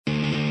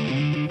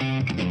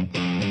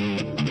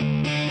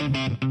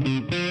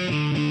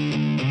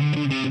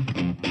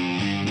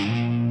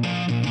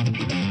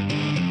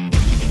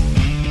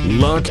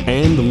lock,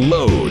 and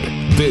load.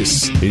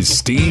 This is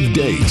Steve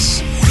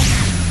Deace.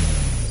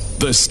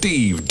 The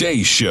Steve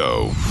Deace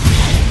Show.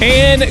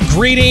 And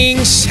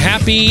greetings.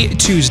 Happy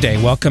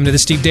Tuesday. Welcome to the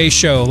Steve Deace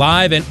Show,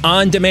 live and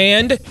on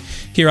demand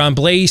here on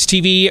Blaze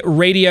TV,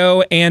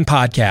 radio, and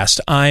podcast.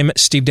 I'm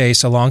Steve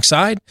Deace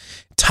alongside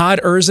Todd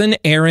Erzin,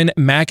 Aaron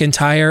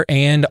McIntyre,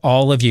 and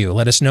all of you.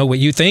 Let us know what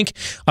you think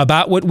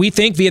about what we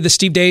think via the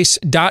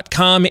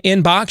stevedeace.com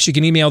inbox. You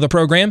can email the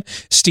program,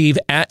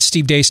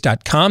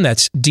 steve@stevedeace.com.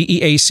 That's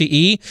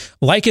DEACE.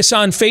 Like us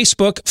on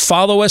Facebook.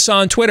 Follow us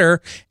on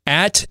Twitter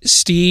at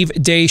Steve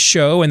Deace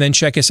Show. And then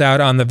check us out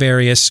on the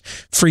various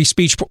free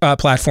speech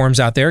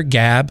platforms out there,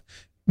 Gab,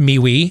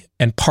 MeWe,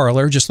 and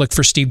Parler. Just look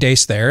for Steve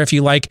Deace there. If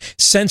you like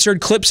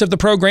censored clips of the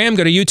program,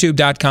 go to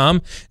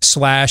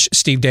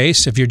youtube.com/Steve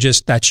Deace. If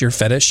that's your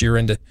fetish, you're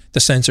into the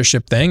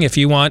censorship thing. If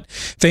you want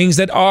things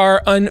that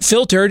are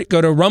unfiltered,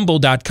 go to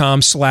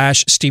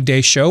rumble.com/Steve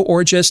Deace Show,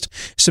 or just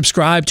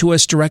subscribe to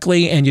us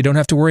directly, and you don't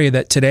have to worry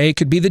that today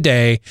could be the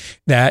day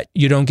that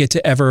you don't get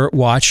to ever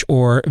watch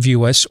or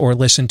view us or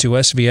listen to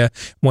us via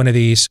one of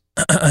these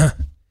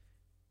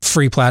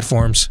free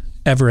platforms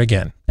ever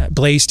again.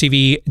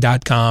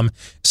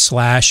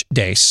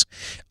 BlazeTV.com/Deace.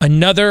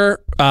 Another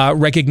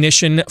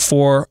recognition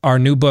for our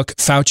new book,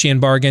 Faucian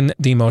Bargain,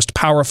 the most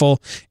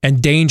powerful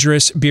and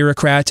dangerous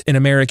bureaucrat in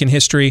American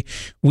history.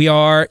 We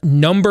are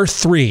number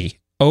 3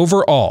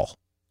 overall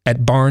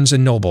at Barnes &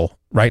 Noble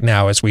right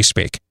now as we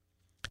speak.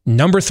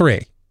 Number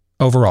 3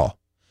 overall.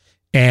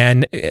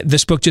 And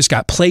this book just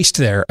got placed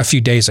there a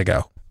few days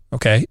ago.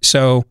 Okay.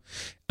 So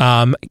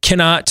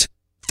cannot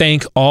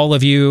thank all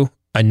of you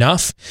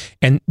enough.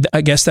 And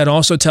I guess that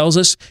also tells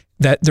us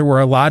that there were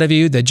a lot of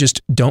you that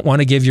just don't want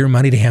to give your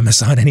money to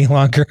Amazon any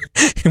longer.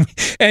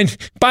 And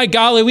by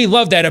golly, we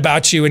love that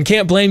about you and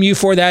can't blame you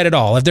for that at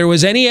all. If there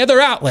was any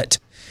other outlet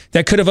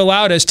that could have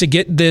allowed us to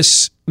get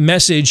this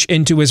message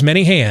into as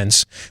many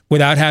hands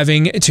without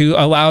having to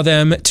allow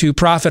them to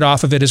profit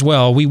off of it as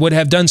well, we would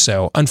have done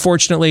so.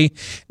 Unfortunately,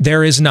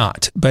 there is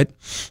not. But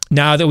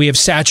now that we have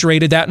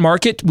saturated that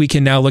market, we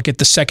can now look at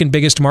the second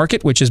biggest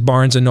market, which is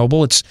Barnes &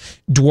 Noble. It's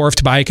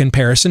dwarfed by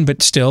comparison,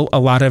 but still a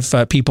lot of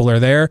people are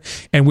there.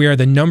 And we are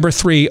the number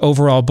 3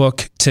 overall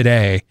book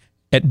today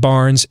at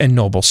Barnes &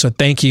 Noble. So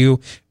thank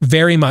you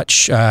very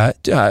much.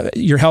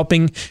 You're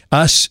helping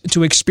us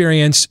to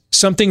experience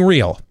something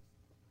real.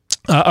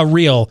 A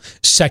real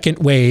second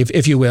wave,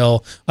 if you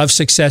will, of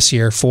success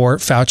here for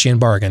Faucian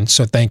Bargain.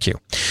 So thank you.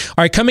 All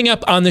right, coming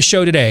up on the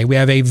show today, we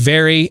have a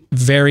very,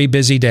 very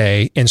busy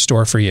day in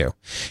store for you.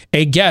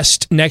 A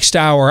guest next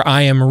hour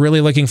I am really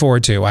looking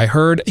forward to. I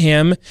heard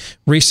him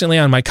recently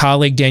on my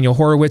colleague Daniel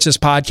Horowitz's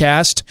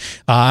podcast.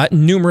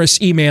 Numerous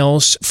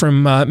emails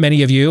from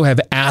many of you have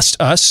asked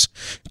us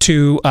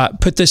to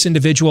put this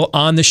individual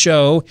on the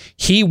show.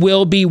 He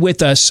will be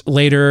with us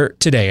later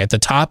today at the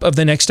top of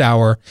the next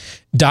hour.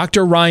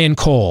 Dr. Ryan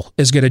Cole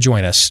is going to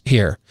join us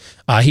here.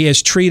 He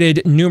has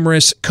treated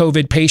numerous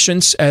COVID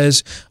patients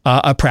as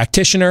a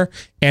practitioner,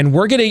 and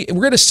we're going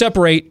to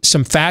separate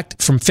some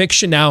fact from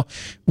fiction. Now,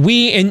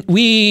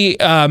 we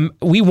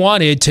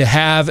wanted to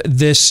have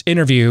this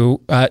interview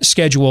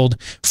scheduled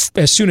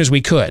as soon as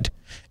we could.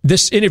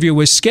 This interview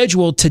was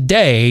scheduled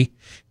today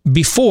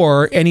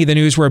before any of the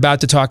news we're about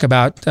to talk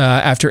about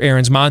after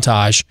Aaron's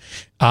montage.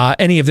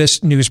 Any of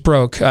this news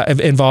broke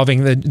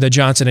involving the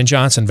Johnson &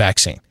 Johnson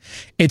vaccine.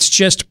 It's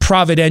just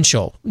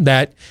providential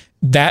that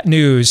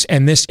news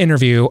and this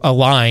interview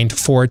aligned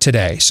for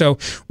today. So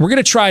we're going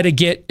to try to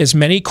get as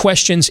many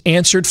questions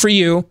answered for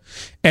you.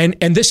 And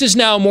this is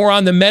now more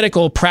on the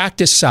medical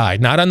practice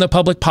side, not on the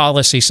public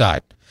policy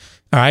side.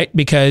 All right,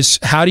 because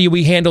how do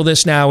we handle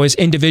this now as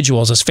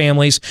individuals, as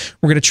families?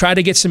 We're going to try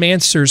to get some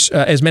answers,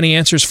 as many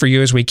answers for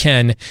you as we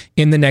can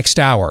in the next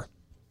hour.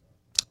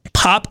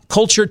 Pop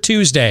Culture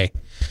Tuesday.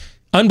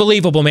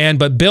 Unbelievable, man,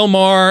 but Bill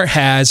Maher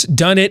has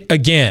done it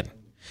again.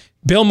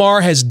 Bill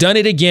Maher has done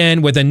it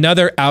again with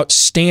another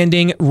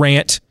outstanding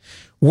rant.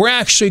 We're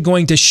actually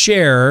going to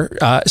share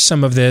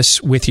some of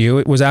this with you.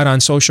 It was out on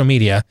social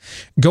media,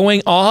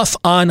 going off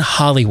on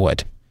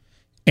Hollywood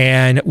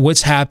and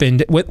what's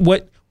happened,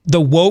 what the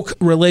woke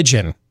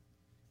religion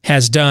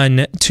has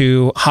done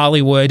to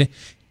Hollywood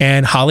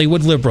and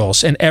Hollywood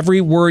liberals. And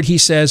every word he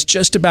says,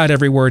 just about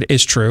every word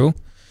is true.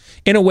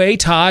 In a way,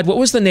 Todd, what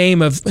was the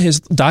name of his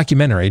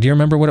documentary? Do you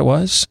remember what it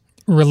was?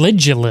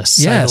 Religulous.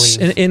 Yes.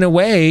 In a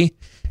way,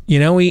 you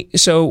know,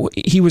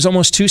 he was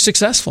almost too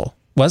successful,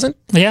 wasn't?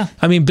 Yeah.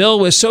 I mean, Bill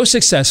was so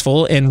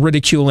successful in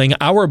ridiculing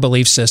our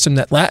belief system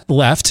that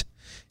left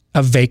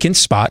a vacant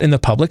spot in the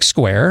public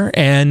square,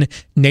 and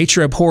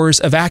nature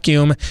abhors a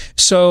vacuum.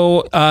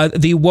 So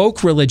the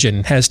woke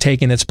religion has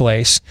taken its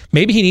place.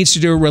 Maybe he needs to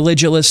do a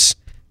Religulous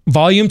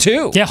Volume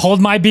 2. Yeah,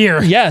 hold my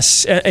beer.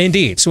 Yes,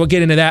 indeed. So we'll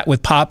get into that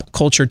with Pop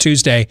Culture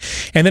Tuesday.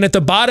 And then at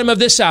the bottom of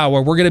this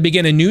hour, we're going to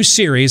begin a new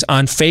series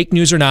on fake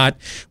news or not.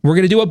 We're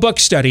going to do a book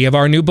study of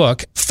our new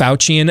book,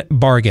 Faucian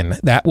Bargain.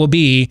 That will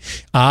be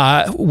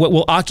what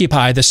will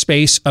occupy the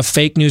space of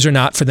fake news or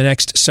not for the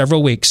next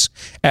several weeks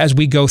as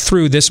we go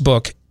through this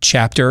book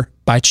chapter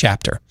by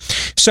chapter.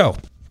 So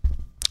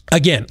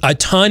Again, a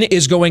ton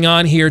is going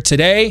on here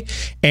today.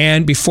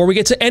 And before we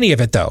get to any of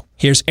it, though,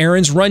 here's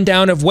Aaron's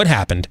rundown of what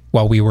happened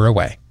while we were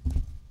away.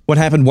 What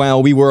happened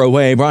while we were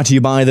away, brought to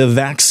you by the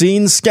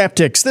vaccine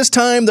skeptics. This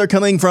time they're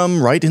coming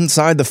from right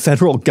inside the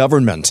federal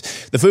government.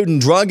 The Food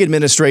and Drug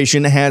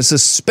Administration has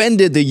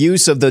suspended the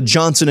use of the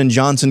Johnson &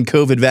 Johnson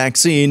COVID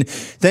vaccine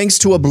thanks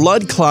to a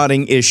blood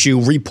clotting issue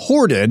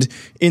reported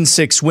in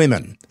 6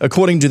 women.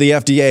 According to the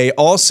FDA,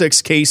 all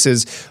 6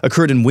 cases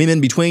occurred in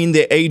women between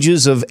the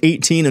ages of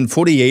 18 and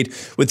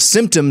 48, with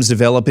symptoms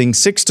developing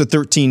 6 to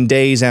 13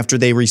 days after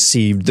they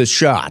received the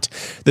shot.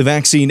 The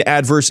vaccine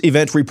adverse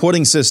event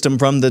reporting system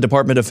from the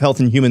Department of Health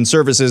and Human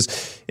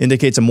Services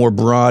indicates a more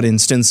broad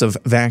instance of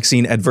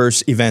vaccine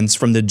adverse events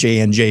from the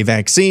J&J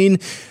vaccine.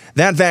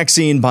 That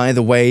vaccine, by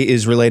the way,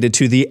 is related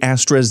to the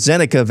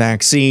AstraZeneca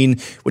vaccine,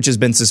 which has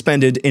been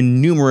suspended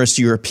in numerous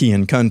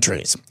European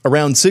countries.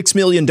 Around 6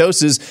 million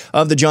doses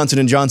of the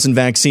Johnson & Johnson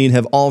vaccine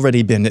have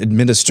already been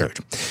administered.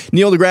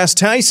 Neil deGrasse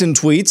Tyson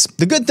tweets,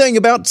 "The good thing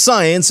about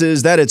science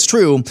is that it's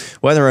true,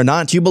 whether or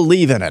not you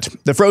believe in it."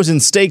 The frozen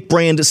steak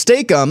brand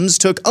Steakums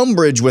took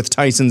umbrage with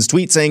Tyson's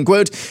tweet, saying,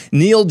 quote,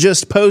 "Neil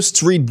just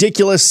posts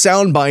ridiculous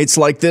sound bites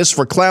like this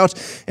for clout,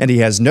 and he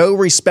has no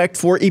respect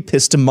for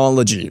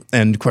epistemology,"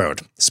 end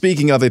quote.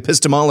 Speaking of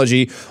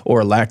epistemology,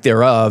 or lack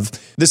thereof,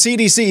 the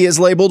CDC has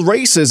labeled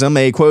racism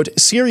a, quote,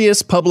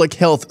 "serious public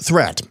health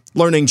threat."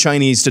 Learning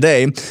Chinese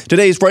today.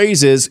 Today's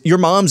phrase is, "Your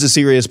mom's a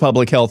serious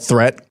public health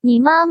threat." 你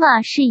妈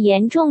妈是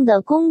严重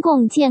的公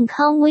共健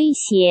康威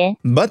胁.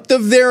 But the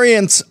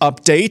variants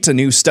update. A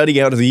new study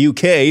out of the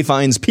UK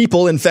finds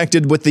people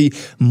infected with the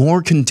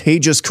more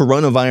contagious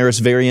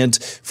coronavirus variant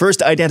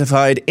first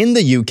identified in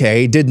the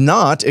UK did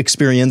not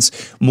experience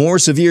more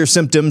severe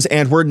symptoms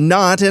and were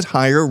not at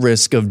higher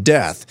risk of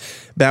death.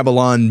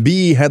 Babylon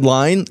Bee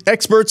headline,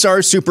 "Experts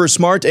are super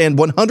smart and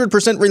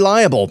 100%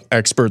 reliable,"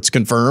 experts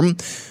confirm.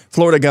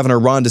 Florida Governor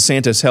Ron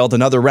DeSantis held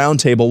another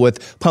roundtable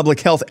with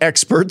public health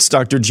experts,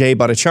 Dr. Jay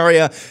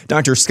Bhattacharya,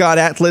 Dr. Scott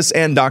Atlas,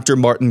 and Dr.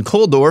 Martin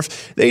Kulldorff.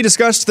 They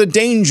discussed the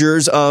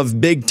dangers of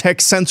big tech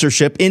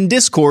censorship in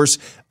discourse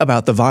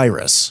about the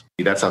virus.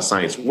 That's how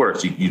science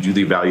works. You do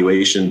the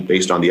evaluation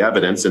based on the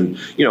evidence. And,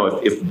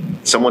 if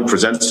someone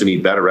presents to me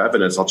better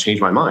evidence, I'll change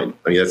my mind.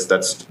 I mean,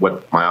 that's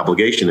what my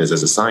obligation is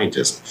as a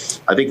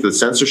scientist. I think the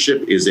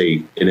censorship is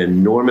an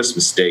enormous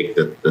mistake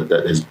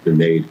that has been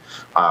made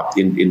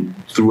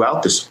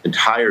throughout this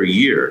entire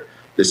year.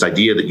 This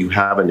idea that you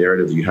have a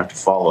narrative that you have to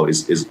follow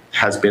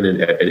has been an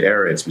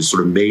error. It's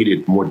sort of made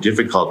it more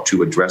difficult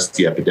to address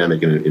the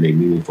epidemic in a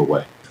meaningful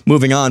way.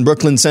 Moving on,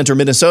 Brooklyn Center,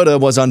 Minnesota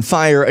was on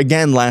fire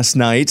again last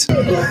night.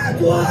 Black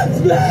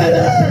lives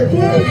matter!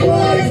 Black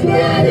lives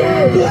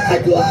matter!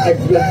 Black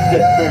lives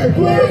matter!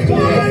 Black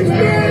lives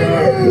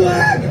matter!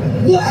 Black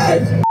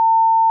lives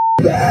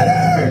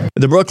matter!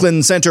 The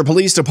Brooklyn Center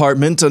Police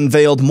Department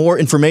unveiled more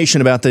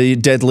information about the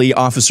deadly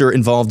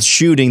officer-involved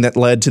shooting that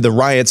led to the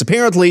riots.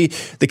 Apparently,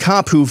 the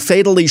cop who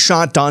fatally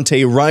shot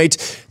Dante Wright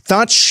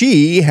thought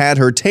she had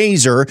her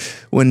taser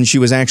when she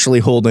was actually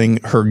holding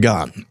her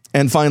gun.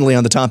 And finally,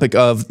 on the topic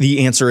of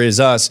The Answer Is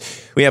Us,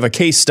 we have a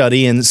case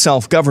study in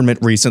self-government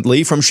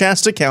recently from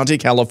Shasta County,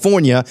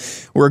 California,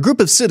 where a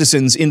group of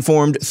citizens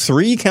informed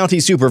 3 county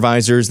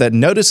supervisors that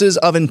notices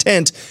of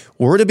intent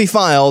were to be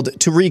filed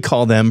to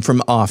recall them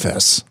from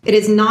office. It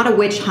is not a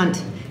witch hunt.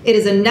 It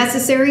is a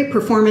necessary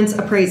performance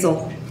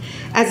appraisal.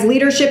 As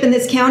leadership in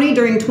this county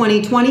during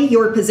 2020,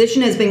 your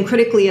position has been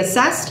critically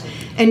assessed,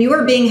 and you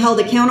are being held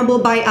accountable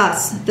by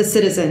us, the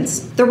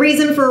citizens. The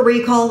reason for a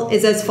recall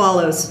is as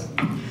follows.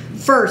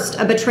 First,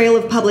 a betrayal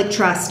of public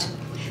trust.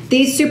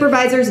 These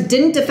supervisors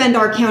didn't defend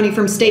our county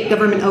from state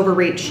government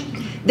overreach.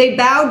 They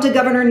bowed to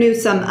Governor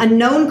Newsom, a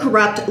known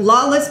corrupt,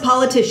 lawless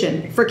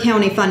politician, for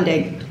county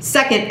funding.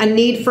 Second, a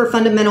need for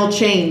fundamental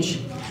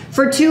change.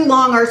 For too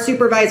long, our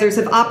supervisors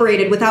have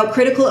operated without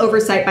critical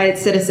oversight by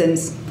its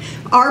citizens.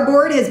 Our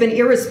board has been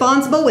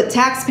irresponsible with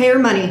taxpayer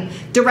money,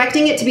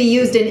 directing it to be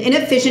used in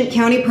inefficient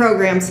county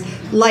programs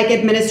like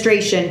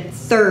administration.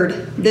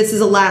 Third, this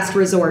is a last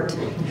resort.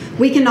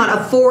 We cannot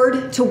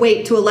afford to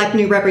wait to elect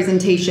new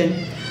representation.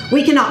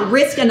 We cannot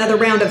risk another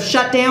round of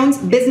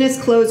shutdowns, business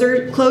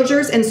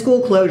closures, and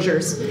school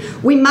closures.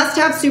 We must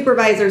have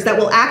supervisors that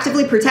will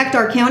actively protect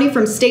our county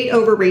from state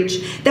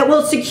overreach, that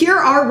will secure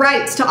our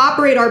rights to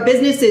operate our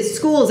businesses,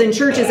 schools, and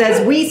churches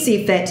as we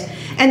see fit,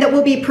 and that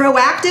will be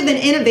proactive and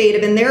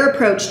innovative in their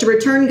approach to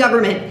return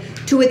government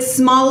to its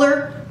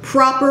smaller,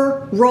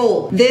 proper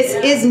role. This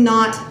is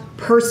not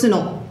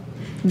personal.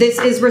 This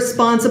is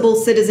responsible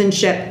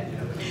citizenship.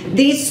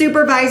 These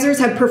supervisors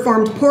have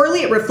performed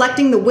poorly at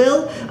reflecting the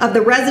will of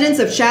the residents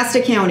of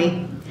Shasta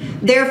County.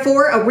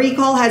 Therefore, a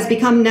recall has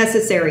become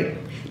necessary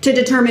to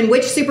determine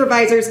which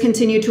supervisors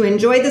continue to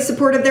enjoy the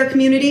support of their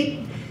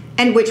community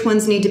and which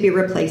ones need to be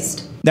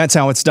replaced. That's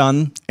how it's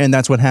done, and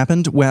that's what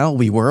happened while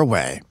we were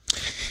away.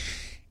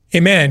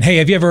 Amen. Hey,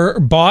 have you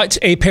ever bought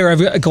a pair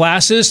of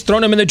glasses,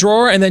 thrown them in the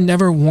drawer, and then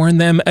never worn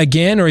them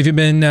again? Or have you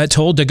been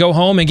told to go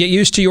home and get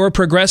used to your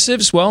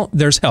progressives? Well,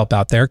 there's help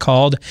out there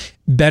called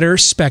Better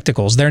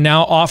Spectacles. They're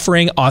now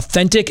offering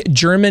authentic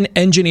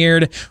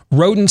German-engineered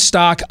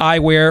Rodenstock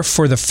eyewear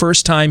for the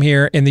first time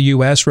here in the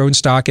U.S.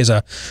 Rodenstock is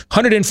a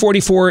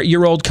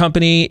 144-year-old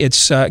company.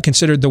 It's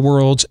considered the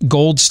world's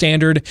gold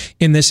standard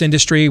in this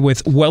industry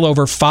with well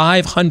over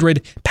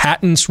 500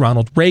 patents.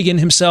 Ronald Reagan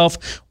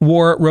himself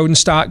wore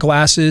Rodenstock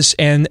glasses,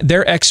 and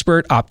they're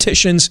expert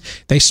opticians.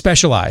 They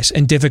specialize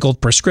in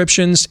difficult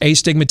prescriptions,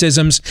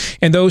 astigmatisms,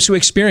 and those who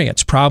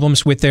experience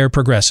problems with their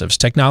progressives.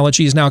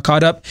 Technology is now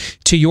caught up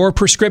to your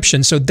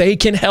prescription so they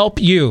can help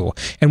you.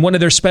 And one of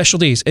their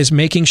specialties is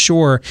making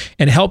sure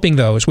and helping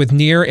those with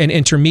near and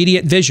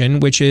intermediate vision,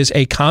 which is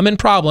a common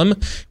problem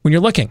when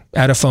you're looking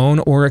at a phone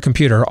or a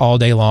computer all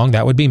day long.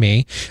 That would be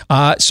me.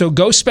 So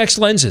Go Specs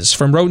lenses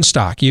from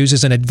Rodenstock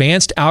uses an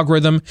advanced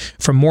algorithm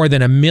from more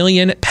than 1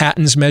 million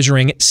patents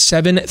measuring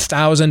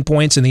 7,000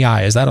 points in the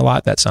eye. Is that a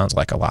lot? That sounds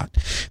like a lot.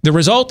 The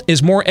result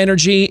is more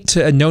energy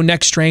to no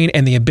neck strain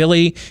and the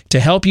ability to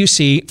help you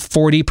see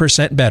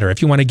 40% better.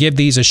 If you want to give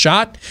these a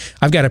shot,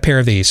 I've got a pair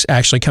of these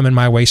actually coming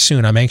my way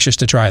soon. I'm anxious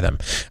to try them.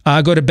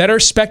 Go to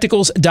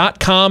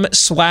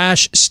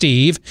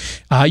betterspectacles.com/Steve.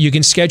 You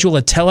can schedule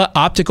a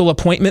tele-optical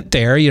appointment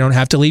there. You don't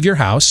have to leave your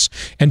house.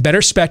 And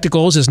Better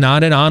Spectacles is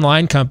not an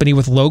online company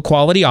with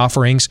low-quality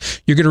offerings.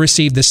 You're going to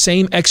receive the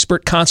same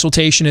expert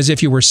consultation as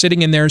if you were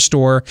sitting in their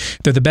store.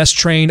 They're the best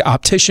trained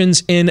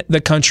opticians in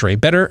the country.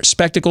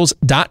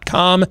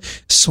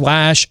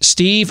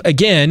 betterspectacles.com/Steve.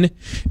 Again,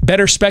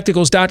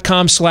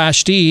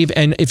 betterspectacles.com/Steve.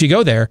 And if you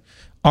go there,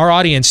 our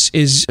audience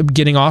is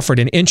getting offered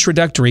an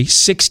introductory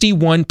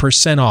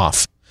 61%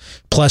 off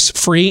plus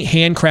free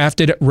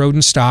handcrafted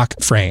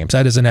Rodenstock frames.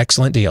 That is an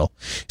excellent deal.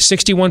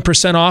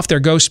 61% off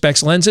their Go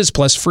Specs lenses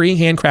plus free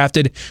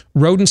handcrafted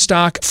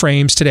Rodenstock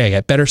frames today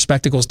at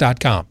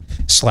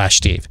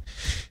betterspectacles.com/Steve.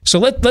 So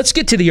let's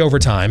get to the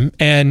overtime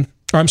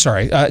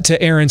to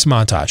Aaron's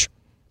montage.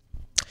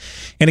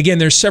 And again,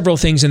 there's several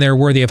things in there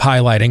worthy of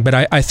highlighting, but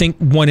I think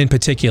one in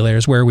particular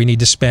is where we need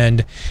to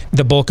spend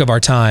the bulk of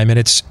our time. And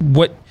it's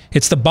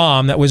the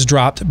bomb that was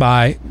dropped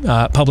by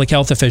public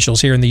health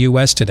officials here in the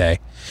U.S. today,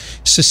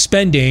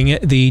 suspending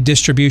the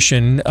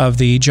distribution of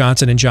the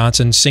Johnson &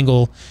 Johnson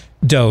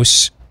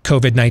single-dose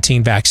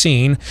COVID-19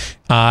 vaccine.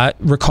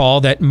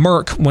 Recall that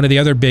Merck, one of the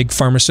other big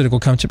pharmaceutical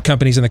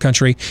companies in the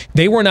country,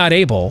 they were not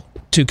able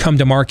to come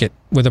to market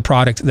with a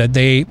product that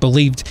they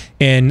believed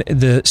in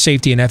the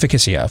safety and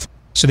efficacy of.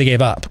 So they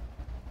gave up.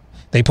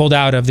 They pulled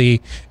out of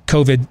the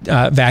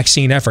COVID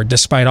vaccine effort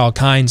despite all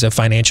kinds of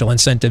financial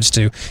incentives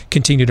to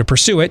continue to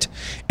pursue it.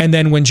 And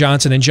then when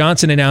Johnson &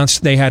 Johnson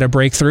announced they had a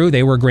breakthrough,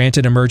 they were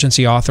granted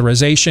emergency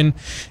authorization.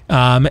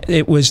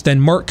 It was then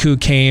Merck who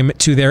came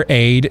to their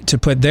aid to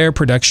put their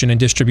production and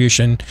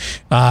distribution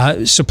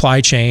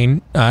supply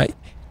chain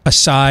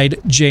aside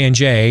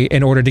J&J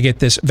in order to get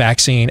this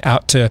vaccine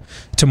out to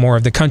more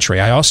of the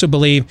country. I also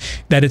believe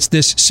that it's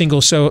this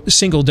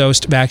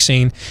single-dosed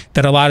vaccine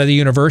that a lot of the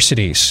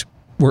universities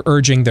were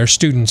urging their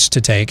students to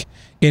take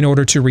in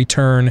order to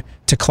return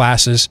to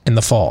classes in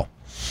the fall.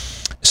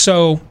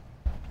 So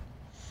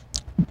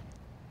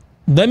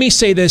let me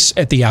say this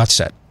at the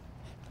outset.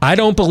 I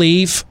don't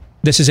believe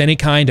this is any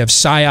kind of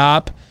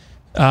psyop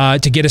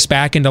to get us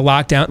back into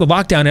lockdown. The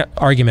lockdown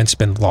argument's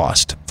been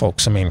lost,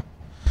 folks. I mean,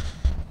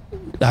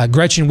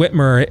 Gretchen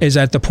Whitmer is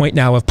at the point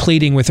now of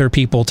pleading with her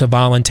people to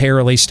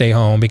voluntarily stay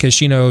home because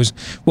she knows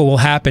what will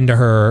happen to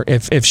her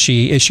if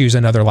she issues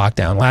another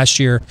lockdown. Last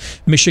year,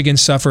 Michigan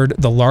suffered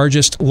the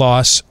largest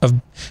loss of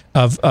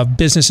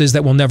businesses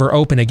that will never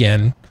open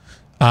again,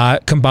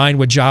 combined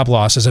with job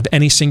losses of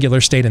any singular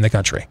state in the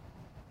country.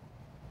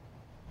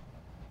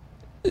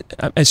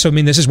 And so, I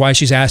mean, this is why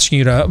she's asking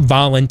you to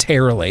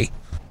voluntarily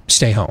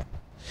stay home.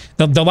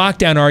 The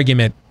lockdown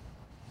argument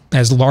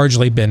has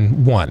largely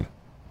been won.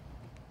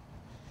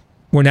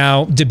 We're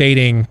now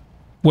debating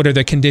what are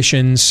the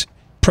conditions,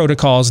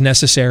 protocols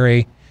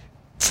necessary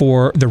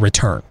for the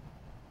return.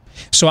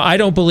 So I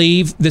don't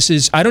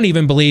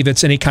even believe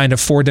it's any kind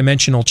of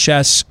four-dimensional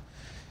chess.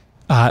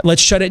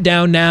 Let's shut it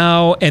down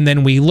now, and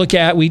then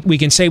we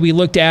can say we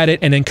looked at it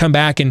and then come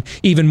back and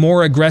even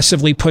more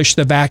aggressively push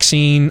the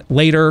vaccine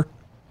later.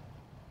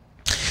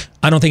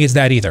 I don't think it's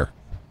that either.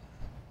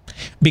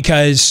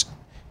 Because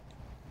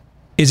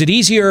Is it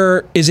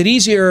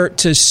easier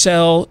to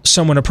sell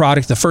someone a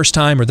product the first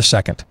time or the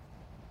second?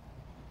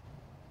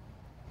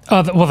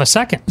 Well, the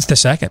second. It's the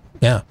second,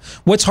 yeah.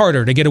 What's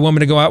harder, to get a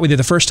woman to go out with you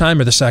the first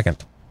time or the second?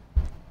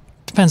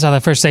 Depends how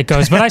the first date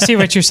goes, but I see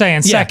what you're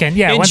saying. Second,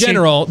 yeah. In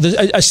general,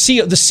 the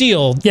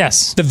seal,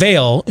 yes, the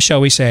veil,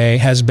 shall we say,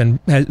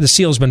 the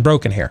seal's been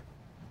broken here.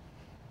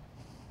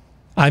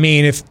 I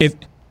mean, if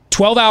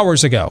 12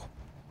 hours ago,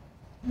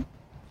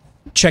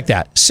 check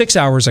that, 6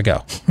 hours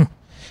ago,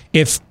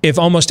 if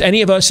almost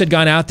any of us had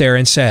gone out there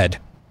and said,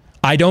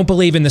 I don't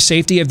believe in the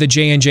safety of the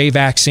J&J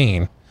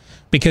vaccine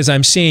because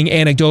I'm seeing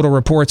anecdotal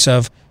reports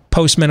of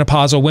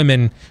postmenopausal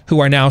women who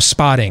are now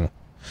spotting,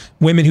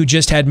 women who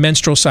just had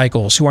menstrual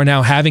cycles who are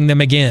now having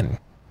them again,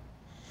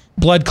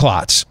 blood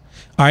clots.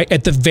 All right,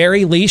 at the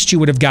very least, you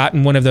would have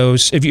gotten one of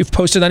those, if you've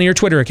posted on your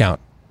Twitter account,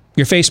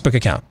 your Facebook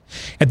account.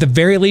 At the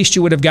very least,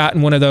 you would have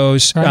gotten one of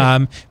those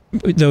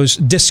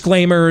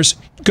disclaimers.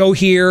 Go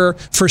here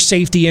for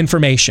safety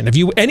information. If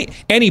you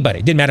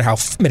anybody, didn't matter how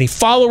many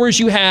followers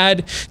you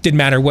had, didn't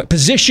matter what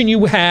position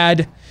you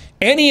had,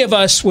 any of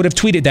us would have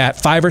tweeted that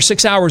 5 or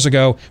 6 hours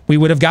ago. We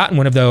would have gotten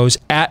one of those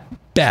at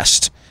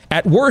best.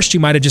 At worst, you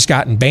might have just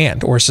gotten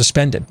banned or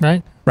suspended.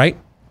 Right?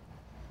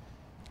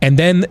 And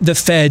then the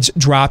feds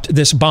dropped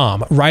this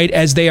bomb right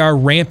as they are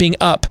ramping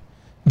up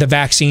the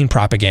vaccine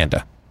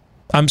propaganda.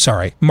 I'm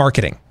sorry,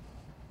 marketing.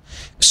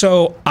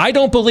 So I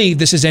don't believe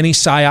this is any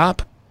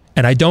psyop,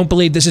 and I don't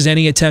believe this is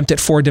any attempt at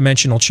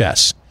 4-dimensional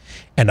chess.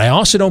 And I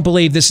also don't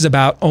believe this is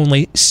about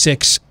only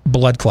 6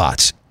 blood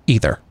clots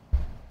either.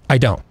 I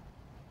don't.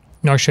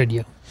 Nor should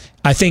you.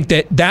 I think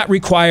that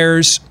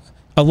requires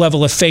a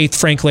level of faith,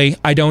 frankly,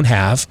 I don't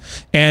have.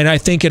 And I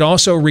think it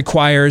also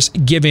requires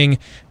giving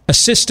a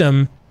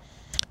system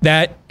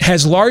that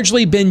has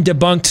largely been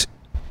debunked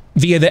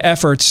via the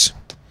efforts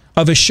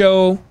of a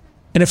show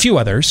and a few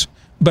others,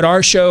 but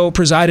our show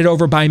presided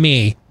over by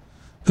me,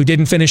 who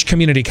didn't finish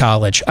community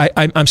college.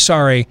 I'm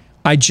sorry.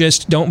 I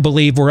just don't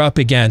believe we're up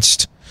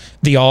against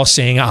the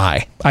all-seeing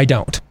eye. I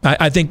don't.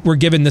 I think we're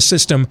giving the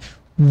system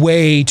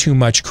way too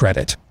much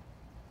credit.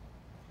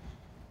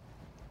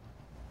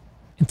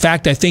 In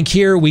fact, I think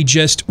here we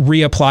just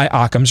reapply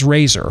Occam's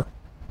razor.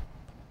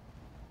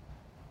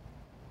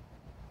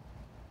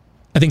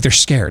 I think they're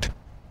scared.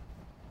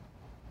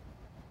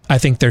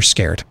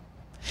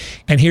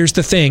 And here's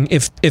the thing.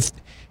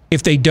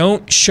 If they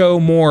don't show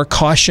more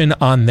caution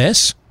on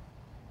this,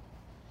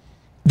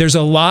 there's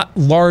a lot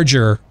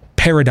larger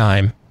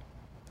paradigm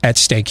at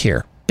stake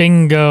here.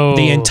 Bingo.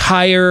 The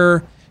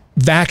entire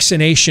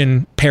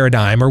vaccination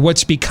paradigm, or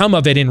what's become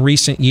of it in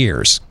recent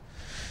years.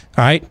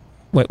 All right?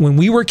 When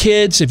we were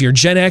kids, if you're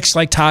Gen X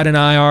like Todd and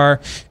I are,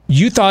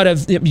 you thought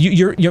of,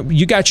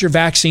 you got your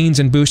vaccines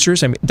and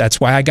boosters. I mean, that's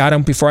why I got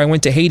them before I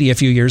went to Haiti a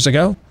few years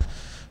ago.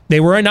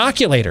 They were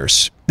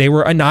inoculators. They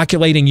were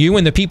inoculating you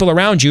and the people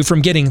around you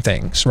from getting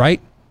things,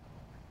 right?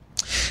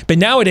 But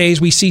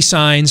nowadays we see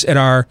signs at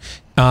our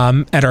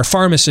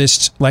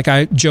pharmacists, like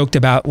I joked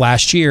about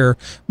last year.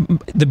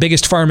 The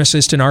biggest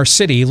pharmacist in our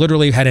city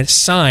literally had a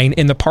sign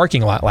in the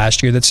parking lot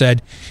last year that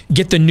said,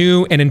 "Get the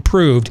new and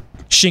improved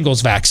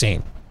shingles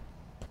vaccine."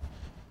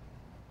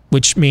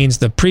 Which means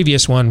the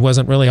previous one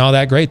wasn't really all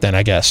that great then,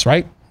 I guess,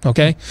 right?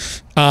 Okay.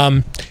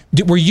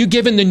 Were you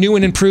given the new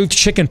and improved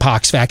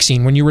chickenpox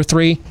vaccine when you were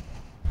 3?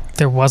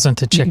 There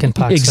wasn't a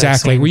chickenpox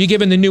exactly. vaccine. Were you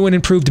given the new and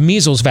improved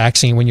measles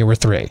vaccine when you were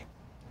 3?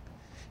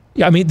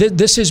 I mean,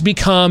 this has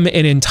become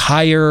an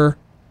entire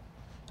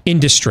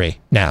industry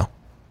now.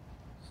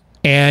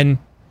 And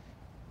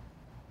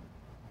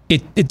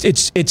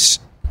it's...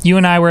 You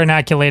and I were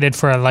inoculated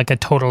for like a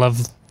total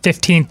of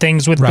 15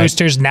 things with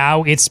boosters.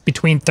 Now it's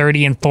between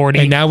 30 and 40.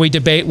 And now we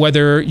debate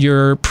whether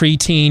your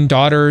preteen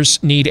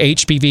daughters need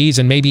HPVs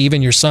and maybe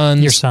even your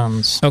sons. Your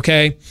sons.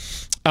 Okay.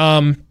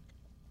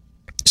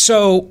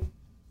 So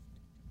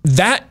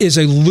that is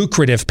a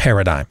lucrative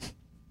paradigm.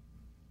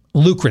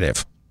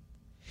 Lucrative.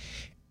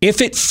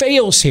 If it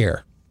fails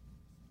here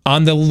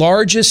on the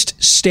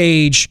largest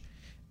stage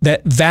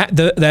that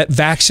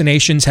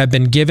vaccinations have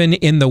been given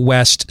in the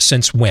West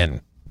since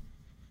when?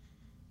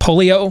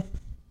 Polio?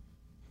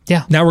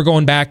 Yeah. Now we're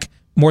going back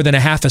more than a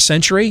half a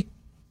century.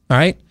 All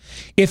right.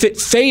 If it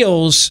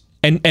fails,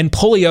 and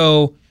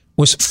polio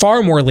was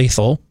far more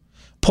lethal,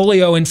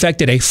 polio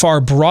infected a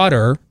far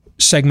broader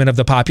segment of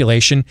the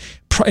population,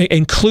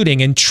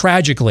 including and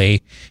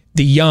tragically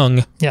the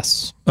young.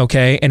 Yes.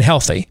 Okay. And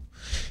healthy.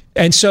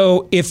 And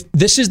so if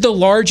this is the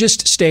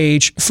largest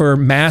stage for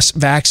mass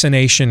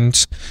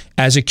vaccinations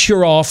as a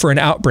cure-all for an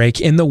outbreak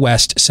in the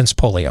West since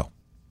polio,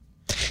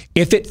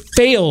 if it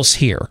fails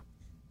here,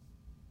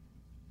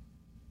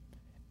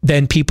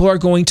 then people are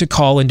going to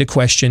call into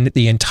question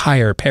the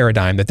entire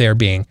paradigm that they're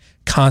being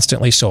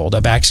constantly sold.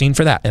 A vaccine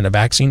for that, and a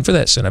vaccine for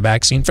this, and a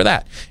vaccine for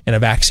that, and a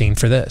vaccine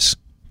for this.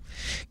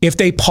 If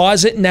they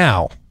pause it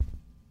now,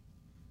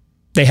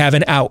 they have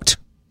an out.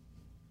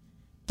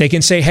 They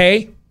can say,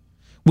 hey,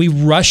 we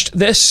rushed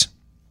this.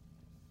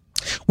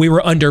 We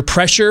were under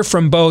pressure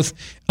from both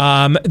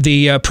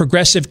the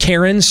progressive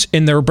Karens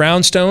in their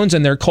brownstones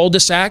and their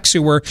cul-de-sacs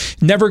who were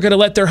never going to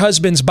let their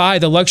husbands buy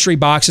the luxury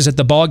boxes at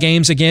the ball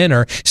games again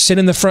or sit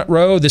in the front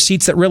row, the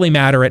seats that really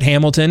matter at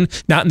Hamilton,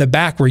 not in the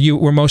back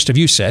where most of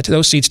you sit.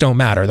 Those seats don't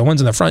matter. The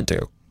ones in the front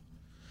do.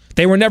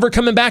 They were never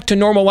coming back to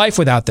normal life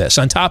without this.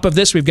 On top of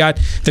this, we've got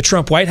the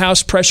Trump White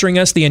House pressuring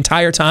us the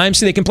entire time,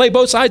 so they can play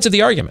both sides of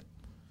the argument.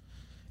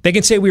 They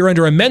can say we were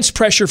under immense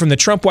pressure from the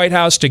Trump White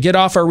House to get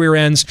off our rear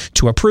ends,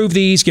 to approve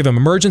these, give them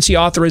emergency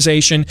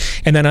authorization.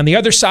 And then on the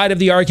other side of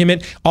the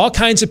argument, all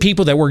kinds of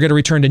people that were going to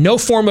return to no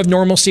form of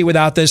normalcy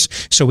without this.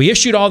 So we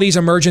issued all these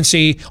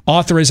emergency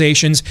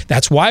authorizations.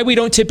 That's why we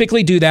don't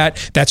typically do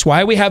that. That's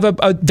why we have a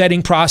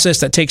vetting process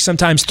that takes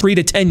sometimes 3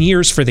 to 10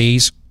 years for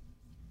these.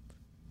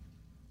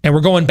 And we're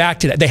going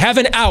back to that. They have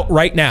an out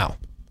right now.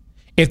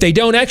 If they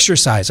don't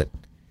exercise it,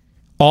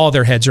 all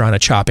their heads are on a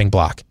chopping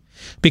block.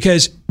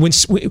 Because when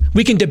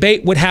we can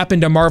debate what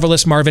happened to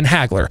Marvelous Marvin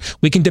Hagler.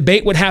 We can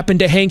debate what happened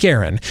to Hank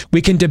Aaron.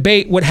 We can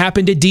debate what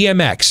happened to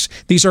DMX.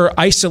 These are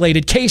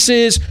isolated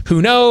cases.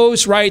 Who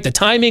knows, right? The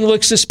timing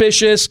looks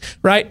suspicious,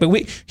 right? But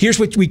here's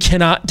what we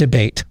cannot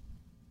debate.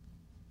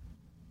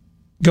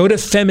 Go to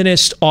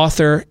feminist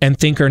author and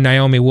thinker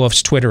Naomi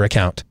Wolf's Twitter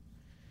account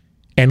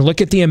and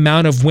look at the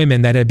amount of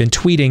women that have been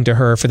tweeting to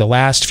her for the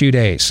last few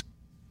days.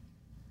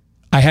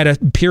 I had a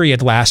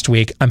period last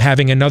week. I'm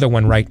having another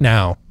one right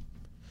now.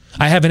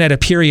 I haven't had a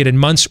period in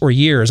months or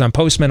years. I'm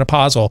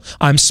postmenopausal.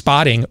 I'm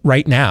spotting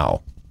right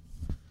now.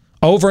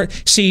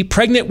 See,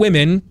 pregnant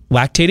women,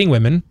 lactating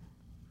women,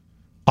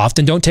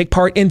 often don't take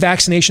part in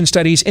vaccination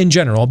studies in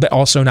general, but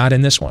also not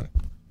in this one.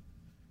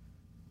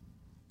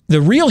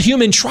 The real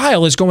human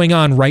trial is going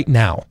on right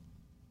now.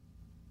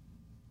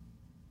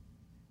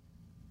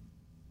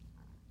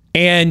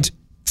 And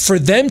for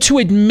them to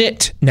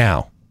admit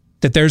now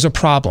that there's a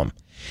problem,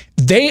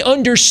 they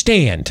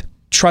understand,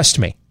 trust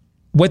me,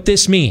 what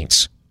this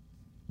means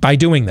by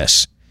doing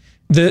this.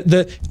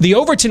 The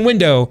Overton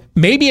window,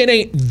 maybe it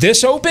ain't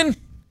this open,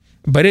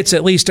 but it's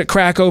at least a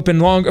crack open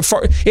longer.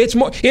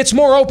 It's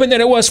more open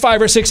than it was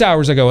 5 or 6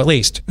 hours ago, at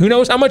least. Who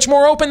knows how much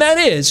more open that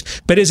is?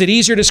 But is it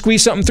easier to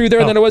squeeze something through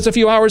there than it was a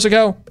few hours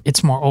ago?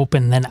 It's more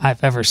open than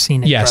I've ever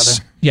seen it, yes.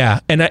 brother. Yeah,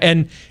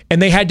 and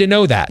they had to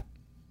know that.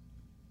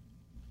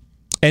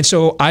 And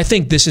so I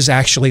think this is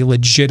actually a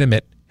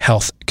legitimate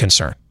health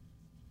concern.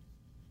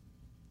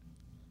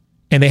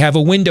 And they have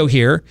a window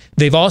here.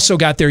 They've also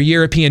got their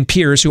European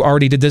peers who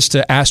already did this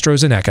to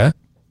AstraZeneca.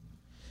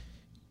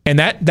 And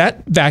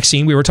that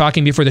vaccine we were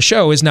talking before the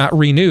show is not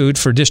renewed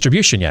for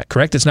distribution yet,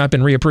 correct? It's not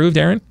been reapproved,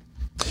 Aaron?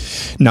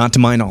 Not to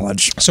my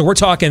knowledge. So we're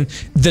talking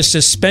the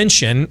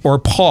suspension or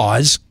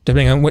pause,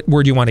 depending on what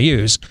word you want to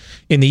use,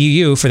 in the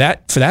EU for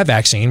that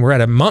vaccine. We're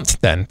at a month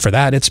then for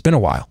that. It's been a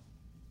while.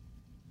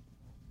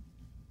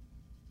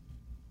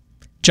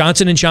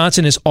 Johnson &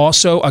 Johnson is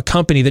also a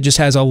company that just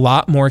has a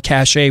lot more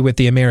cachet with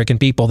the American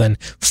people than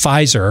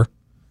Pfizer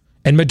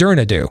and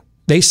Moderna do.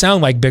 They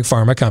sound like big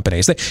pharma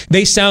companies.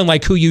 They sound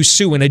like who you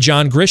sue in a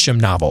John Grisham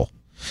novel.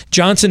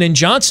 Johnson &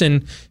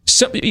 Johnson,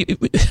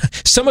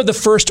 some of the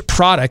first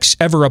products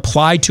ever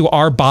applied to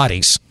our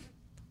bodies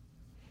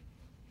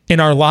in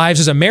our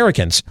lives as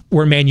Americans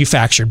were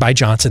manufactured by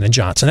Johnson &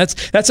 Johnson.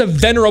 That's a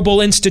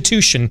venerable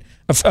institution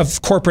of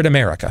corporate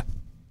America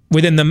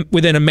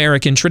within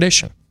American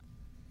tradition.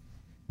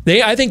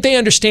 I think they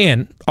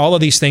understand all of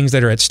these things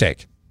that are at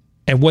stake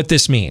and what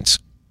this means.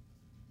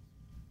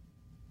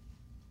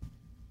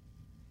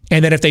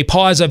 And that if they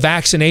pause a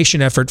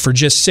vaccination effort for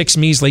just 6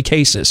 measly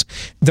cases,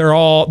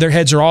 their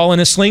heads are all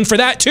in a sling for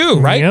that too,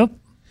 right? Yep.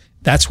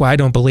 That's why I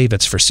don't believe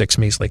it's for 6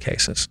 measly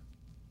cases.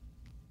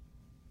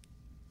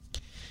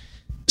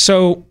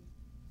 So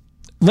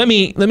let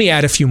me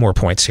add a few more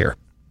points here.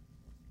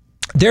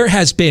 There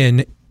has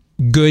been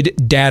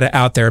good data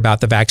out there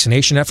about the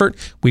vaccination effort.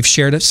 We've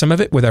shared some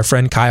of it with our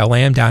friend Kyle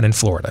Lamb down in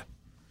Florida.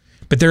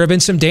 But there have been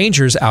some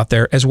dangers out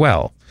there as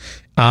well.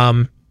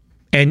 And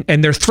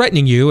they're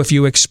threatening you if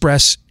you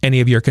express any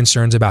of your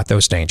concerns about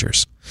those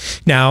dangers.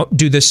 Now,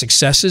 do the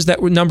successes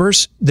that were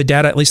numbers, the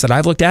data at least that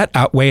I've looked at,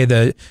 outweigh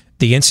the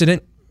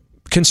incident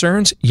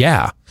concerns?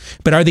 Yeah.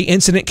 But are the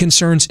incident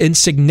concerns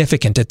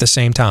insignificant at the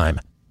same time?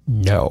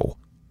 No.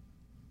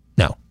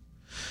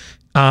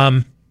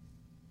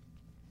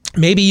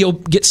 Maybe you'll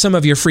get some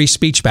of your free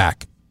speech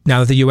back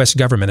now that the U.S.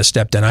 government has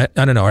stepped in. I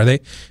don't know.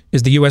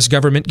 Is the U.S.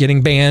 government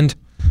getting banned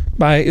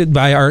by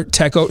our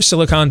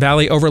Silicon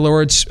Valley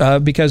overlords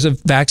because of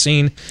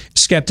vaccine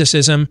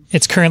skepticism?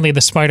 It's currently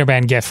the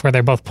Spider-Man gif where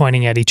they're both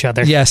pointing at each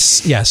other.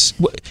 Yes.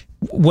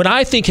 What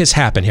I think has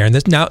happened here, and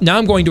this, now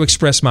I'm going to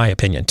express my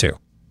opinion too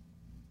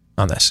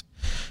on this.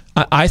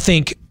 I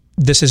think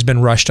this has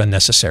been rushed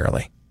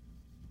unnecessarily.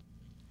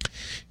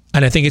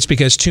 And I think it's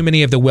because too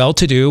many of the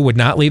well-to-do would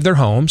not leave their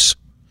homes,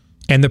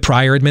 and the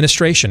prior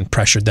administration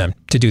pressured them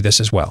to do this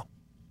as well.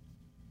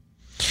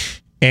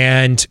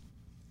 And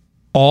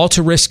all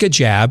to risk a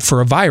jab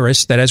for a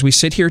virus that, as we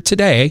sit here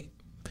today,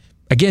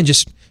 again,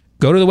 just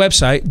go to the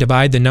website,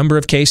 divide the number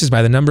of cases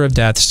by the number of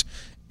deaths,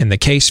 and the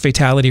case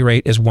fatality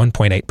rate is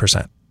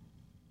 1.8%.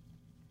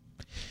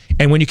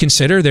 And when you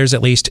consider there's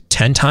at least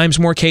 10 times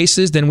more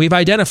cases than we've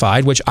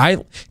identified, which I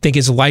think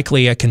is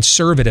likely a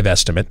conservative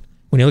estimate,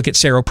 when you look at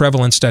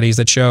seroprevalence studies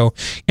that show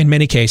in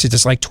many cases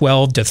it's like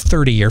 12 to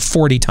 30 or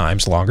 40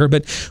 times longer,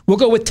 but we'll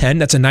go with 10.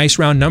 That's a nice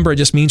round number. It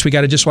just means we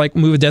got to just like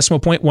move a decimal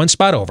point one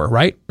spot over,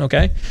 right?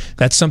 Okay.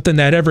 That's something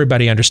that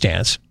everybody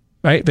understands,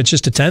 right? If it's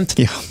just a tenth,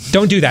 yeah.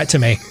 Don't do that to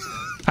me.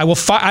 I will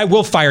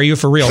fire you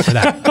for real for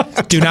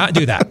that. Do not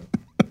do that.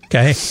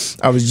 Okay.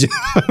 I was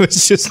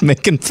just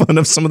making fun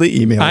of some of the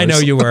emails. I know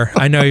you were.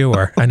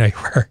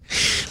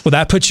 Well,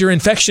 that puts your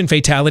infection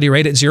fatality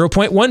rate at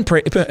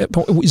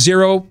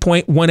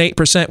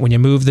 0.18% when you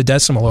move the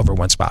decimal over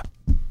one spot.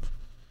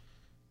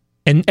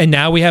 And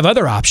now we have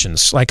other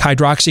options like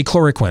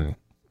hydroxychloroquine.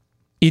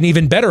 An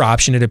even better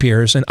option, it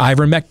appears, and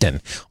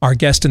ivermectin. Our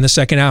guest in the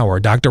second hour,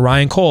 Dr.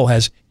 Ryan Cole,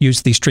 has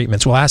used these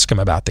treatments. We'll ask him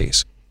about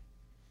these.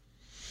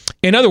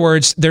 In other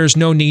words, there's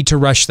no need to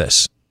rush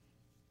this.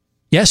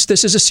 Yes,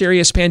 this is a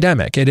serious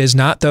pandemic. It is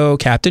not, though,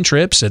 Captain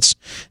Trips. It's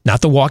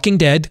not The Walking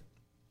Dead.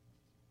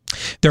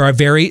 There are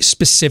very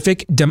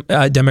specific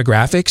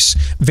demographics,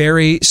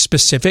 very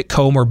specific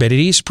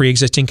comorbidities,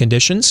 pre-existing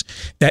conditions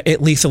that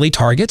it lethally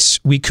targets.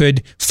 We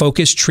could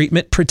focus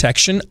treatment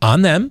protection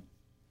on them.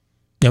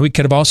 We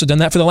could have also done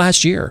that for the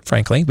last year,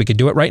 frankly. We could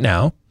do it right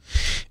now.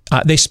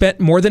 They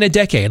spent more than a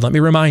decade, let me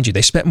remind you,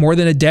 they spent more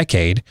than a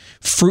decade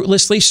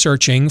fruitlessly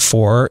searching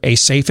for a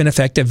safe and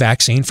effective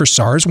vaccine for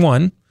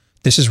SARS-1.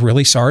 This is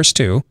really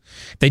SARS-2.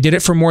 They did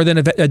it for more than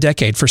a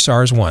decade for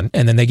SARS-1,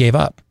 and then they gave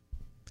up.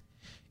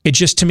 It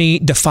just, to me,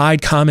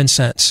 defied common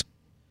sense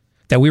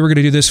that we were going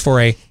to do this for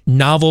a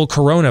novel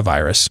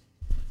coronavirus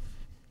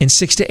in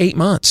 6 to 8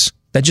 months.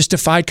 That just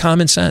defied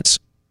common sense.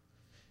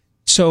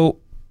 So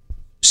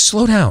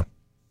slow down.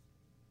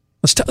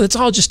 Let's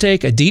all just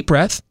take a deep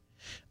breath.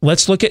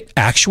 Let's look at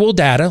actual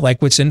data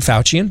like what's in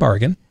Faucian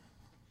Bargain,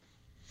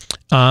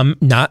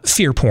 not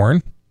fear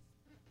porn.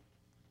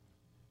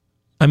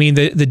 I mean,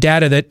 the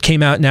data that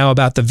came out now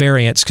about the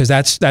variants, because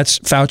that's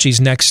Fauci's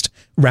next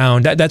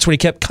round. That's what he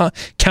kept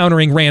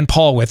countering Rand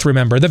Paul with,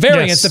 remember. The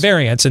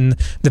variants, and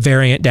the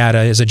variant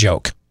data is a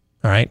joke.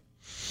 All right.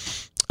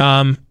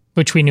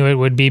 Which we knew it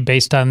would be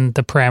based on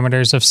the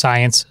parameters of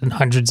science and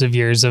hundreds of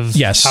years of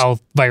how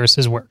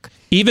viruses work.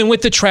 Even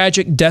with the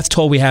tragic death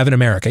toll we have in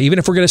America, even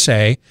if we're going to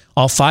say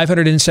all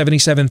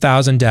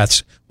 577,000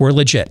 deaths were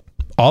legit,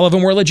 all of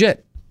them were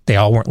legit. They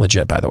all weren't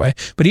legit, by the way.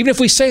 But even if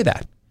we say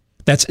that,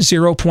 that's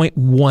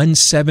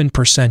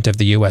 0.17% of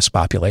the U.S.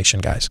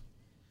 population, guys.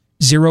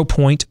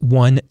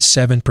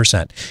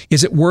 0.17%.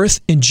 Is it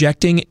worth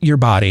injecting your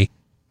body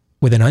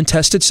with an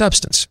untested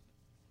substance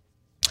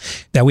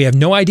that we have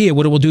no idea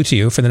what it will do to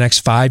you for the next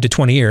 5 to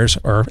 20 years,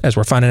 or as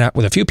we're finding out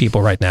with a few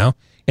people right now,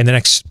 in the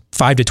next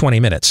 5 to 20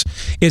 minutes?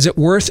 Is it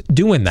worth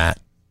doing that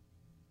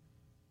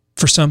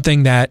for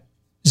something that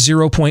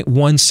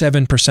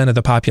 0.17% of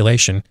the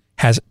population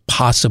has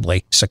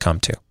possibly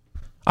succumbed to?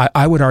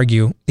 I would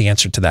argue the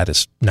answer to that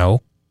is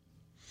no.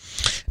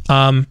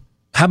 How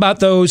about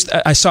those?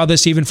 I saw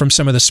this even from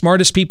some of the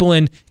smartest people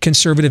in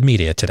conservative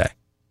media today.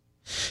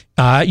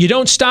 You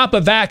don't stop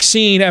a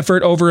vaccine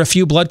effort over a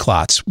few blood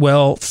clots.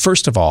 Well,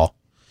 first of all,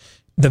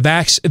 the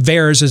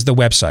VAERS is the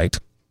website.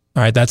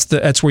 All right,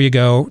 that's where you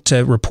go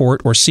to report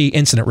or see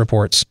incident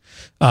reports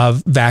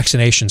of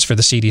vaccinations for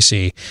the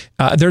CDC.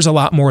 There's a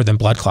lot more than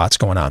blood clots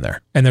going on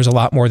there, and there's a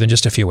lot more than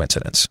just a few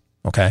incidents.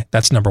 Okay,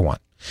 that's number one.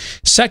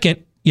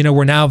 Second,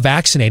 we're now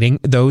vaccinating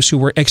those who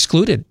were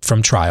excluded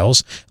from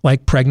trials,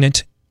 like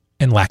pregnant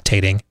and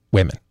lactating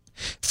women.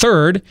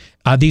 Third,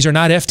 these are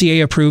not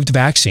FDA-approved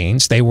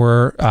vaccines. They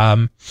were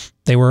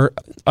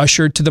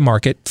ushered to the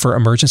market for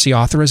emergency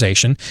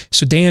authorization.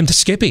 So damned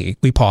skippy,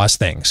 we pause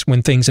things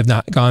when things have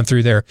not gone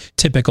through their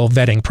typical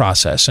vetting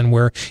process, and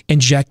we're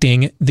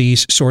injecting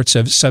these sorts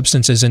of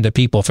substances into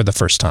people for the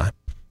first time.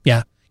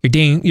 Yeah,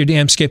 you're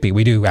damn skippy.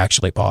 We do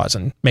actually pause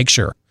and make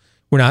sure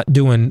we're not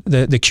doing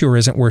the cure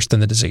isn't worse than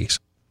the disease.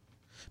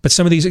 But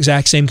some of these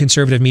exact same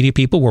conservative media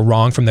people were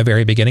wrong from the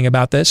very beginning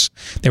about this.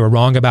 They were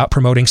wrong about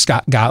promoting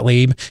Scott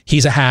Gottlieb.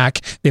 He's a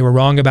hack. They were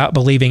wrong about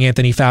believing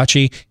Anthony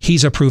Fauci.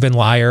 He's a proven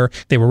liar.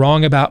 They were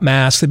wrong about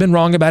masks. They've been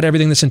wrong about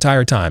everything this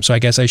entire time. So I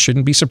guess I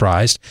shouldn't be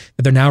surprised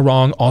that they're now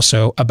wrong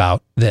also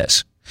about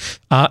this.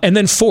 And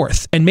then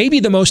fourth, and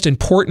maybe the most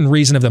important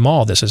reason of them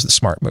all, this is the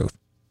smart move.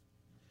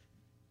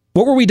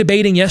 What were we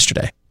debating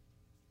yesterday?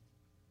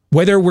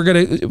 Whether we're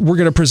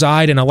gonna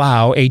preside and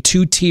allow a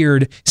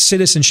two-tiered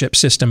citizenship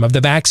system of the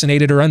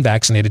vaccinated or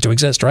unvaccinated to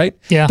exist, right?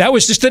 Yeah. That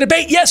was just the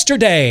debate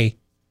yesterday.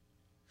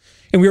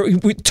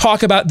 And we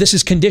talk about this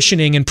is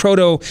conditioning and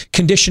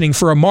proto-conditioning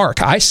for a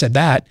mark. I said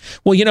that.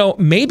 Well,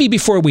 maybe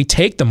before we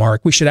take the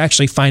mark, we should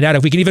actually find out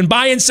if we can even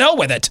buy and sell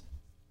with it.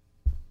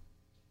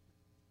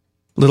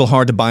 A little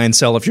hard to buy and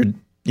sell if you're,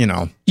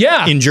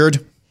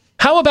 injured.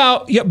 How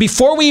about,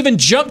 before we even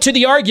jump to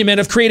the argument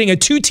of creating a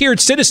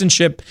two-tiered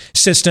citizenship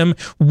system,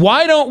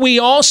 why don't we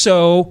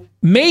also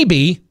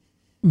maybe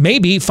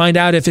find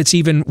out if it's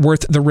even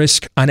worth the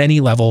risk on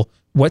any level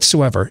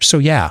whatsoever? So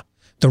yeah,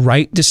 the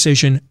right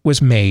decision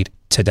was made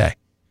today.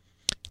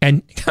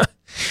 And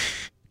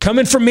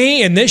coming from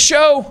me in this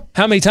show,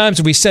 how many times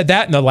have we said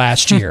that in the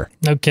last year?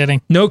 No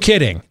kidding. No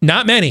kidding.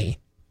 Not many.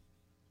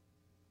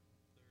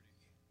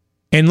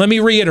 And let me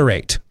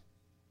reiterate.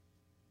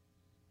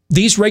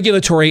 These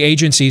regulatory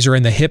agencies are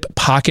in the hip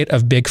pocket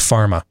of big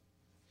pharma.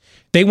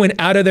 They went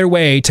out of their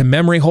way to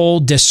memory hole,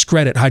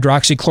 discredit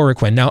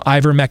hydroxychloroquine, now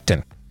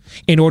ivermectin,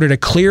 in order to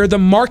clear the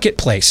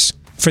marketplace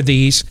for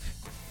these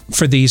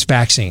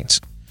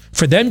vaccines.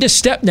 For them to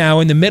step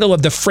now in the middle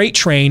of the freight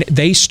train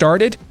they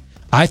started,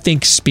 I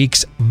think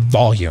speaks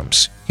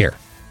volumes here.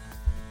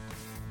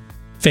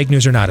 Fake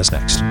news or not is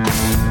next.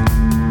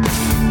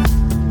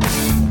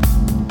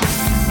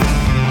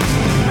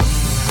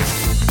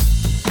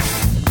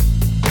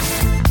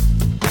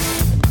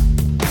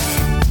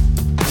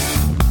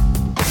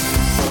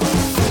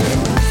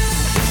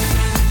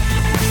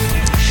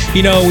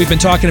 You know, we've been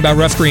talking about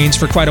rough greens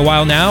for quite a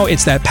while now.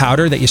 It's that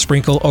powder that you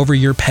sprinkle over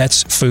your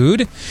pet's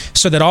food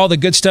so that all the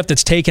good stuff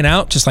that's taken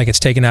out, just like it's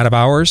taken out of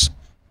ours,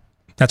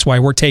 that's why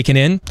we're taking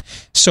in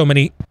so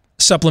many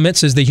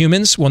supplements as the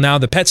humans. Well, now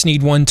the pets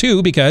need one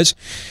too because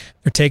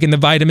they're taking the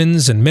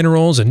vitamins and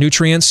minerals and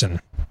nutrients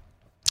and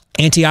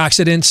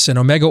antioxidants and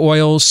omega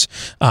oils,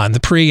 and the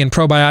pre and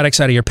probiotics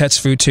out of your pet's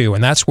food too.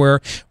 And that's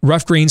where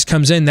rough greens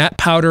comes in. That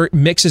powder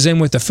mixes in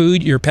with the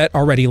food your pet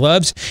already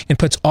loves and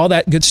puts all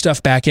that good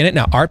stuff back in it.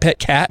 Now, our pet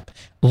cat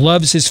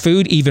loves his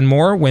food even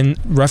more when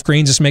rough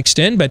greens is mixed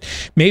in, but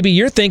maybe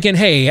you're thinking,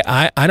 hey,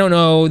 I don't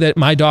know that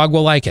my dog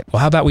will like it.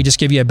 Well, how about we just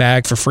give you a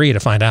bag for free to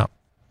find out?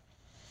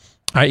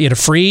 All right, you get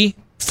a free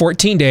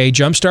 14-day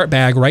Jumpstart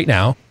bag right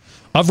now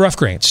of rough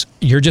greens.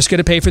 You're just going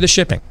to pay for the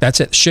shipping. That's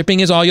it. Shipping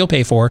is all you'll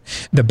pay for.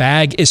 The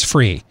bag is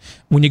free.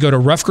 When you go to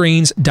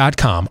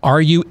roughgreens.com,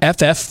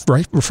 RUFF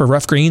for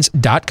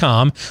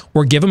roughgreens.com,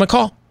 or give them a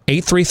call,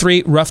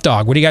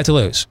 833-ROUGH-DOG. What do you got to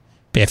lose?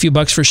 Pay a few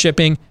bucks for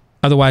shipping.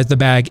 Otherwise, the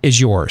bag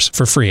is yours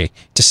for free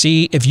to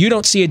see if you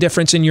don't see a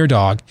difference in your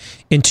dog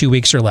in 2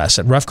 weeks or less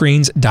at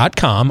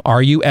roughgreens.com,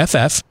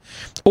 RUFF,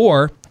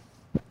 or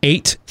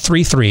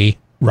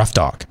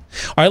 833-ROUGH-DOG.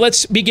 All right,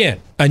 let's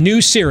begin a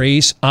new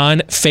series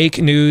on fake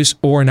news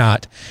or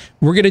not.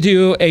 We're going to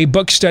do a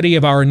book study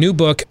of our new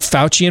book,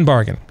 Faucian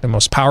Bargain, the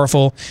most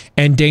powerful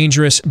and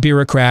dangerous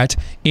bureaucrat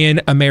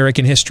in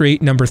American history.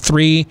 Number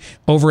 3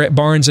 over at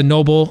Barnes &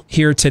 Noble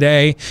here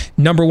today.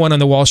 Number 1 on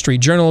the Wall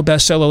Street Journal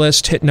bestseller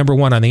list, hit number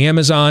 1 on the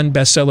Amazon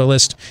bestseller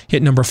list,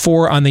 hit number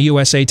 4 on the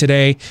USA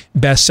Today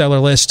bestseller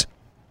list.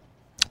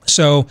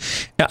 So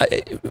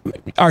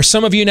are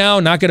some of you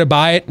now not going to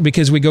buy it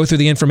because we go through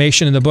the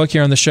information in the book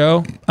here on the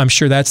show? I'm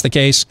sure that's the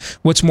case.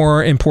 What's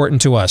more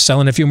important to us?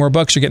 Selling a few more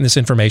books or getting this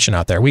information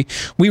out there? We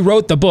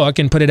wrote the book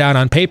and put it out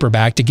on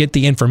paperback to get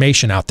the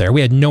information out there.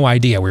 We had no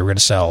idea we were going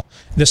to sell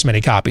this many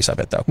copies of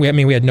it, though. We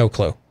had no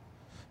clue,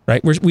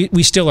 right?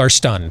 We still are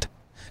stunned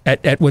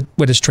at what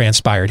has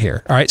transpired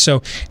here. All right,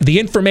 so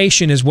the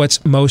information is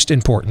what's most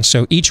important.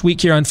 So each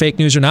week here on Fake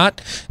News or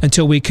Not,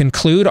 until we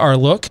conclude our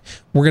look,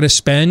 we're going to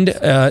spend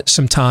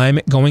some time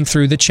going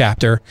through the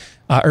chapter,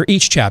 or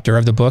each chapter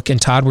of the book.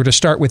 And Todd, we're to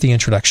start with the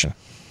introduction.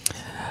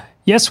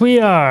 Yes, we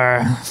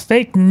are.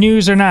 Fake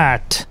News or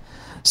Not,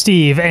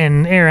 Steve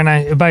and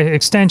Aaron, by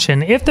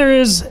extension, if there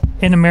is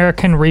an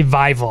American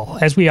revival,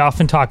 as we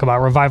often talk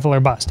about, revival or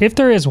bust, if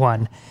there is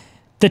one,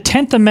 the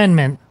 10th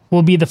Amendment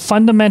will be the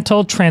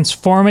fundamental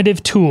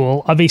transformative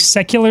tool of a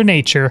secular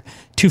nature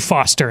to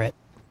foster it.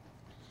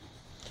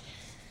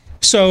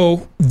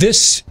 So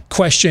this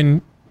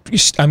question,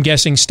 I'm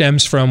guessing,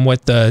 stems from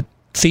what the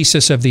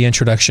thesis of the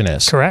introduction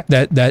is. Correct.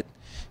 That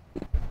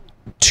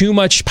too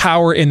much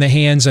power in the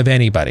hands of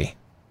anybody.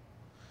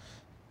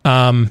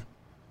 I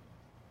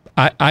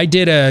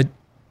did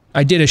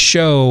a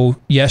show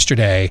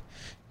yesterday.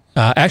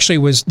 Actually, it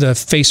was a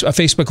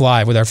Facebook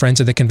Live with our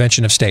friends at the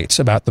Convention of States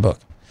about the book.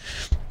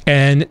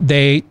 And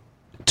they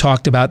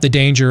talked about the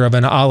danger of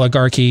an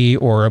oligarchy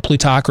or a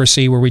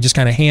plutocracy where we just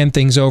kind of hand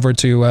things over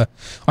to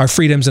our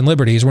freedoms and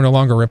liberties. We're no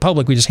longer a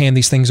republic. We just hand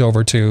these things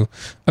over to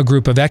a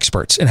group of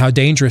experts and how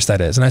dangerous that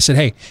is. And I said,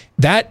 hey,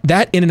 that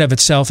in and of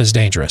itself is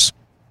dangerous.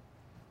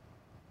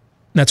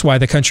 That's why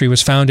the country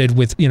was founded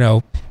with,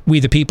 we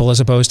the people as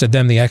opposed to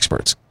them the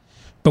experts.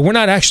 But we're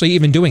not actually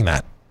even doing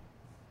that.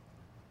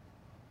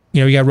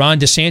 You got Ron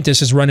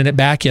DeSantis is running it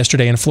back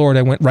yesterday in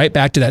Florida, went right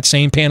back to that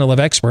same panel of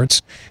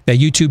experts that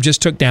YouTube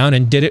just took down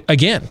and did it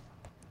again.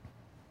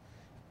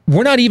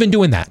 We're not even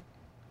doing that.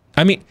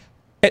 I mean,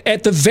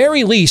 at the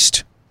very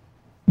least,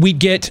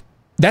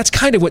 that's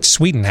kind of what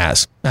Sweden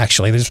has,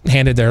 actually. They just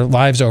handed their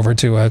lives over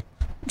to a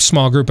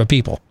small group of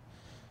people.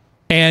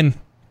 And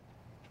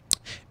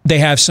they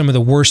have some of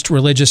the worst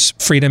religious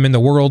freedom in the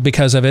world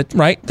because of it,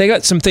 right? They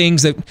got some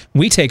things that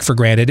we take for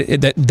granted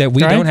that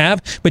we don't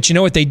have. But you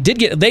know what they did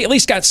get? They at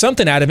least got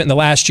something out of it in the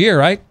last year,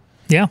 right?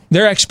 Yeah.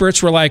 Their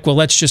experts were like, well,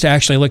 let's just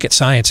actually look at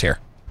science here.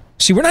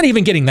 See, we're not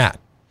even getting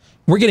that.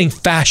 We're getting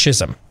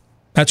fascism.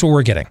 That's what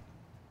we're getting.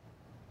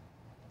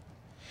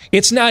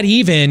 It's not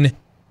even,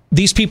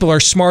 these people are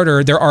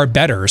smarter, there are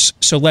betters,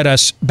 so let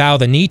us bow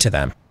the knee to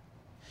them.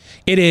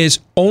 It is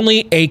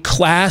only a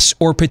class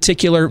or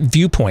particular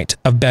viewpoint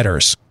of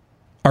betters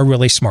are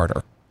really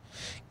smarter.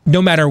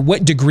 No matter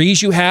what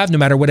degrees you have, no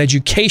matter what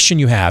education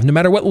you have, no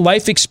matter what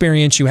life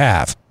experience you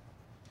have.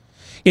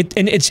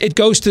 It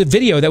goes to the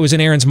video that was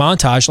in Aaron's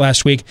montage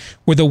last week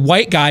where the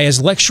white guy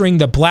is lecturing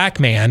the black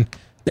man.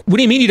 What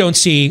do you mean you don't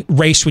see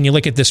race when you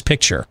look at this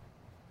picture?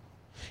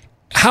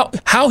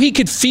 How he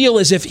could feel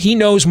as if he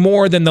knows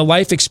more than the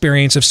life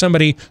experience of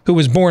somebody who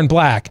was born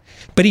black,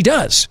 but he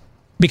does,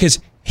 because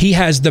he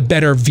has the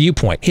better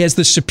viewpoint. He has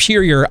the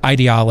superior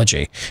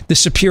ideology, the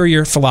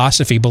superior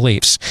philosophy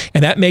beliefs.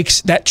 And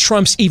that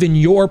trumps even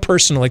your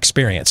personal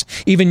experience.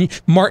 Even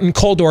Martin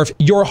Kulldorff,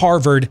 your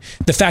Harvard,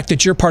 the fact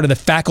that you're part of the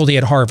faculty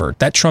at Harvard,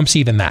 that trumps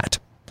even that.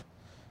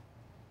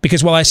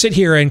 Because while I sit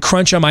here and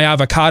crunch on my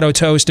avocado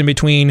toast in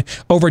between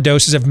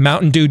overdoses of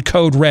Mountain Dew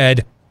Code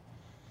Red,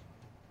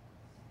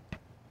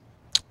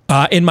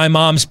 in my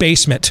mom's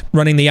basement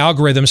running the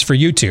algorithms for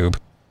YouTube.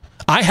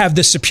 I have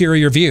the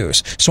superior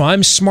views, so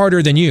I'm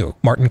smarter than you,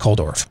 Martin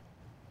Kulldorff.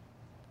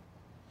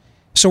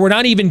 So we're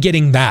not even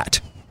getting that.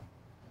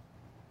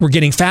 We're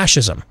getting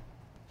fascism.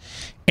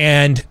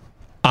 And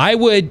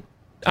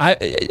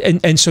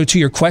so to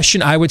your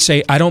question, I would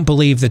say I don't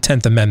believe the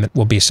 10th Amendment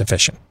will be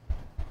sufficient.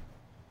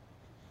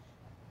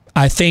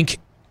 I think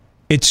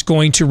it's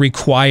going to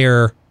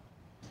require,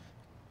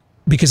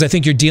 because I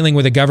think you're dealing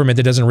with a government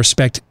that doesn't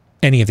respect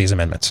any of these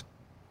amendments.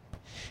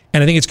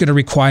 And I think it's going to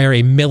require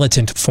a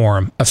militant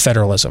form of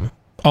federalism,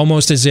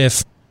 almost as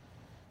if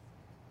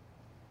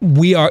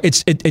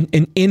it's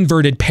an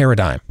inverted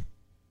paradigm,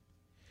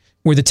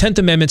 where the 10th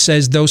Amendment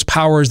says those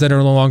powers that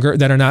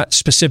are not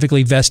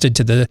specifically vested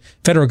to the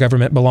federal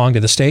government belong to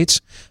the states.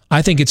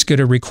 I think it's going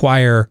to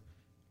require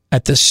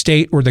at the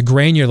state or the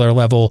granular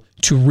level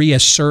to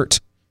reassert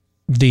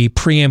the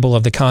preamble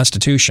of the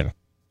Constitution,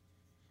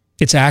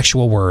 its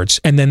actual words,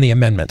 and then the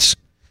amendments,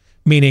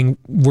 meaning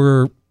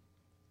we're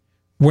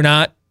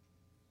not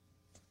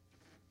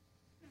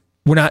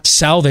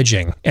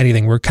salvaging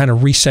anything. We're kind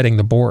of resetting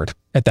the board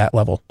at that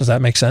level. Does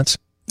that make sense?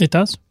 It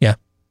does. Yeah.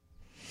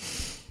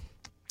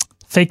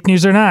 Fake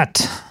news or not,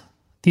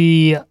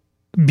 the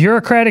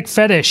bureaucratic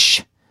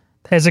fetish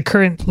as it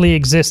currently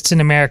exists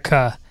in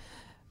America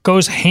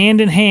goes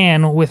hand in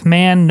hand with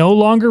man no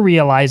longer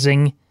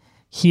realizing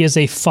he is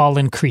a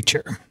fallen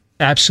creature.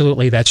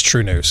 Absolutely, that's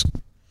true news.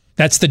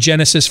 That's the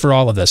genesis for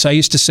all of this. I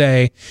used to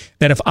say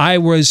that if I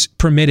was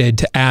permitted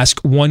to ask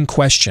one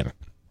question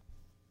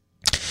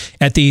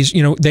at these,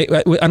 I think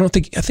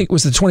it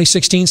was the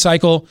 2016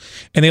 cycle,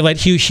 and they let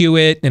Hugh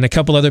Hewitt and a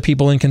couple other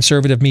people in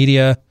conservative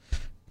media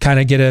kind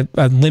of get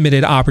a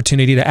limited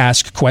opportunity to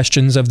ask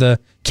questions of the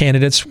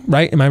candidates,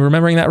 right? Am I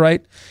remembering that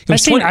right?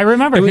 I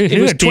remember it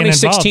was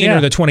 2016 involved,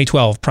 or the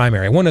 2012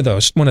 primary, one of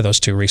those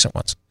two recent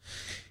ones.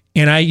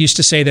 And I used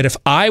to say that if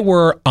I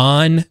were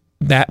on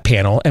that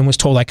panel and was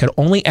told I could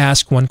only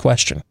ask one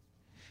question,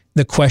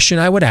 the question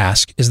I would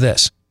ask is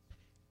this: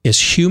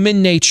 is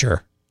human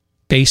nature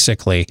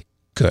basically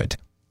good?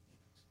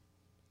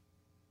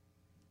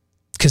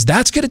 Because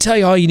that's going to tell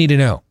you all you need to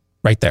know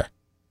right there.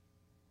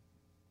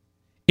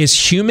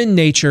 Is human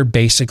nature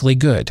basically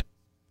good?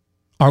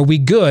 Are we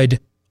good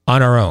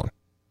on our own?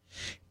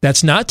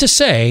 That's not to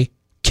say,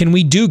 can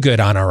we do good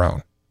on our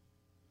own?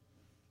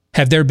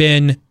 Have there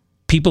been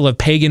people of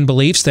pagan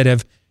beliefs that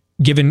have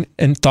given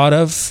and thought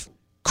of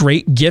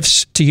great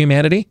gifts to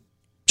humanity?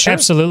 Sure.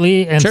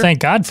 Absolutely, and Sure. Thank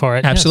God for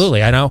it. Absolutely.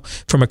 Yes. I know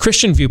from a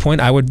Christian viewpoint,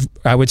 I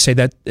would say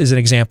that is an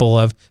example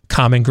of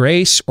common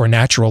grace or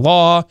natural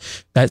law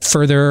that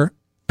further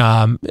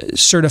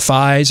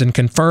certifies and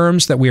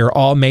confirms that we are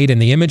all made in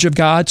the image of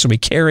God. So we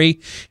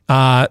carry,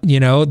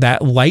 that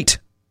light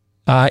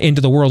into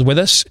the world with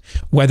us,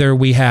 whether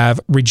we have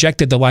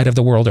rejected the light of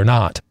the world or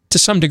not. To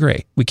some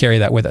degree, we carry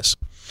that with us.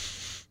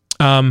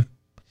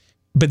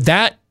 But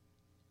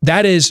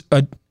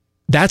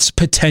that's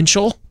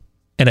potential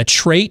and a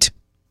trait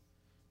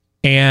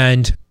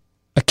and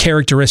a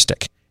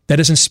characteristic. That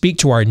doesn't speak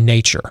to our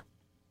nature.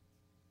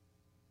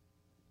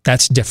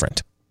 That's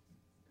different.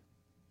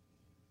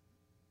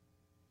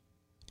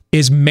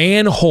 Is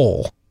man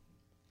whole?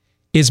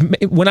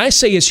 When I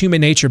say is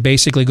human nature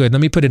basically good, let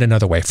me put it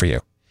another way for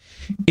you.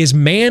 Is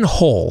man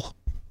whole?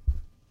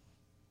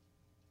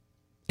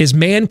 Is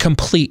man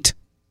complete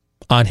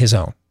on his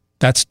own?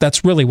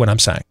 That's really what I'm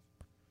saying.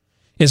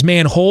 Is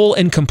man whole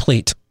and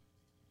complete?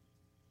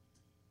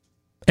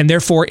 And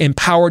therefore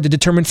empowered to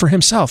determine for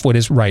himself what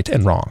is right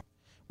and wrong,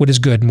 what is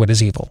good and what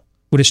is evil,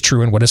 what is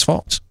true and what is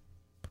false,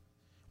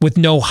 with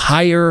no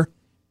higher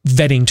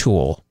vetting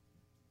tool,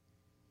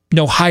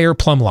 no higher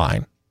plumb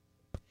line,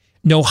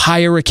 no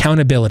higher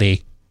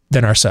accountability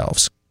than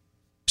ourselves.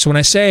 So when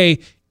I say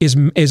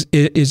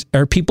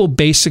are people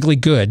basically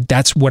good,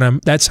 that's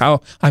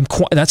how I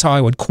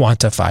would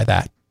quantify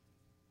that.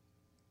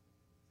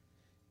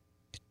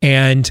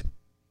 And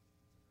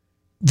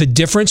the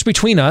difference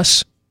between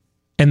us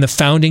and the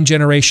founding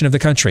generation of the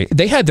country,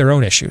 they had their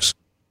own issues.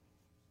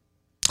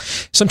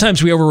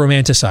 Sometimes we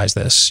over-romanticize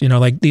this.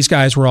 Like these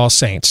guys were all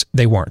saints.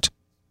 They weren't.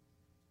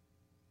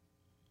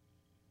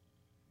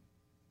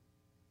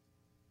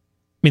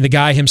 I mean, the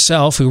guy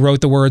himself who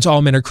wrote the words,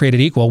 all men are created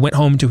equal, went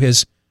home to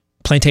his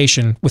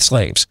plantation with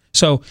slaves.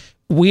 So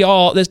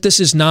this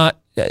is not,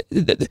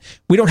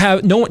 we don't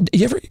have, no one,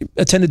 you ever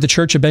attended the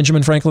Church of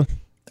Benjamin Franklin?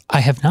 I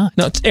have not.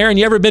 No, Aaron,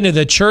 you ever been to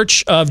the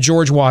Church of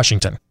George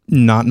Washington?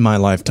 Not in my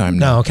lifetime,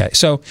 no. No, okay.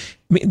 So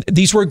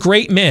these were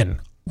great men.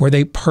 Were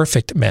they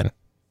perfect men?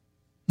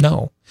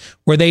 No.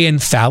 Were they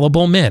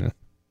infallible men?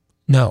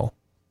 No.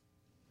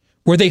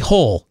 Were they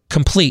whole,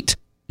 complete?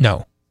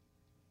 No.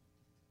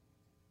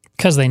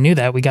 Because they knew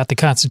that, we got the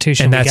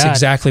Constitution. And that's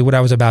exactly what I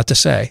was about to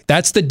say.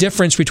 That's the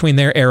difference between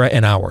their era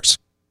and ours.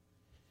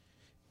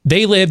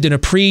 They lived in a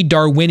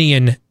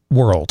pre-Darwinian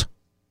world.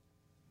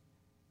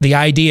 The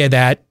idea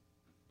that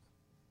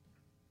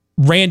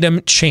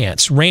random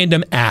chance,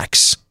 random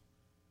acts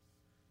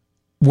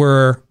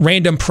were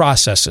random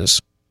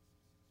processes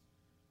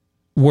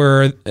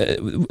were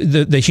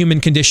the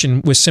human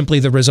condition was simply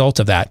the result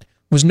of that,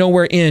 was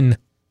nowhere in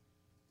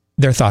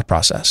their thought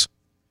process.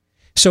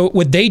 So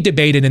what they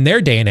debated in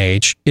their day and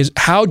age is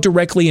how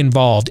directly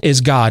involved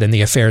is God in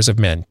the affairs of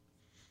men?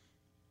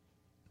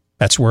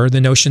 That's where the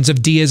notions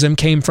of deism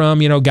came from.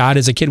 God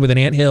is a kid with an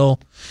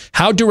anthill.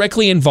 How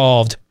directly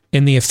involved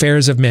in the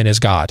affairs of men is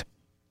God?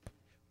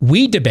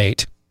 We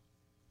debate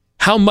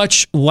how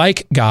much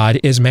like God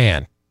is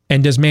man,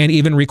 and does man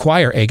even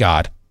require a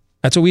God?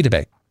 That's what we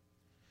debate.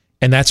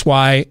 And that's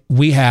why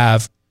we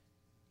have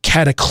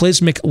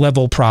cataclysmic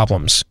level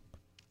problems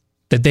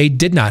that they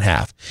did not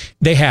have.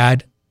 They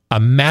had a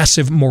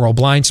massive moral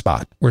blind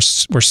spot where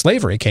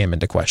slavery came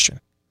into question.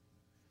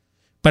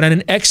 But on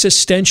an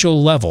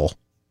existential level,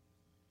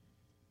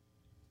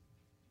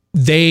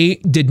 they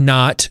did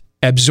not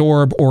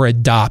absorb or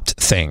adopt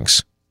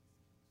things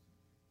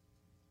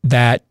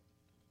that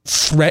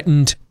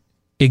threatened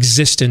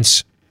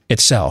existence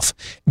itself.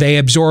 They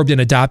absorbed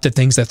and adopted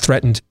things that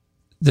threatened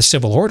the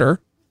civil order,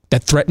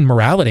 that threatened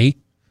morality.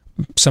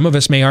 Some of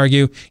us may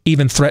argue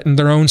even threatened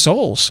their own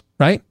souls,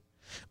 right?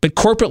 But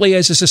corporately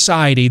as a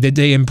society, did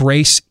they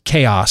embrace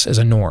chaos as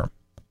a norm?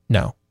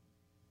 No.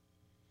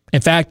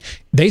 In fact,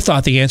 they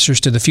thought the answers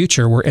to the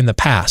future were in the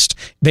past.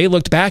 They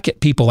looked back at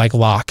people like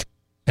Locke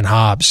and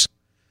Hobbes,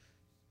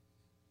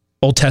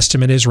 Old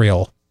Testament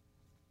Israel.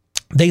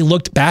 They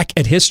looked back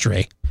at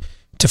history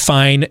to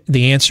find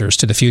the answers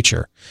to the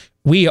future.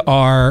 We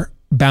are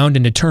bound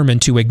and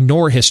determined to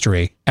ignore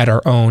history at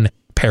our own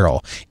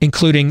peril,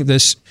 including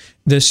this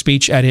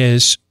speech at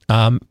his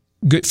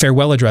good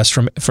farewell address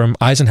from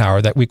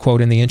Eisenhower that we quote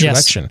in the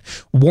introduction,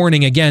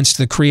 warning against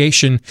the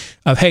creation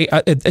of,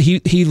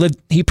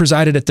 he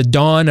presided at the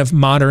dawn of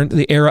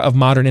the era of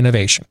modern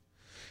innovation.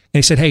 And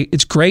he said, hey,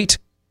 it's great.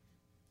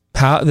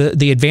 How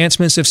the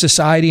advancements of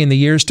society in the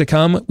years to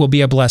come will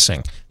be a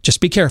blessing. Just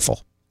be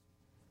careful.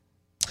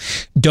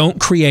 Don't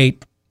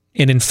create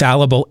an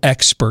infallible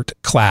expert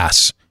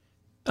class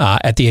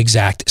at the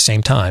exact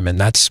same time. And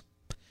that's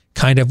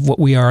kind of what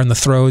we are in the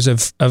throes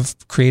of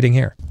creating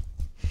here.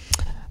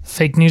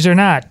 Fake news or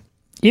not,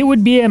 it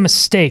would be a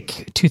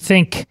mistake to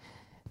think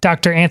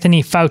Dr.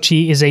 Anthony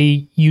Fauci is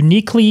a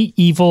uniquely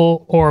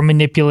evil or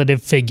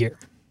manipulative figure.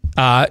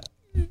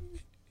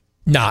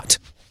 Not.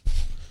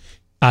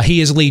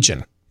 He is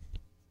legion.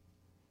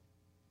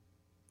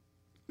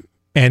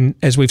 And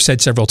as we've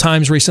said several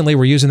times recently,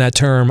 we're using that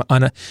term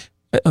on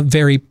a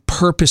very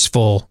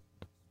purposeful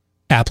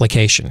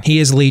application. He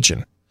is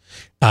legion.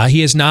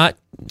 He is not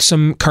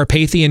some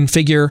Carpathian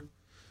figure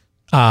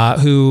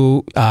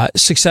who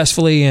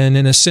successfully and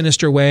in a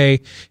sinister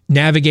way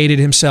navigated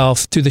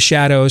himself through the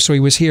shadows. So he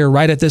was here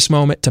right at this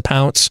moment to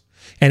pounce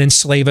and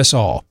enslave us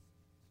all.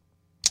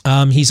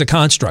 He's a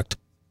construct.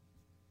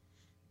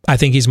 I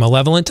think he's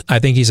malevolent. I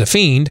think he's a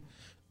fiend,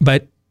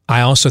 but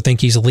I also think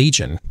he's a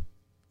legion,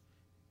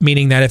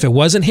 meaning that if it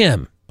wasn't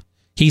him,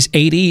 he's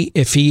 80.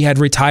 If he had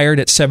retired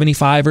at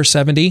 75 or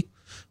 70,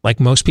 like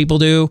most people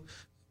do,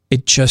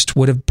 it just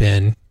would have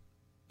been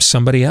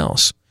somebody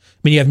else. I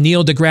mean, you have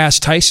Neil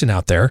deGrasse Tyson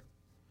out there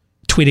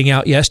tweeting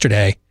out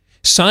yesterday,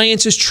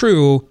 science is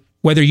true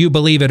whether you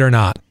believe it or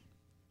not.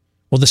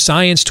 Well, the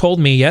science told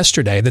me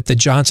yesterday that the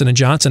Johnson &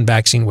 Johnson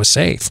vaccine was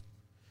safe.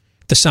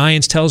 The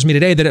science tells me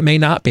today that it may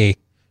not be.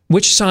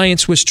 Which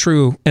science was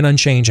true and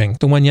unchanging?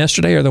 The one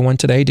yesterday or the one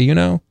today? Do you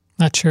know?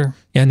 Not sure.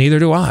 Yeah, neither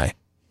do I.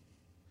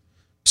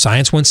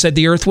 Science once said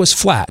the earth was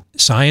flat.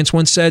 Science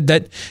once said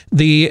that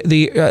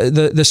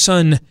the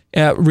sun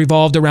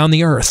revolved around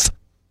the earth.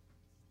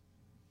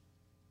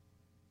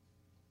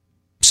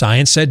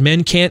 Science said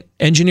men can't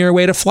engineer a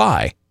way to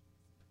fly.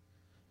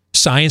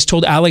 Science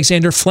told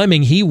Alexander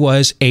Fleming he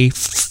was a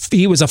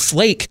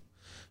flake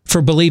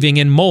for believing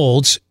in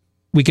molds.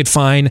 We could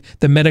find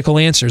the medical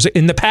answers.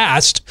 In the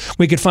past,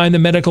 we could find the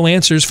medical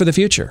answers for the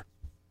future.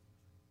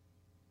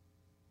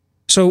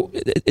 So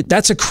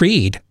that's a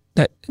creed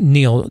that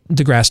Neil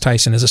deGrasse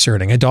Tyson is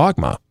asserting, a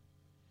dogma.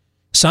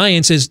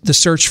 Science is the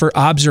search for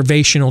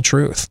observational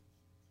truth.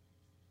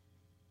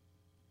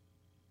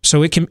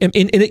 So it can.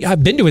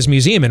 I've been to his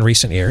museum in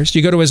recent years.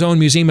 You go to his own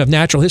Museum of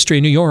Natural History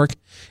in New York.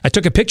 I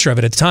took a picture of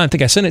it at the time. I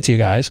think I sent it to you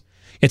guys.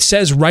 It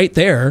says right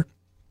there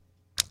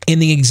in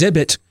the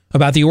exhibit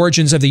about the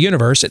origins of the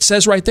universe, it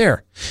says right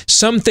there,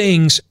 some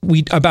things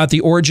about the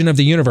origin of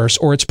the universe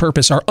or its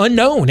purpose are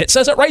unknown. It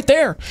says it right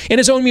there in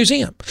his own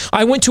museum.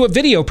 I went to a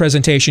video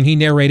presentation he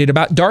narrated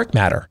about dark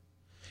matter.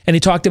 And he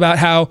talked about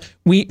how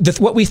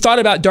what we thought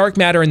about dark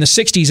matter in the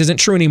 60s isn't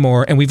true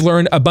anymore, and we've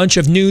learned a bunch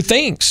of new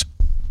things.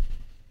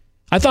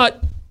 I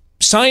thought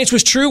science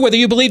was true whether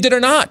you believed it or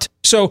not.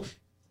 So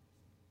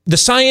the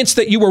science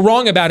that you were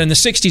wrong about in the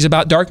 60s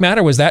about dark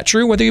matter, was that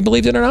true whether you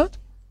believed it or not?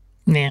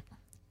 Nah.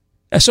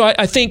 So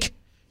I think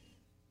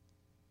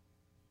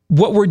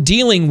what we're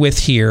dealing with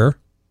here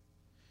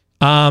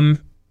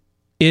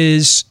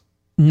is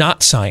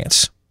not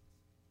science.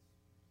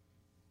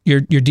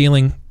 You're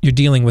dealing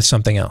with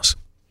something else.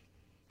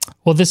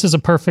 Well, this is a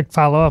perfect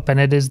follow-up, and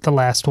it is the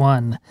last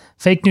one.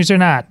 Fake news or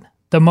not,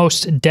 the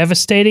most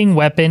devastating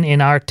weapon in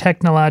our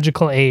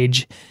technological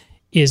age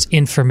is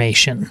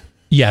information.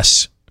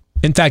 Yes.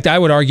 In fact, I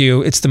would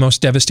argue it's the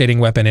most devastating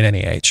weapon in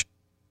any age.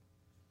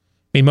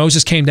 I mean,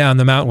 Moses came down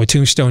the mountain with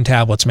 2 stone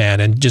tablets, man,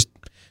 and just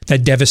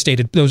that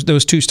devastated,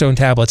 those 2 stone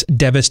tablets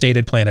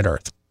devastated planet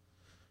Earth.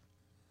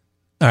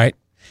 All right.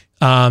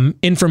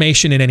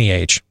 Information in any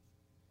age.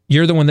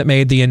 You're the one that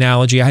made the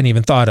analogy I hadn't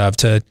even thought of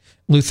to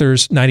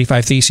Luther's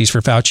 95 Theses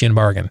for Faucian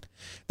Bargain.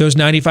 Those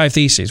 95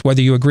 Theses,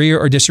 whether you agree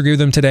or disagree with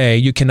them today,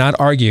 you cannot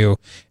argue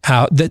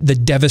how the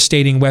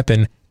devastating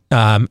weapon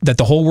that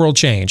the whole world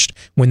changed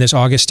when this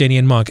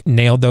Augustinian monk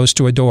nailed those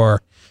to a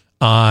door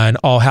on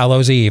All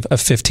Hallows Eve of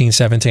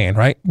 1517,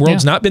 right?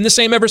 World's not been the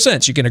same ever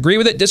since. You can agree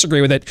with it,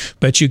 disagree with it,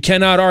 but you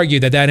cannot argue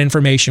that that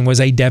information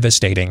was a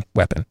devastating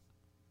weapon.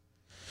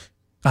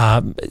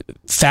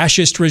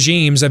 Fascist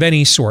regimes of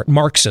any sort,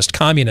 Marxist,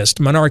 communist,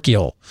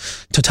 monarchical,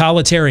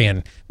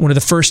 totalitarian, one of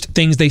the first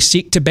things they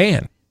seek to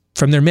ban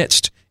from their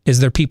midst is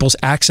their people's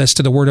access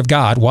to the Word of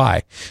God.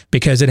 Why?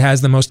 Because it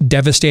has the most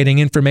devastating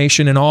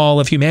information in all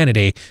of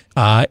humanity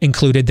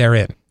included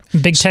therein.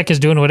 Big tech is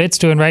doing what it's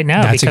doing right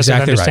now because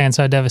exactly it understands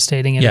how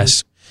devastating it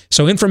is.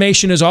 So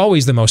information is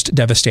always the most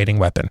devastating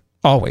weapon.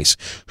 Always.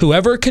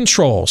 Whoever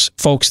controls,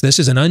 folks, this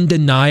is an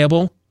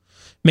undeniable.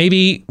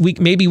 Maybe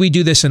we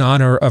do this in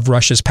honor of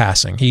Rush's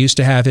passing. He used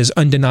to have his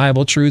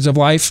undeniable truths of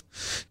life.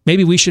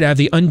 Maybe we should have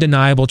the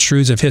undeniable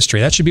truths of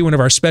history. That should be one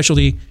of our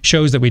specialty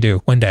shows that we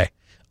do one day.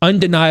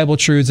 Undeniable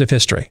truths of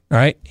history. All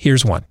right,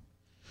 here's one.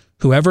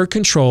 Whoever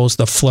controls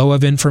the flow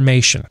of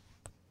information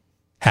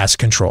has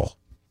control.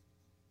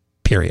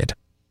 Period.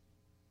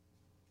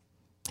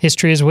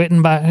 History is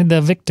written by the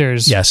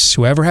victors. Yes,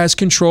 whoever has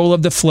control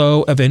of the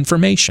flow of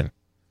information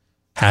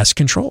has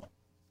control.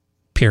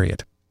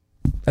 Period.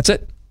 That's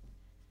it.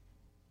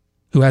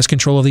 Who has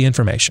control of the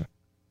information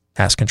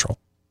has control.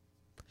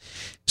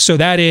 So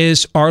that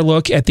is our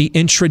look at the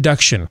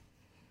introduction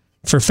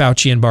for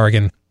Faucian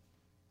Bargain.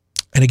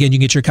 And again, you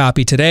can get your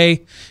copy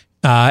today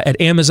at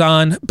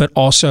Amazon, but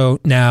also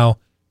now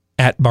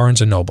at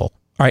Barnes & Noble.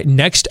 All right,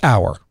 next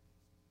hour.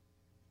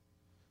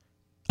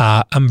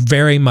 I'm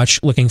very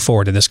much looking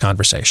forward to this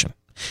conversation.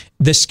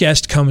 This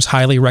guest comes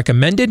highly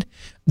recommended.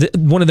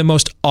 One of the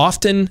most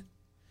oft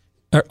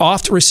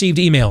received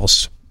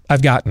emails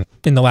I've gotten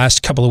in the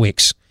last couple of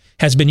weeks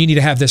has been, you need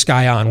to have this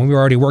guy on, when we were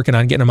already working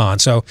on getting him on.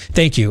 So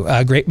thank you.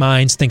 Great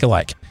minds think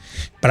alike.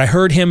 But I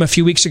heard him a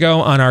few weeks ago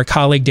on our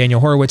colleague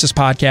Daniel Horowitz's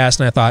podcast,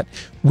 and I thought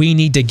we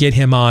need to get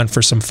him on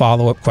for some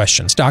follow-up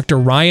questions. Dr.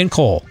 Ryan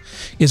Cole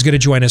is going to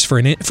join us for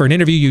an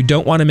interview you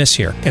don't want to miss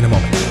here in a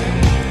moment.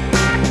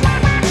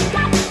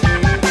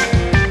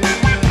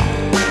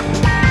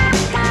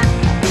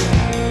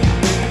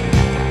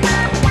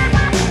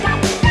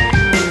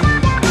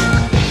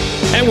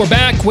 And we're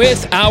back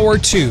with Hour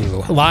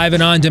 2, live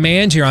and on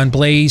demand here on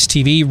Blaze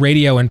TV,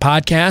 radio, and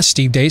podcast.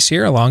 Steve Deace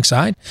here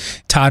alongside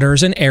Todd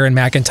Erzin, Aaron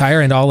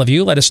McIntyre, and all of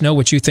you. Let us know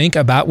what you think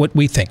about what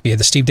we think via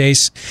the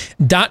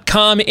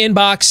stevedeace.com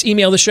inbox.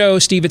 Email the show,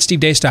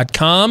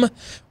 steve@stevedeace.com,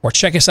 or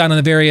check us out on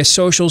the various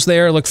socials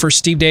there. Look for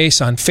Steve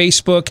Deace on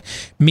Facebook,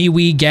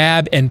 MeWe,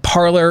 Gab, and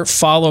Parler.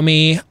 Follow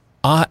me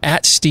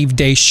at Steve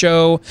Deace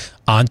Show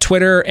on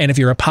Twitter. And if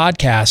you're a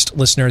podcast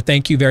listener,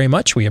 thank you very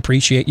much. We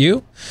appreciate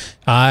you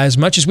as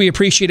much as we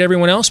appreciate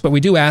everyone else, but we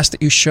do ask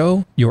that you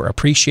show your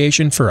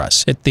appreciation for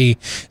us. Hit the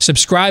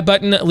subscribe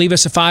button, leave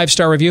us a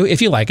 5-star review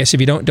if you like us.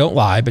 If you don't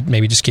lie, but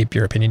maybe just keep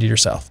your opinion to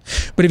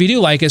yourself. But if you do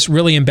like us,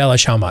 really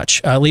embellish how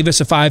much. Leave us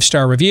a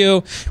 5-star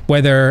review,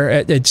 whether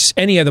it's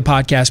any of the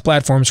podcast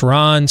platforms we're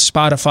on,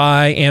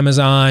 Spotify,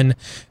 Amazon,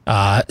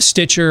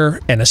 Stitcher,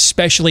 and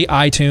especially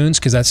iTunes,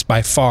 because that's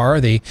by far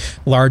the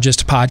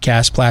largest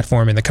podcast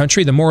platform in the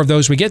country. The more of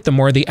those we get, the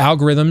more the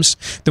algorithms,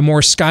 the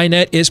more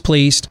Skynet is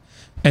pleased,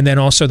 and then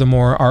also the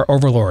more our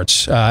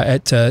overlords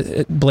at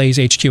Blaze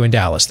HQ in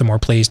Dallas, the more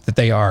pleased that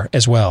they are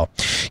as well.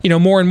 You know,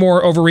 more and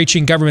more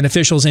overreaching government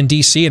officials in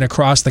D.C. and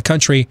across the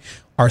country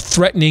are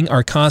threatening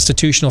our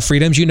constitutional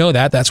freedoms. You know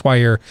that. That's why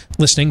you're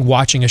listening,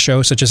 watching a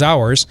show such as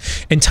ours.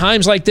 In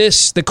times like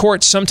this, the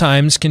courts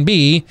sometimes can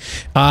be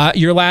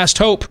your last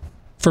hope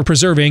for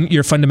preserving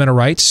your fundamental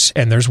rights,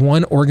 and there's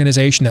one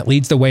organization that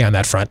leads the way on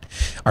that front.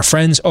 Our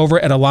friends over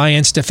at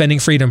Alliance Defending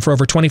Freedom. For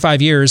over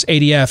 25 years,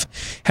 ADF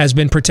has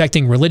been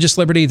protecting religious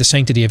liberty, the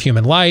sanctity of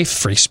human life,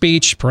 free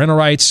speech, parental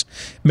rights,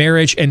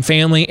 marriage, and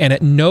family, and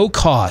at no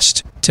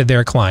cost to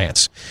their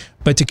clients.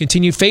 But to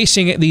continue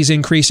facing these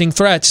increasing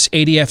threats,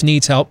 ADF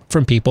needs help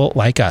from people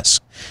like us.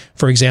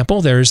 For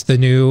example, there's the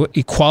new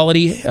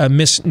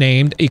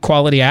misnamed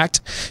Equality Act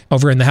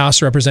over in the House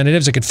of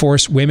Representatives. It could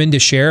force women to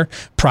share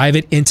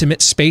private,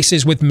 intimate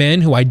spaces with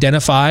men who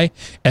identify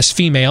as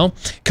female.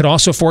 It could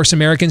also force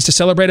Americans to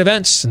celebrate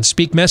events and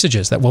speak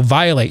messages that will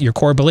violate your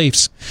core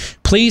beliefs.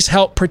 Please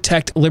help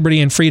protect liberty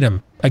and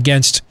freedom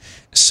against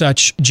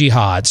such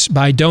jihads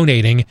by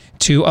donating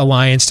to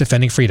Alliance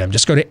Defending Freedom.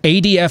 Just go to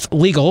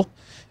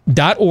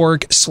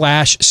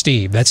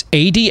adflegal.org/Steve. That's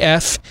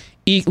ADFEAGLE.org/Steve.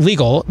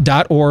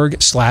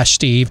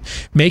 adflegal.org/Steve.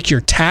 Make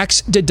your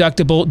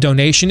tax-deductible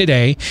donation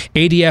today.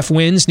 ADF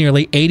wins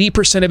nearly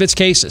 80% of its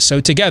cases. So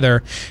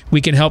together,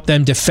 we can help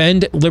them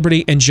defend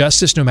liberty and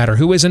justice no matter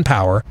who is in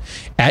power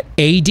at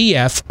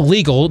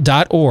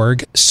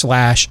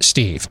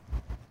adflegal.org/Steve.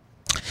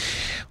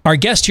 Our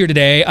guest here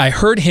today, I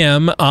heard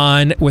him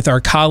on with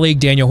our colleague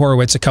Daniel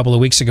Horowitz a couple of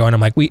weeks ago, and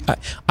I'm like,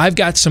 I've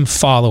got some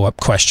follow-up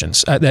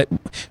questions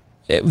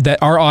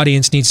that our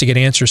audience needs to get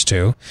answers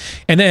to.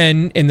 And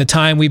then in the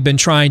time we've been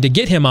trying to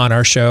get him on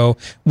our show,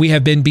 we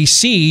have been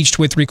besieged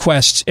with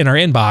requests in our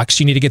inbox.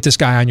 You need to get this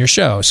guy on your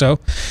show. So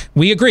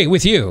we agree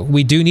with you.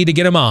 We do need to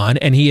get him on,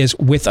 and he is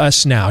with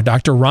us now.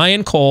 Dr.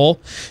 Ryan Cole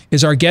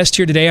is our guest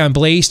here today on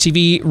Blaze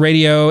TV,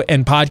 radio,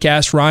 and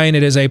podcast. Ryan,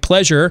 it is a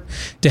pleasure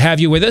to have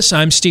you with us.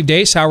 I'm Steve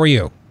Deace. How are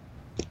you?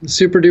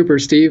 Super duper,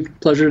 Steve.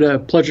 Pleasure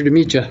to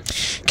meet you.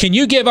 Can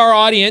you give our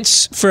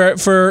audience for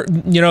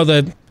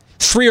the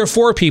 3 or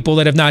 4 people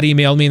that have not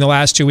emailed me in the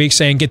last 2 weeks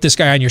saying, get this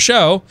guy on your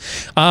show.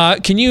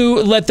 Can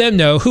you let them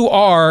know, who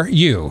are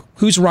you?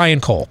 Who's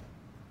Ryan Cole?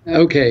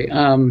 Okay.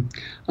 I'm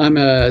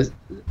a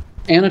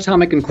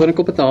anatomic and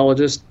clinical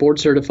pathologist, board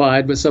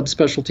certified with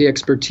subspecialty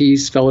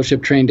expertise,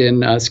 fellowship trained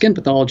in skin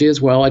pathology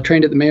as well. I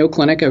trained at the Mayo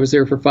Clinic. I was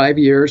there for 5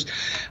 years.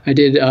 I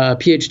did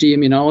PhD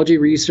immunology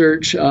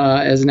research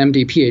as an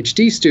MD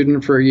PhD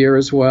student for a year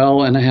as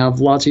well, and I have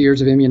lots of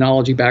years of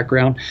immunology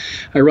background.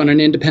 I run an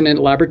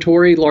independent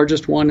laboratory,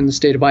 largest one in the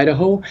state of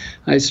Idaho.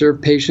 I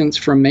serve patients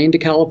from Maine to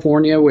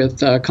California with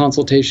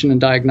consultation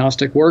and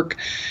diagnostic work.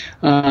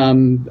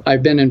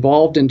 I've been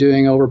involved in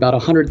doing over about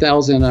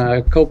 100,000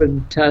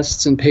 COVID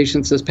tests in patients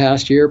this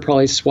past year,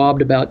 probably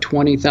swabbed about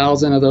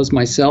 20,000 of those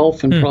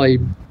myself, and probably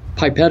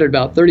pipetted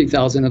about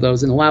 30,000 of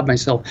those in the lab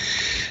myself.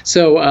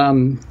 So,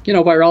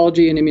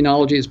 virology and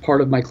immunology is part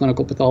of my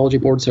clinical pathology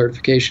board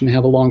certification. I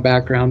have a long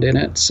background in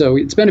it. So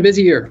it's been a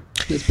busy year.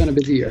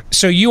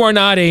 So you are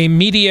not a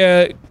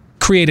media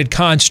created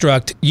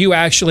construct. You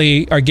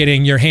actually are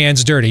getting your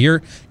hands dirty.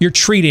 You're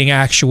treating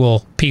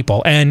actual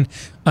people, and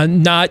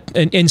not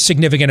an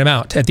insignificant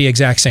amount at the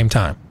exact same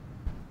time.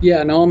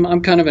 Yeah, no,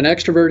 I'm kind of an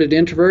extroverted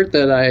introvert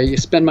that I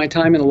spend my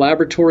time in the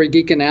laboratory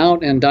geeking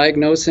out and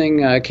diagnosing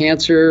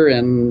cancer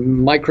and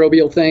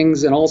microbial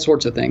things and all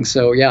sorts of things.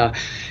 So yeah,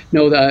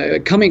 no,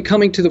 coming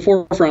to the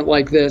forefront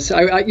like this,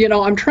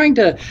 I'm trying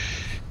to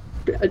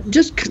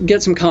just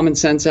get some common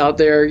sense out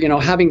there,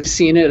 having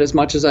seen it as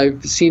much as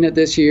I've seen it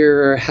this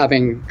year,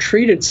 having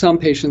treated some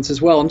patients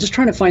as well. I'm just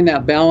trying to find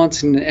that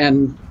balance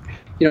and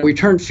we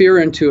turned fear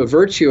into a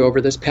virtue over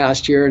this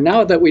past year. And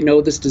now that we know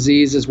this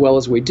disease as well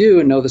as we do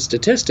and know the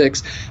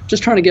statistics,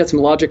 just trying to get some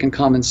logic and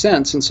common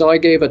sense. And so I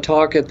gave a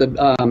talk at the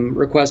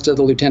request of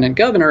the Lieutenant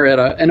Governor at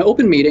an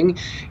open meeting.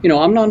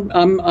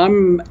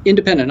 I'm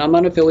independent. I'm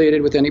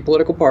unaffiliated with any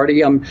political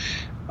party. I'm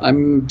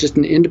just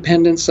an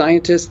independent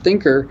scientist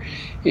thinker.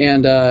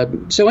 And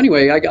so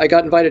anyway, I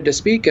got invited to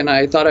speak, and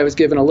I thought I was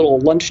giving a little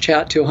lunch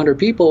chat to 100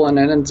 people, and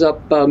it ends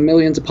up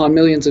millions upon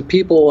millions of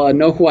people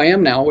know who I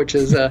am now, which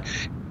is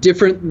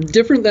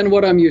different than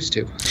what I'm used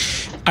to.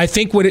 I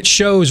think what it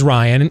shows,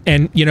 Ryan,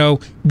 and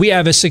we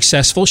have a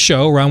successful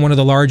show. We're on one of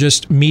the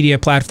largest media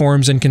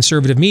platforms in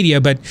conservative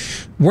media, but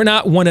we're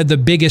not one of the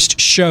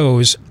biggest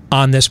shows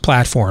on this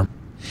platform.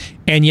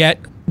 And yet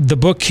the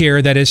book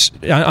here that is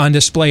on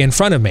display in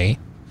front of me,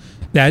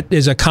 that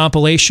is a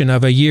compilation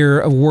of a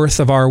year worth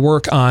of our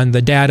work on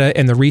the data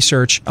and the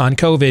research on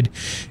COVID,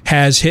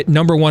 has hit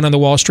 #1 on the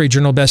Wall Street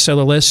Journal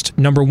bestseller list,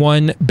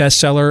 #1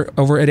 bestseller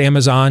over at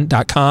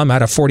Amazon.com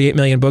out of 48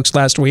 million books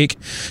last week.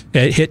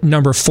 It hit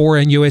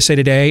 #4 in USA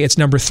Today. It's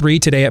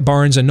 #3 today at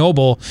Barnes &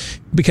 Noble,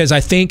 because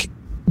I think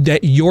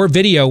that your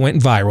video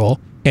went viral,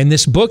 and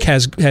this book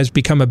has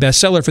become a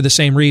bestseller for the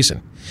same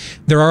reason.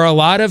 There are a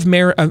lot of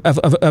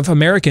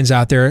Americans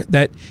out there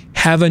that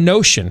have a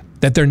notion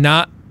that they're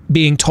not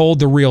being told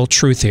the real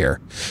truth here.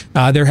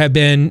 There have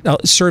been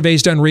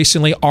surveys done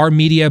recently. Our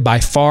media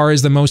by far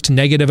is the most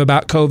negative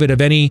about COVID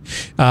of any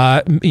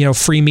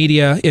free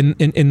media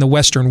in the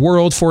Western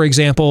world, for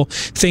example.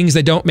 Things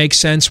that don't make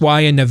sense.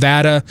 Why in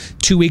Nevada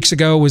 2 weeks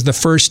ago was the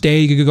first day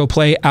you could go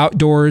play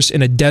outdoors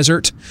in a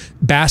desert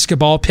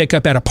basketball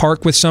pickup at a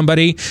park with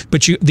somebody,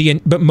 but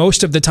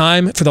most of the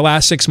time for the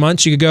last 6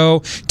 months you could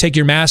go take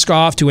your mask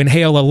off to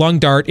inhale a lung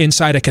dart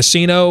inside a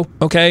casino.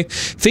 Okay,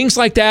 things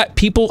like that.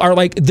 People are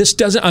like, this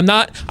doesn't.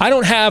 I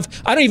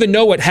don't even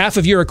know what half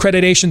of your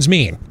accreditations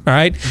mean. All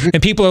right. And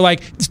people are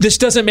like, this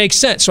doesn't make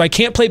sense. So I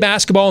can't play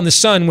basketball in the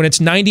sun when it's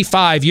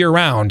 95 year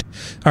round.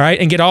 All right.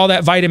 And get all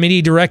that vitamin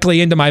E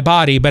directly into my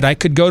body. But I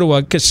could go to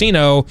a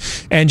casino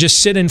and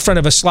just sit in front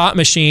of a slot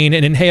machine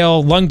and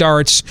inhale lung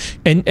darts.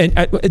 And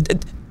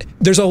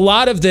there's a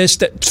lot of this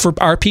that for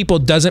our people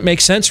doesn't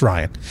make sense,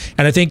 Ryan.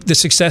 And I think the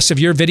success of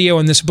your video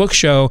and this book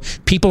show,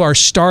 people are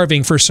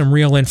starving for some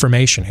real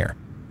information here.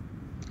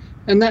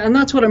 And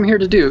that's what I'm here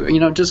to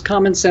do. Just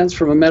common sense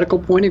from a medical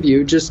point of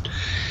view. Just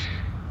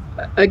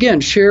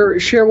again,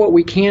 share what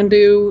we can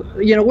do.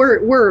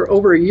 We're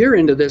over a year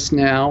into this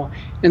now,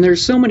 and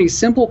there's so many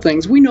simple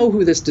things. We know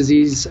who this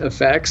disease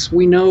affects.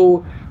 We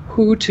know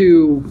who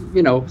to,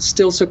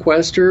 still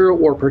sequester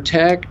or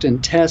protect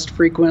and test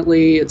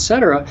frequently, et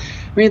cetera.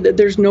 I mean,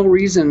 there's no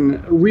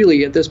reason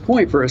really at this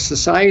point for a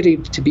society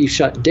to be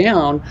shut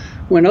down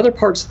when other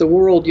parts of the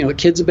world,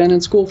 kids have been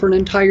in school for an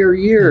entire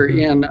year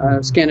in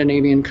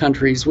Scandinavian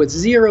countries with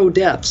 0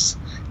 deaths.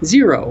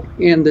 0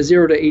 in the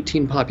 0 to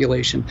 18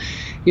 population.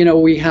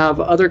 We have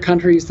other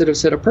countries that have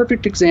set a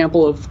perfect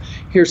example of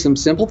here's some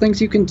simple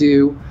things you can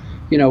do.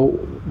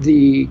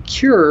 The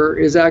cure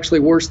is actually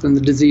worse than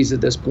the disease at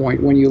this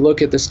point. When you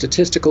look at the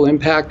statistical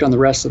impact on the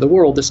rest of the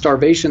world, the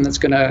starvation that's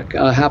going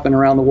to happen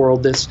around the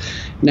world this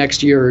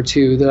next year or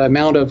two, the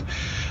amount of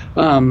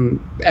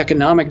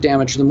economic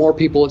damage, the more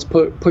people it's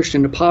pushed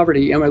into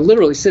poverty. And I'm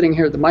literally sitting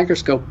here at the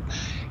microscope.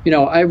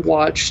 I've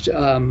watched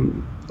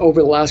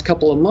over the last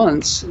couple of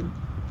months,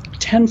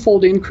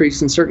 10-fold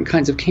increase in certain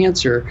kinds of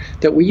cancer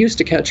that we used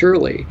to catch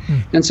early.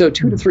 And so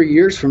 2 to 3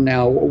 years from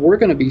now, we're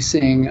going to be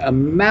seeing a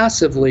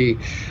massively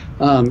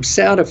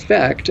sad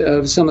effect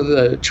of some of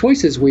the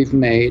choices we've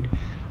made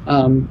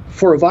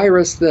for a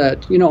virus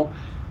that,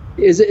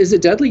 is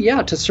it deadly?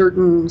 Yeah, to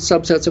certain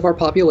subsets of our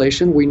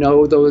population. We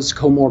know those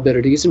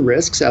comorbidities and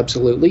risks,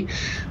 absolutely.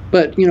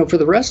 But, for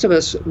the rest of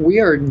us, we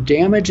are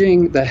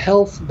damaging the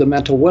health, the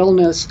mental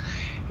wellness,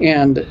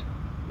 and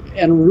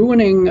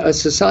ruining a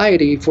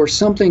society for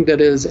something that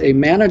is a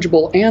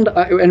manageable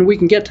and we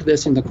can get to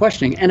this in the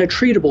questioning, and a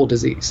treatable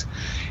disease.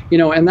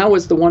 And that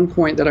was the one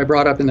point that I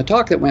brought up in the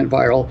talk that went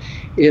viral,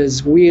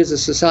 is we as a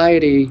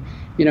society,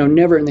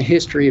 never in the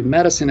history of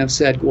medicine have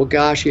said, well,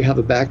 gosh, you have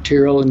a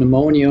bacterial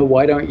pneumonia,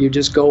 why don't you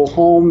just go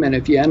home, and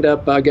if you end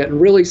up getting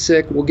really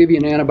sick, we'll give you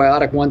an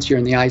antibiotic once you're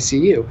in the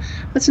ICU.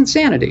 That's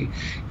insanity.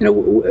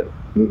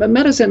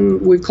 Medicine,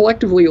 we've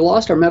collectively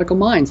lost our medical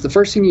minds. The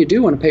first thing you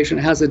do when a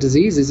patient has a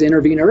disease is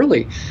intervene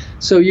early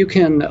so you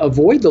can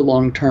avoid the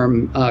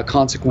long-term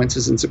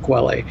consequences and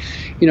sequelae.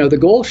 The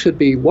goal should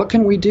be, what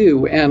can we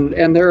do?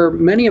 And there are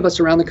many of us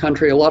around the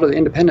country, a lot of the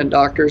independent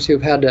doctors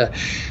who've had to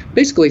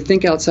basically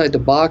think outside the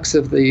box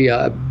of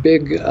the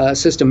big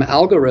system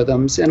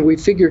algorithms, and we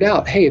figured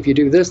out, hey, if you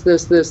do this,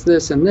 this, this,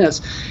 this, and this,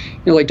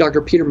 like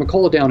Dr. Peter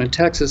McCullough down in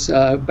Texas,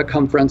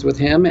 become friends with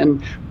him,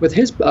 and with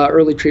his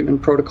early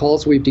treatment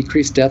protocols, we've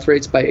decreased death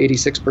rates by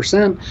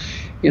 86%.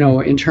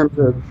 In terms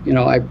of,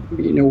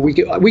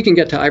 we can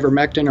get to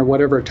ivermectin or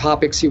whatever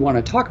topics you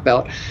want to talk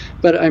about,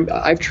 but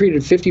I've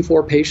treated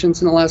 54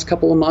 patients in the last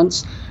couple of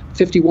months.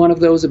 51 of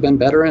those have been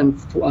better in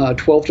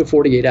 12 to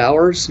 48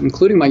 hours,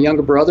 including my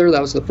younger brother.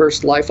 That was the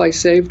first life I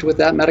saved with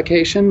that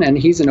medication, and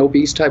he's an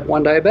obese type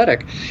 1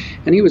 diabetic,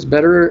 and he was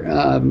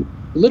better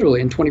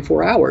literally in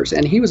 24 hours,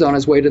 and he was on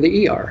his way to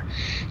the ER.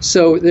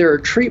 So there are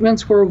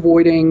treatments we're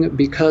avoiding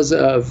because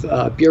of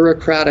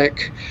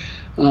bureaucratic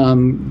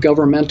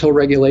governmental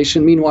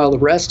regulation. Meanwhile, the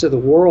rest of the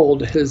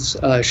world is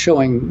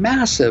showing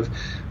massive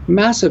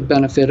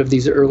benefit of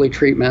these early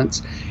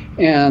treatments.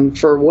 And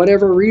for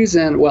whatever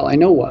reason, well, I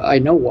know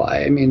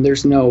why. I mean,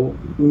 there's no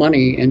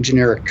money in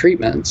generic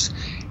treatments.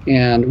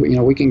 And,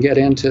 we can get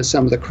into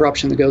some of the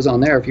corruption that goes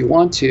on there if you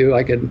want to.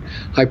 I could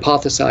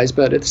hypothesize.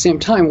 But at the same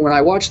time, when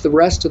I watch the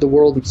rest of the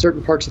world in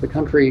certain parts of the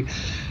country,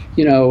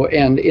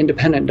 and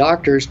independent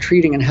doctors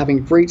treating and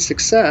having great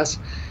success,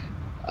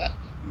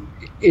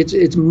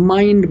 it's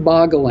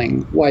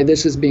mind-boggling why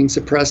this is being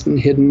suppressed and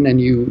hidden, and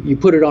you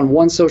put it on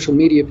one social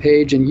media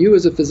page, and you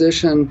as a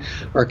physician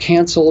are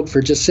canceled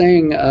for just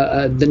saying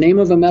the name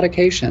of a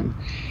medication.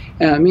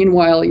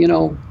 Meanwhile,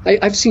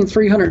 I've seen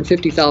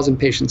 350,000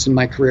 patients in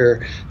my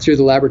career through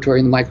the laboratory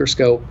and the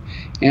microscope,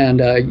 and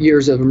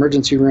years of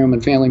emergency room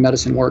and family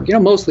medicine work,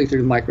 mostly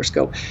through the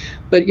microscope.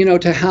 But,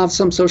 to have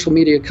some social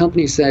media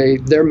company say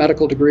their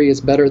medical degree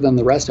is better than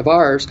the rest of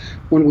ours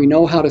when we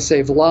know how to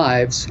save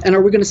lives. And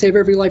are we going to save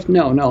every life?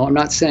 No, I'm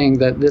not saying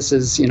that this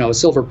is, a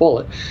silver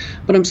bullet.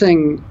 But I'm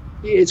saying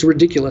it's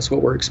ridiculous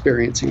what we're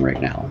experiencing right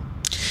now.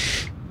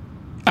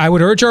 I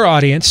would urge our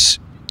audience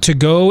to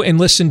go and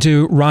listen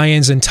to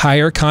Ryan's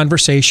entire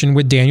conversation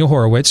with Daniel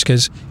Horowitz,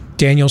 because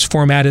Daniel's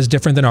format is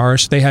different than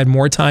ours. They had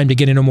more time to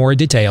get into more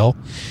detail.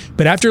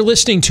 But after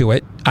listening to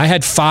it, I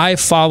had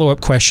 5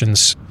 follow-up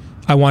questions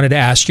I wanted to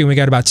ask you, and we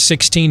got about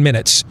 16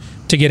 minutes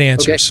to get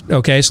answers.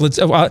 Okay,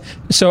 so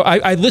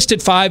I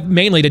listed 5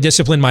 mainly to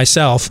discipline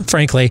myself,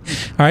 frankly.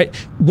 All right,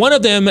 one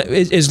of them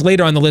is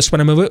later on the list,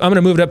 but I'm going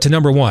to move it up to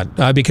number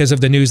 1 because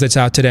of the news that's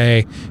out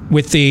today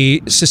with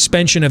the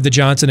suspension of the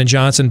Johnson &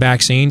 Johnson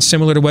vaccine,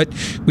 similar to what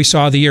we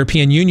saw the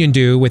European Union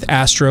do with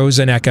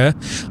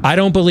AstraZeneca. I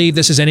don't believe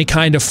this is any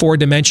kind of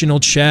 4-dimensional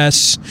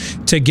chess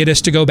to get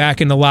us to go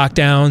back into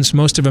lockdowns.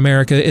 Most of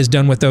America is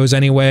done with those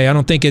anyway. I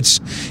don't think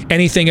it's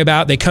anything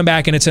about they come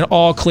back and it's an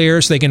all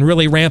clear so they can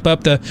really ramp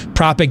up the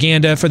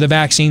propaganda for the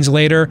vaccines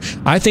later.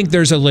 I think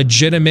there's a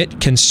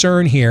legitimate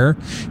concern here,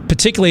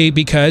 particularly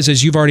because,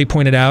 as you've already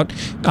pointed out,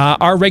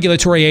 our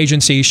regulatory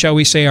agencies, shall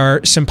we say,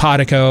 are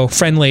simpatico,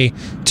 friendly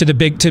to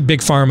big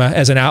pharma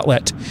as an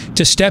outlet,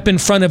 to step in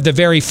front of the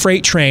very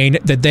freight train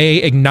that they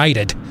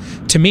ignited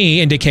to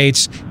me,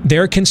 indicates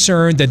they're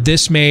concerned that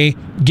this may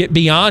get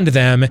beyond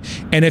them.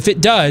 And if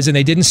it does, and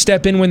they didn't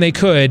step in when they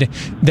could,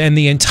 then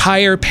the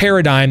entire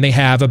paradigm they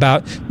have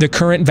about the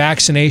current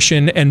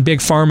vaccination and big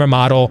pharma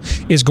model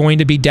is going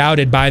to be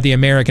doubted by the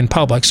American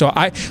public. So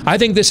I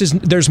think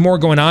there's more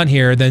going on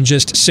here than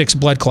just 6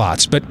 blood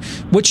clots. But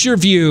what's your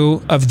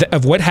view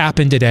of what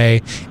happened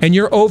today and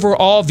your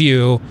overall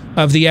view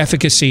of the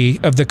efficacy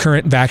of the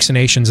current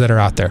vaccinations that are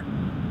out there?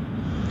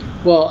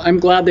 Well, I'm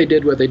glad they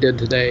did what they did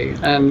today.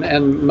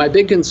 And my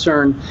big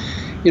concern,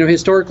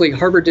 historically,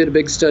 Harvard did a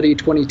big study,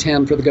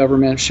 2010, for the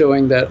government,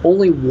 showing that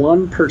only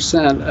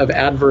 1% of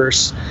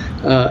adverse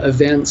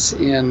events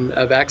in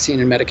vaccine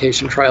and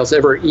medication trials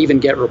ever even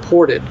get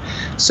reported.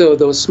 So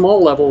those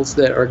small levels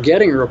that are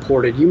getting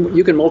reported,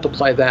 you can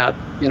multiply that,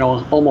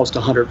 almost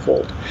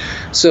 100-fold.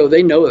 So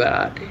they know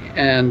that,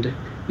 and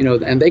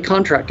and they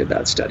contracted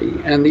that study.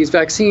 And these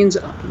vaccines,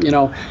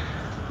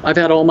 I've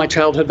had all my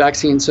childhood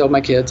vaccines, so have my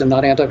kids. I'm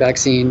not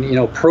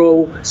anti-vaccine.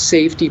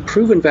 Pro-safety,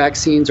 proven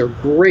vaccines are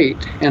great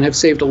and have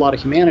saved a lot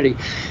of humanity.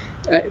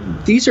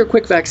 These are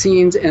quick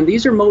vaccines, and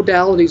these are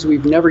modalities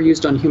we've never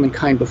used on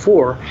humankind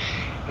before.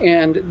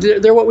 And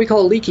they're what we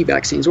call leaky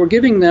vaccines. We're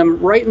giving them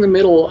right in the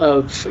middle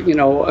of,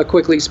 a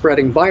quickly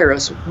spreading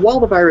virus while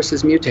the virus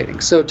is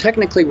mutating. So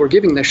technically, we're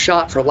giving the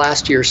shot for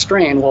last year's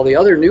strain while the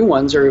other new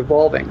ones are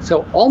evolving.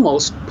 So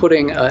almost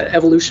putting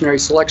evolutionary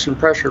selection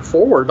pressure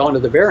forward onto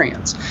the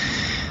variants.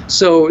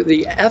 So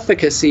the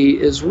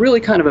efficacy is really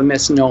kind of a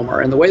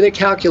misnomer. And the way they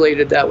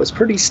calculated that was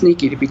pretty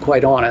sneaky, to be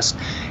quite honest.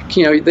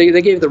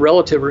 They gave the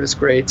relative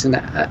risk rates, and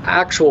the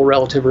actual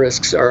relative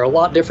risks are a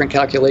lot different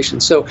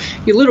calculations. So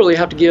you literally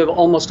have to give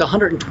almost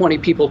 120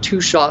 people 2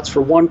 shots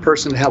for one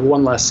person to have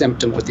one less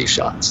symptom with these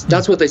shots.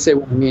 That's what they say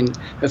when we mean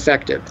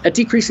effective. At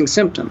decreasing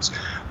symptoms,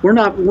 we're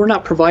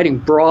not providing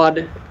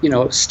broad,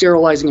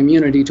 sterilizing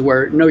immunity to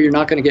where, no, you're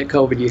not going to get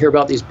COVID. You hear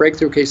about these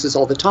breakthrough cases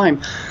all the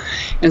time.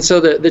 And so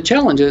the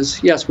challenge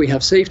is, yes, we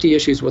have safety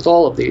issues with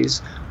all of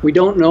these. We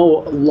don't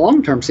know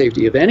long-term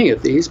safety of any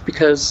of these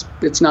because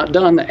it's not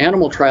done. The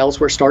animal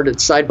trials were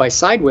started side by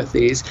side with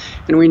these.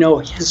 And we know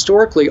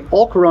historically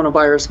all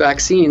coronavirus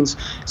vaccines,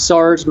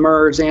 SARS,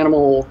 MERS,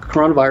 animal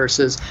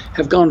coronaviruses,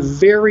 have gone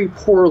very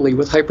poorly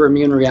with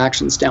hyperimmune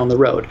reactions down the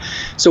road.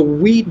 So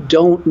we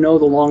don't know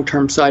the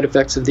long-term side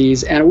effects of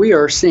these. And we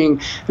are seeing,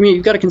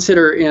 you've got to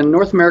consider in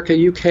North America,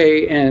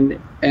 UK,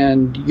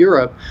 and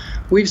Europe,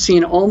 we've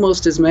seen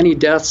almost as many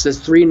deaths as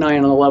 3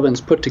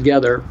 9/11s put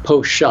together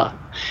post-shot.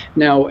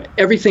 Now,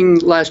 everything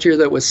last year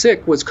that was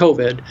sick was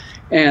COVID,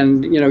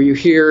 and you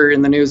hear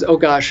in the news, oh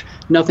gosh,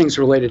 nothing's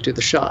related to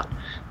the shot.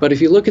 But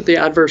if you look at the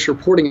adverse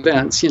reporting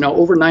events,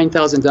 over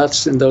 9,000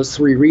 deaths in those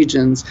 3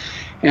 regions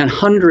and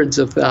hundreds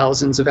of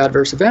thousands of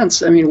adverse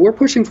events, we're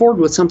pushing forward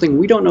with something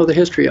we don't know the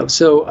history of.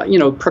 So,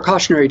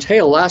 precautionary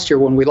tale last year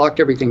when we locked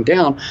everything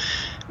down,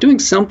 doing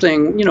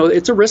something,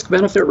 it's a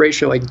risk-benefit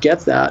ratio, I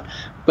get that.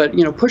 But,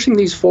 pushing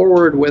these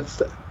forward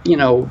with,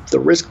 the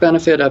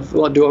risk-benefit of,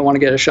 well, do I want to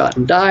get a shot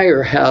and die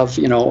or have,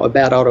 a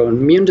bad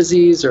autoimmune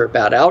disease or a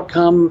bad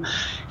outcome?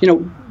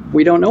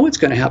 We don't know what's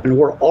going to happen.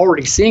 We're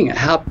already seeing it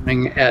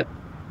happening at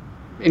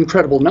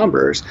incredible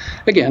numbers.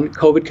 Again,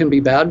 COVID can be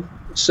bad.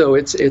 So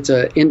it's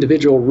an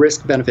individual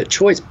risk-benefit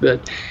choice,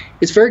 but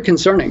it's very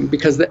concerning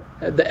because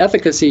the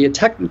efficacy,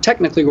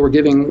 technically we're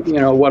giving,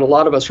 what a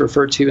lot of us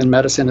refer to in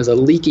medicine as a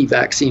leaky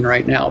vaccine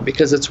right now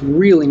because it's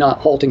really not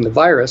halting the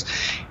virus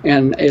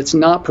and it's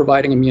not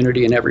providing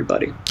immunity in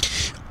everybody.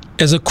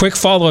 As a quick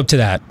follow-up to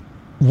that,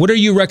 what are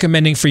you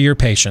recommending for your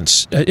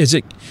patients? Is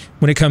it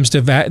when it comes to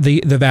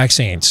the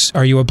vaccines?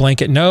 Are you a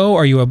blanket no?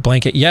 Are you a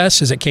blanket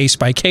yes? Is it case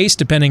by case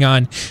depending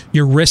on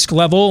your risk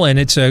level and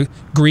it's a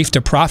grief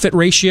to profit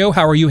ratio?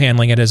 How are you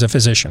handling it as a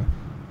physician?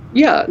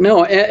 Yeah,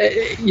 no,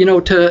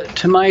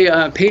 to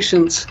my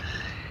patients,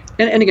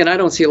 and again, I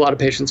don't see a lot of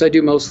patients. I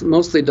do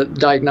mostly the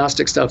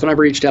diagnostic stuff, and I've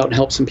reached out and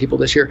helped some people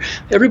this year.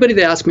 Everybody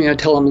they ask me, I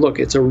tell them, look,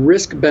 it's a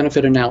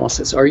risk-benefit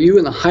analysis. Are you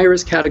in the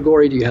high-risk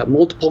category? Do you have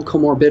multiple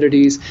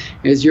comorbidities?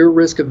 Is your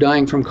risk of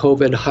dying from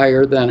COVID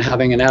higher than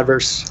having an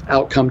adverse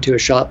outcome to a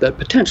shot that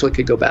potentially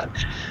could go bad?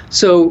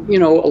 So,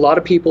 a lot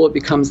of people, it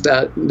becomes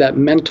that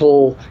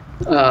mental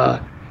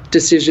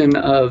decision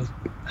of,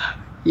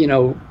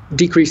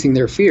 decreasing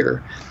their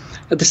fear.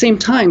 At the same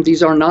time,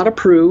 these are not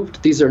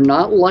approved, these are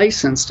not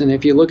licensed, and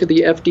if you look at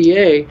the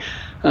FDA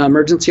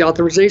emergency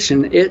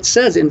authorization, it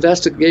says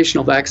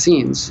investigational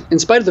vaccines. In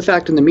spite of the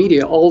fact in the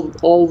media,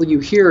 all you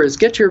hear is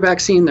get your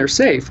vaccine, they're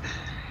safe.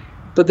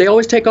 But they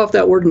always take off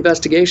that word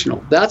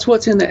investigational. That's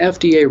what's in the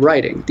FDA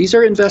writing. These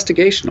are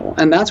investigational,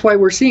 and that's why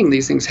we're seeing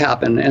these things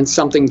happen and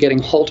something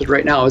getting halted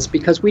right now is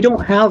because we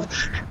don't have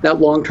that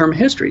long-term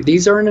history.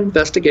 These are an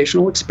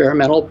investigational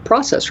experimental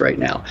process right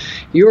now.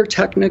 You are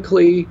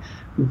technically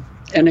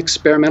an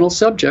experimental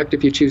subject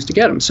if you choose to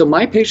get them. So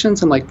my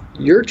patients, I'm like,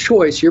 your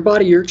choice, your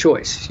body, your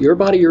choice, your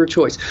body, your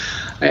choice.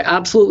 I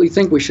absolutely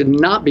think we should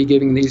not be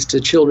giving these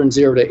to children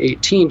 0 to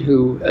 18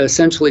 who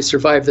essentially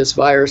survive this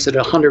virus at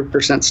a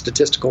 100%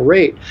 statistical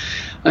rate.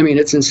 I mean,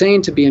 it's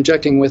insane to be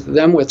injecting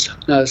them with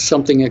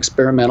something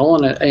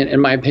experimental, and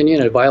in my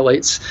opinion, it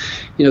violates,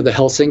 the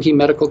Helsinki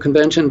Medical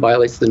Convention,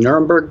 violates the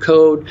Nuremberg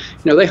Code.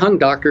 They hung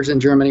doctors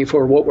in Germany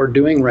for what we're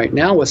doing right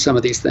now with some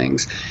of these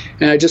things,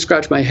 and I just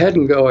scratch my head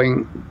and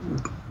going,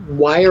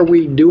 why are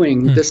we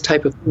doing this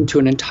type of thing to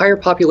an entire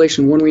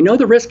population when we know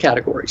the risk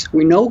categories?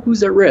 We know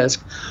who's at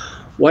risk.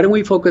 Why don't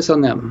we focus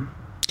on them?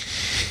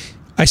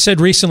 I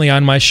said recently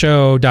on my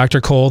show, Dr.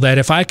 Cole, that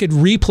if I could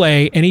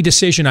replay any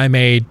decision I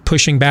made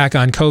pushing back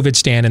on COVID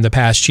stand in the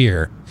past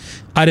year,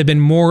 I'd have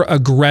been more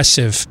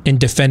aggressive in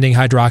defending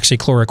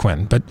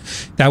hydroxychloroquine. But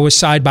that was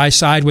side by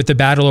side with the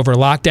battle over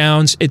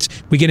lockdowns.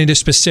 We get into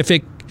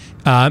specific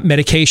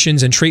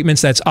medications and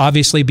treatments. That's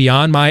obviously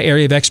beyond my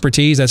area of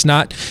expertise. That's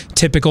not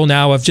typical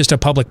now of just a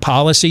public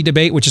policy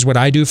debate, which is what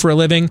I do for a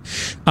living.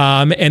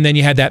 And then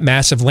you had that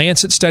massive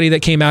Lancet study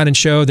that came out and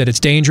showed that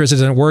it's dangerous, it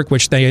doesn't work,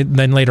 which they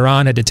then later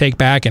on had to take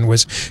back and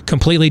was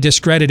completely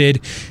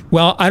discredited.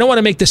 Well, I don't want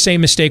to make the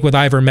same mistake with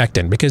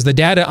ivermectin, because the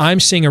data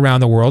I'm seeing around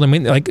the world, I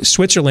mean, like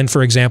Switzerland,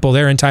 for example,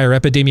 their entire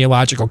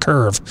epidemiological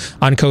curve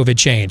on COVID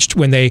changed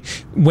when they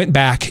went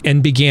back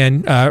and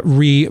began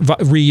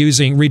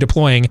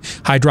redeploying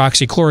hydroxychloroquine.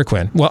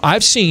 Well,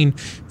 I've seen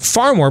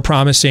far more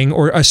promising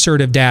or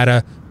assertive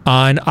data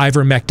on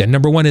ivermectin.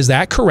 Number one, is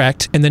that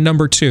correct? And then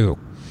number two,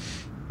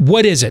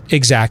 what is it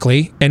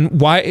exactly? And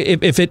why,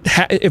 if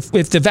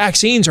the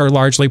vaccines are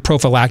largely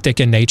prophylactic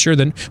in nature,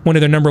 then one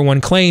of their number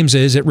one claims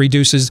is it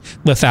reduces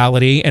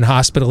lethality and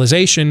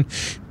hospitalization.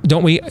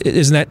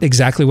 Isn't that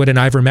exactly what an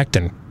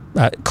ivermectin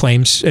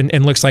claims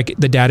and looks like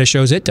the data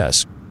shows it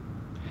does?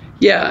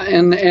 Yeah,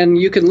 and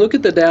you can look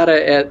at the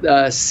data at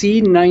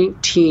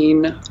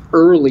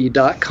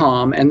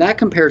C19early.com, and that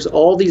compares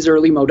all these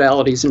early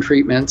modalities and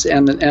treatments,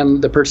 and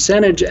the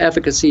percentage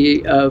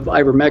efficacy of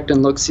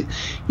ivermectin looks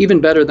even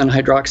better than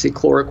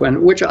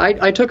hydroxychloroquine, which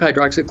I took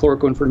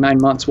hydroxychloroquine for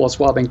 9 months while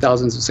swabbing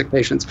thousands of sick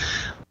patients.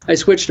 I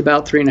switched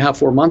about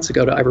 3.5-4 months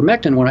ago to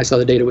ivermectin when I saw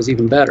the data was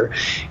even better.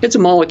 It's a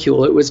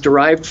molecule. It was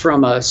derived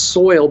from a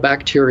soil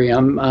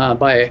bacterium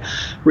by a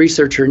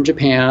researcher in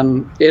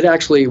Japan. It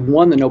actually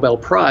won the Nobel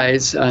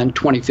Prize in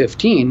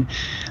 2015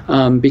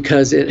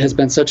 because it has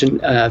been such an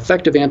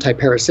effective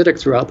antiparasitic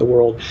throughout the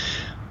world.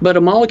 But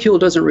a molecule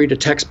doesn't read a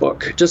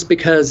textbook. Just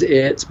because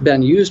it's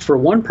been used for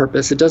one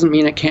purpose, it doesn't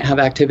mean it can't have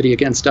activity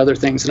against other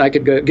things. And I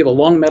could give a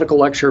long medical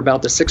lecture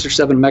about the 6 or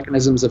 7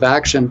 mechanisms of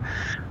action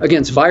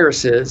against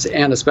viruses,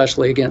 and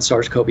especially against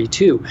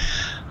SARS-CoV-2.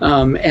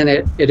 And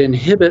it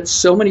inhibits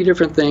so many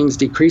different things,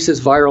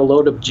 decreases viral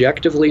load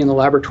objectively in the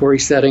laboratory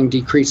setting,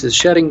 decreases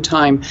shedding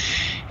time.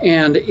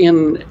 And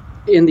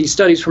in these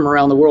studies from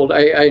around the world,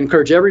 I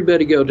encourage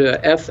everybody to go to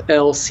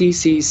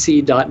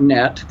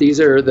flccc.net.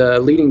 These are the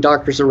leading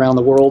doctors around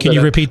the world. Can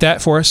you repeat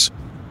that for us?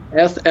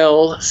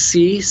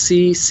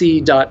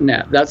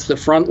 flccc.net. That's the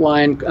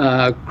Frontline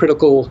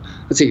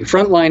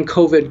Frontline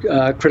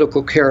COVID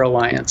Critical Care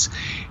Alliance.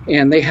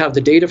 And they have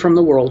the data from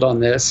the world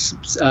on this.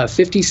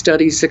 50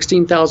 studies,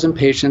 16,000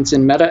 patients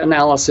in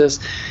meta-analysis.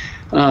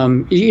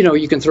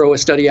 You can throw a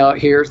study out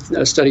here,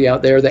 a study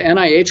out there. The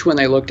NIH, when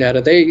they looked at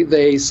it,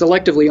 they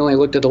selectively only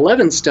looked at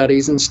 11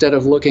 studies instead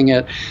of looking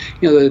at,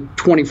 the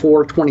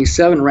 24,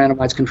 27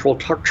 randomized controlled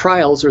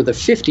trials, or the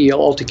 50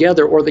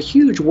 altogether, or the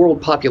huge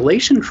world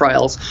population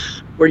trials,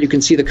 where you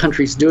can see the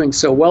countries doing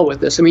so well with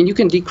this. I mean, you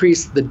can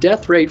decrease the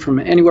death rate from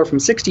anywhere from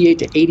 68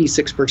 to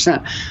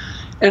 86%.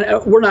 And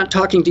we're not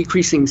talking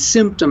decreasing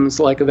symptoms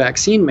like a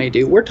vaccine may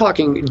do. We're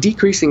talking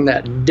decreasing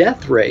that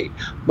death rate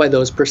by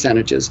those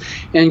percentages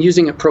and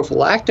using it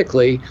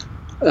prophylactically.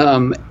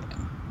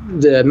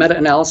 The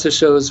meta-analysis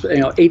shows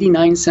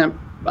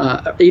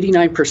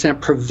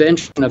 89%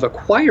 prevention of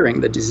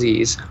acquiring the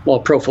disease while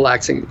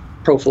prophylaxing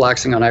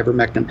on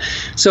ivermectin.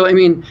 So, I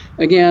mean,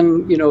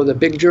 again, the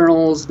big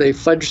journals, they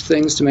fudge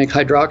things to make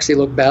hydroxy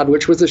look bad,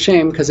 which was a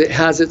shame because it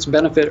has its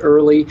benefit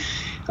early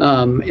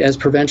as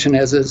prevention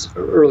as is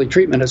early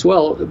treatment as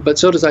well. But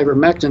so does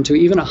ivermectin to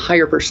even a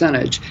higher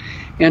percentage.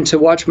 And to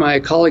watch my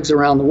colleagues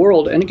around the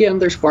world, and again,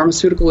 there's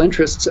pharmaceutical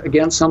interests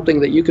against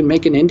something that you can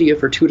make in India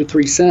for 2 to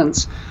 3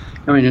 cents.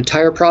 I mean, an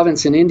entire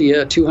province in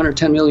India,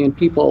 210 million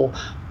people,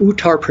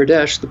 Uttar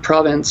Pradesh, the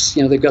province,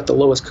 they've got the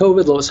lowest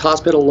COVID, lowest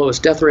hospital,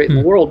 lowest death rate in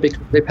the world because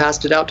they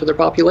passed it out to their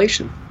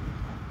population.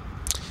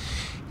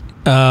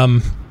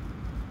 Wow.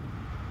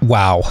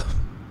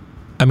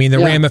 I mean, the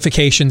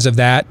ramifications of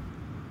that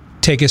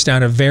take us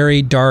down a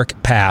very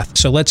dark path.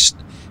 So let's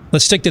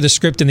stick to the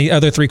script and the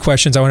other 3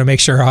 questions I want to make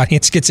sure our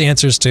audience gets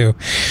answers to.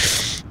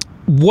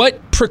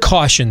 What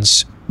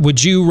precautions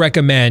would you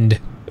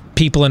recommend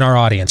people in our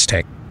audience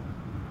take?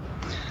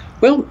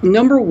 Well,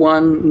 number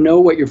one, know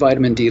what your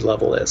vitamin D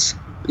level is.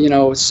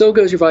 so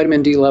goes your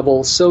vitamin D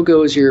level, so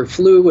goes your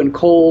flu and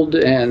cold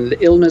and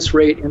illness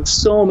rate in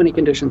so many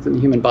conditions in the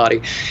human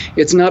body.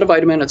 It's not a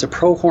vitamin, it's a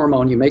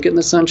prohormone. You make it in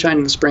the sunshine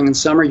in the spring and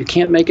summer. You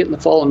can't make it in the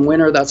fall and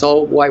winter. That's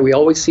all why we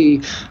always see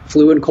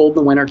flu and cold in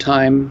the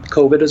wintertime,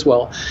 COVID as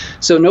well.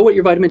 So know what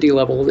your vitamin D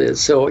level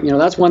is. So,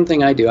 that's one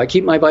thing I do. I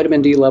keep my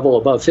vitamin D level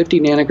above 50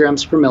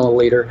 nanograms per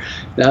milliliter.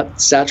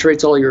 That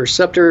saturates all your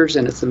receptors,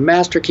 and it's the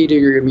master key to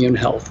your immune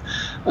health.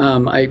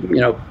 I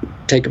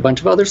take a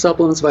bunch of other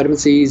supplements, vitamin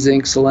C,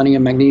 zinc,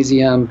 selenium,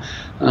 magnesium,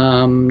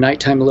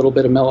 nighttime a little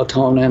bit of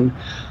melatonin,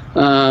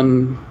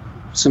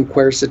 some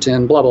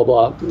quercetin, blah, blah,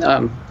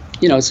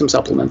 blah, some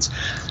supplements.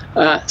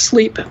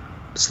 Sleep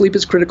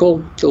is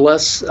critical. The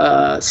less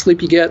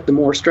sleep you get, the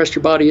more stressed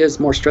your body is.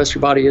 The more stressed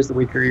your body is, the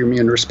weaker your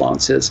immune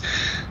response is.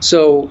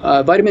 So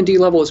vitamin D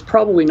level is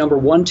probably number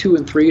 1, 2,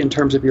 and 3 in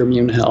terms of your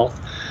immune health.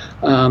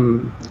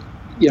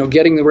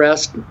 Getting the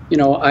rest,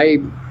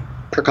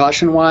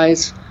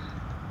 precaution-wise,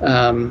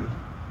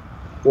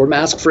 we're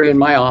mask-free in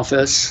my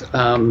office.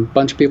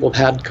 Bunch of people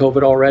have had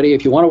COVID already.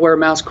 If you want to wear a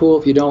mask, cool.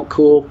 If you don't,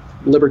 cool.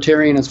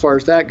 Libertarian as far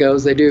as that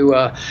goes. They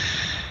do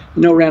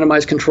no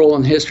randomized control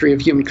in the history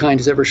of humankind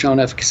has ever shown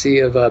efficacy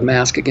of a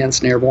mask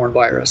against an airborne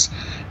virus.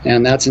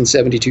 And that's in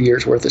 72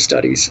 years worth of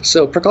studies.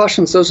 So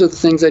precautions, those are the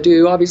things I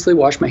do. Obviously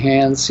wash my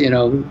hands,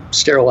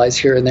 sterilize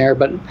here and there,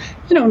 but,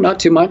 not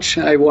too much.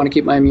 I want to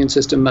keep my immune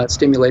system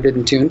stimulated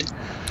and tuned.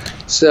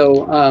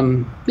 So,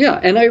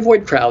 and I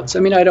avoid crowds.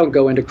 I mean, I don't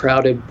go into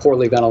crowded,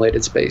 poorly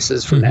ventilated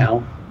spaces for now.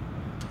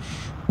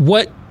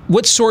 What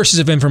sources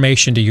of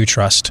information do you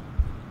trust?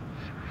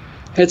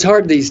 It's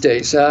hard these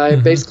days. I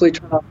basically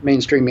turn off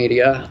mainstream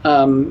media.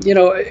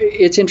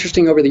 It's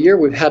interesting over the year,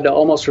 we've had to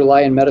almost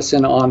rely in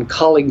medicine on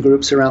colleague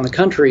groups around the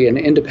country and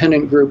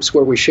independent groups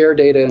where we share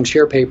data and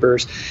share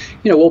papers.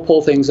 We'll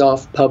pull things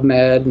off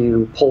PubMed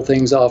and pull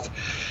things off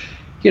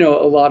a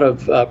lot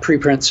of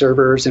preprint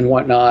servers and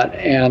whatnot.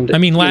 And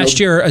last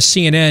year, a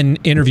CNN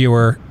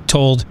interviewer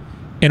told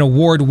an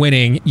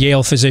award-winning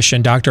Yale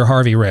physician, Dr.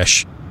 Harvey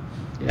Risch,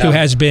 who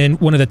has been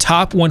one of the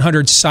top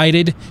 100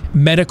 cited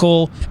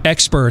medical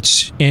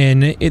experts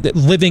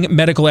living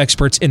medical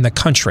experts in the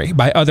country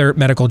by other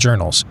medical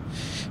journals,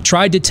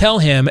 tried to tell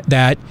him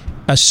that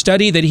a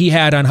study that he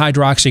had on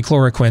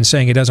hydroxychloroquine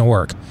saying it doesn't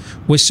work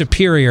was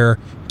superior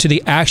to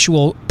the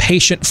actual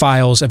patient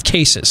files of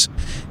cases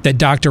that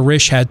Dr.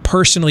 Risch had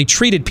personally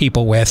treated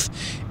people with,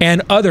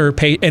 and other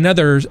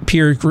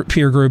peer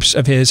groups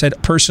of his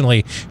had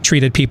personally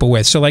treated people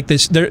with. So like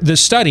the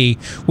study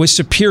was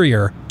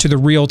superior to the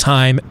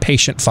real-time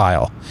patient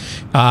file.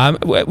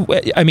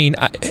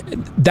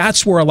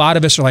 That's where a lot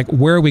of us are like,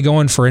 where are we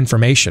going for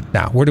information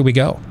now? Where do we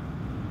go?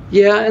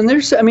 Yeah, and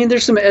there's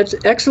some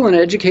excellent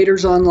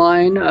educators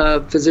online,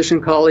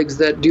 physician colleagues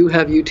that do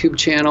have YouTube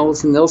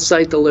channels, and they'll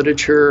cite the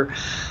literature.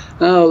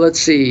 Oh, let's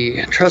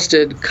see,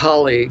 trusted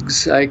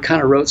colleagues. I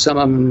kind of wrote some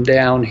of them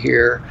down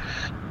here.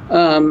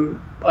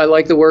 I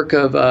like the work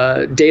of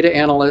a data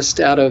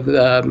analyst out of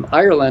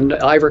Ireland,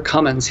 Ivor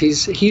Cummins.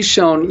 He's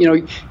shown,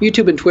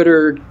 YouTube and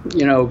Twitter,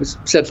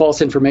 said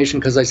false information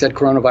because I said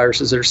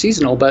coronaviruses are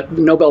seasonal, but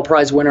Nobel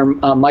Prize winner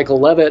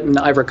Michael Levitt and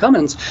Ivor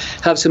Cummins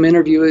have some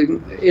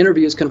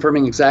interviews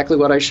confirming exactly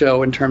what I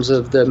show in terms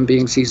of them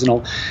being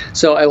seasonal.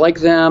 So I like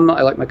them.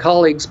 I like my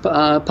colleagues,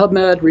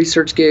 PubMed,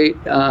 ResearchGate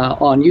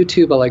on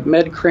YouTube. I like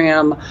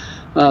MedCram,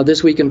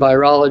 This Week in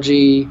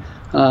Virology.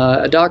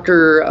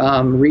 Dr.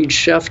 Reed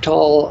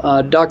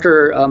Sheftal,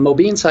 Dr.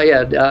 Mobeen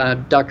Syed,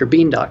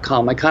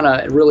 drbean.com. I kind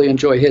of really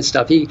enjoy his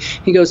stuff. He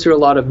goes through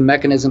a lot of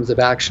mechanisms of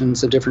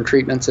actions of different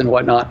treatments and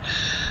whatnot.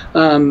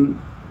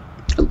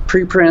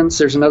 Preprints,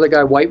 there's another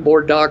guy,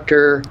 Whiteboard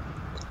Doctor.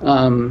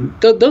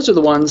 Those are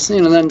the ones,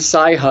 then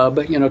Sci-Hub,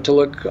 to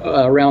look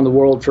around the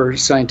world for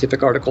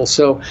scientific articles.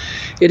 So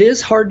it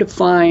is hard to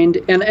find.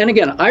 And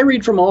again, I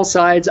read from all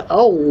sides.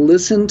 I'll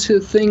listen to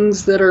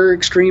things that are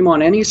extreme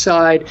on any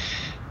side,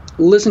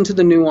 listen to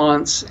the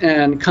nuance,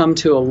 and come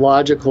to a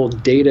logical,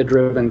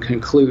 data-driven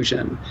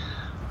conclusion.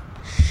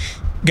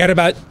 Got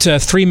about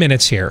 3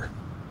 minutes here.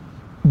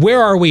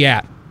 Where are we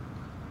at?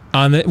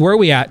 Where are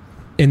we at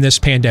in this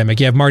pandemic?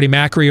 You have Marty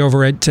Macri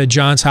over at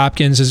Johns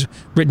Hopkins has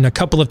written a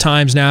couple of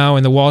times now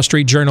in the Wall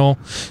Street Journal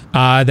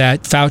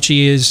that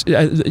Fauci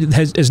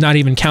is not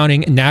even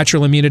counting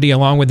natural immunity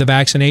along with the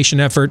vaccination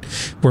effort.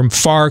 We're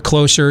far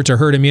closer to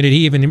herd immunity.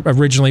 He even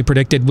originally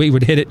predicted we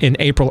would hit it in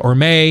April or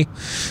May.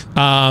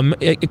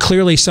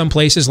 Clearly, some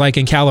places like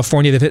in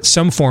California, they've hit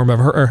some form of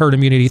herd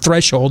immunity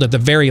threshold at the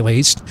very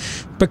least.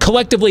 But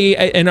collectively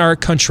in our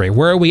country,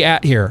 where are we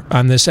at here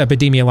on this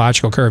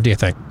epidemiological curve, do you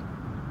think?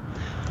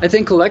 I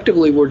think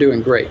collectively we're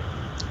doing great.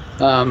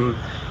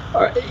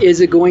 Is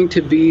it going to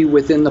be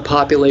within the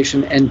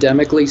population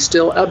endemically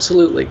still?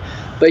 Absolutely.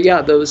 But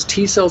yeah, those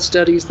T cell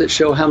studies that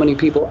show how many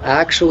people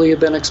actually have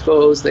been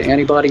exposed, the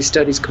antibody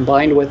studies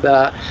combined with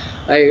that,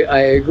 I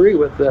agree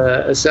with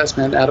the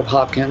assessment out of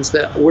Hopkins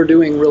that we're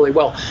doing really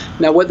well.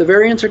 Now, what the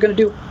variants are going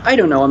to do, I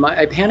don't know. Am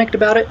I panicked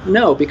about it?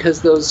 No,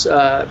 because those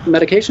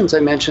medications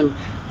I mentioned,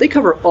 they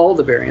cover all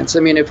the variants. I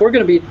mean, if we're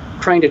going to be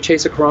trying to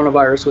chase a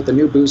coronavirus with a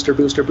new booster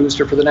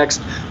for the next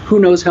who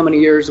knows how many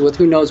years with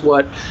who knows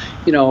what,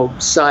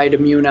 side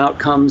immune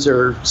outcomes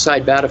or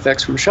side bad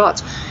effects from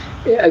shots,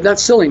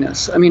 that's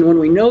silliness. I mean, when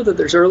we know that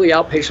there's early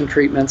outpatient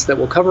treatments that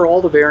will cover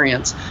all the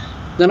variants,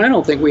 then I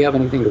don't think we have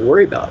anything to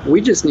worry about.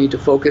 We just need to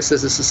focus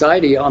as a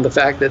society on the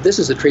fact that this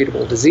is a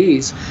treatable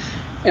disease,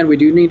 and we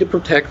do need to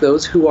protect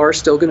those who are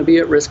still going to be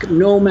at risk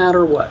no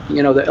matter what.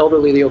 The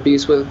elderly, the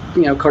obese with,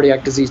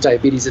 cardiac disease,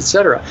 diabetes,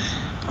 etc.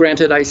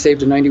 Granted, I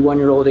saved a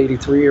 91-year-old,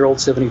 83-year-old,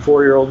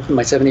 74-year-old,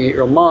 my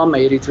 78-year-old mom, my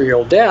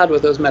 83-year-old dad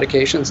with those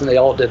medications, and they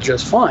all did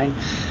just fine.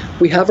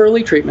 We have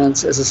early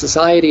treatments as a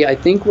society. I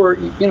think we're,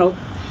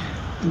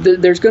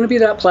 there's going to be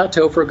that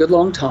plateau for a good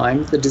long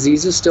time. The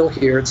disease is still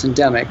here. It's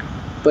endemic.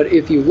 But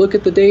if you look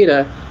at the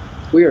data,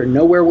 we are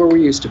nowhere where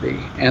we used to be,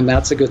 and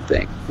that's a good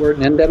thing. We're at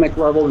an endemic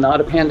level, not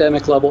a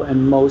pandemic level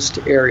in most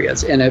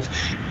areas. And if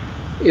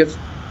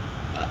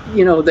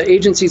the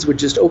agencies would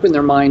just open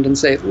their mind and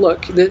say,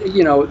 look,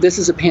 this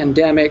is a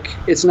pandemic.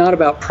 It's not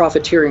about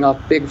profiteering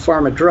off big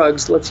pharma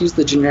drugs. Let's use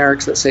the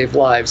generics that save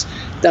lives.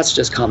 That's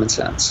just common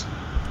sense.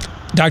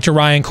 Dr.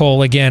 Ryan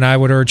Cole, again, I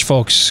would urge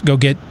folks, go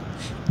get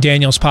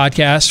Daniel's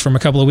podcast from a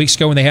couple of weeks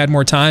ago when they had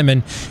more time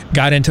and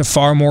got into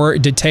far more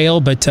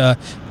detail. But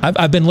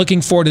I've been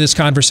looking forward to this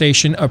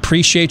conversation.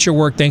 Appreciate your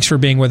work. Thanks for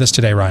being with us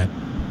today, Ryan.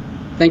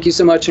 Thank you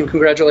so much, and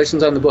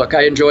congratulations on the book.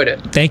 I enjoyed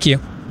it. Thank you.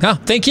 Oh,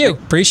 thank you.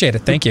 Appreciate it.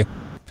 Thank you.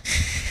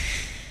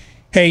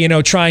 Hey,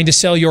 trying to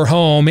sell your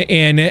home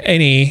in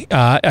any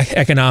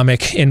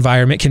economic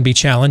environment can be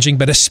challenging,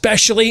 but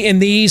especially in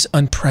these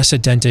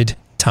unprecedented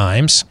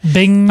times.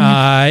 Bing.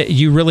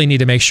 You really need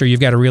to make sure you've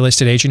got a real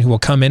estate agent who will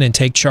come in and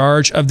take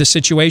charge of the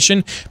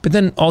situation, but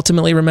then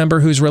ultimately remember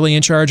who's really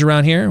in charge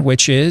around here,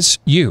 which is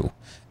you,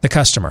 the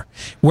customer.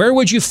 Where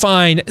would you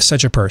find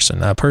such a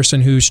person? A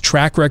person whose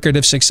track record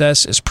of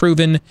success is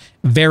proven,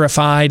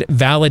 verified,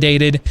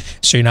 validated,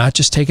 so you're not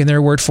just taking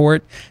their word for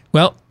it?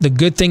 Well, the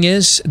good thing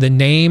is the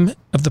name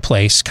of the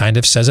place kind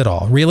of says it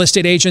all.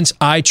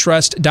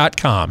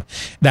 realestateagentsitrust.com.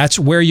 That's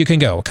where you can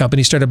go. A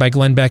company started by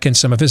Glenn Beck and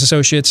some of his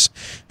associates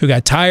who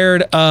got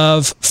tired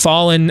of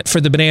falling for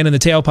the banana in the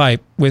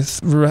tailpipe with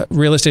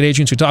real estate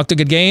agents who talked a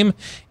good game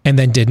and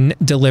then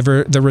didn't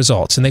deliver the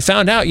results. And they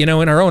found out, in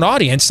our own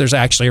audience, there's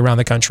actually around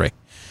the country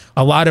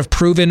a lot of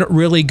proven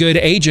really good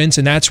agents,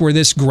 and that's where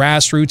this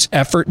grassroots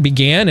effort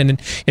began, and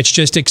it's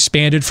just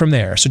expanded from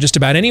there. So just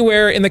about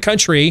anywhere in the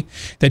country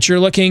that you're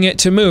looking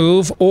to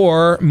move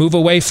or move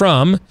away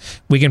from,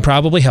 we can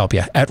probably help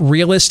you at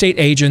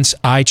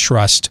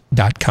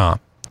realestateagentsitrust.com.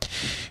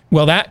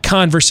 Well, that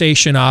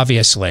conversation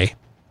obviously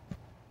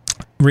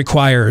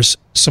requires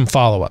some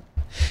follow-up,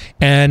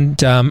 and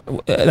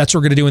that's what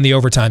we're going to do in the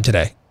overtime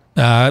today.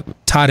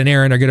 Todd and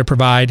Aaron are going to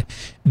provide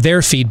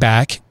their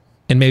feedback,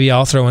 and maybe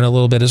I'll throw in a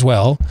little bit as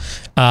well,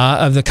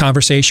 of the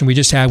conversation we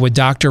just had with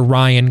Dr.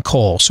 Ryan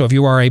Cole. So if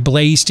you are a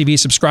Blaze TV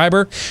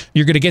subscriber,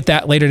 you're going to get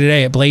that later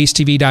today at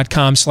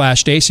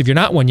blazetv.com/dace. If you're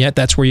not one yet,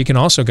 that's where you can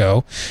also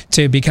go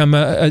to become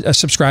a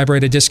subscriber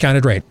at a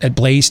discounted rate at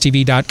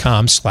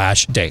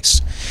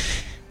blazetv.com/dace.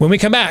 When we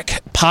come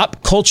back,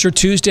 Pop Culture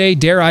Tuesday,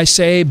 dare I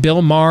say,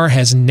 Bill Maher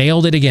has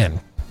nailed it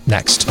again.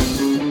 Next.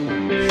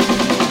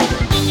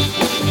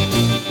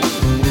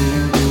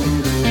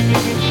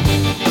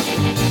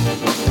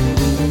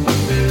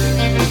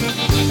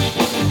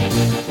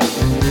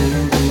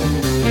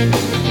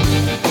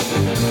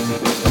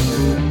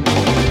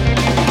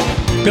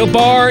 Built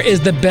Bar is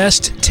the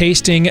best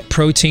tasting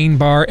protein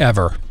bar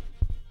ever.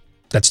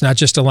 That's not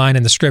just a line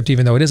in the script,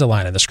 even though it is a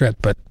line in the script,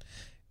 but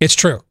it's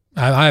true.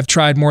 I've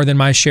tried more than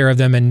my share of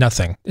them, and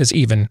nothing is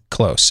even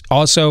close.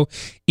 Also,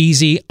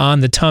 easy on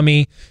the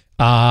tummy,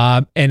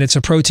 and it's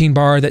a protein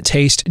bar that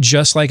tastes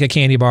just like a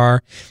candy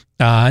bar.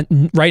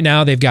 Right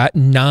now, they've got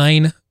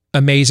 9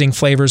 amazing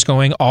flavors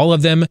going, all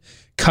of them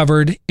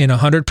covered in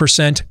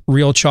 100%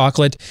 real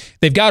chocolate.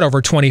 They've got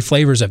over 20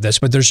 flavors of this,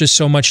 but there's just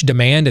so much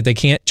demand that they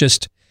can't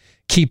just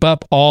keep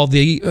up all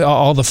the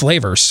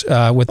flavors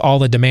with all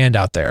the demand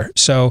out there.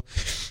 So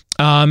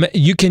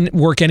you can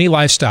work any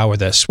lifestyle with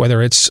this,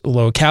 whether it's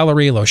low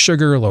calorie, low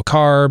sugar, low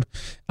carb,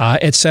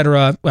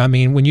 etc. I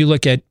mean, when you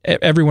look at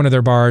every one of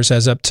their bars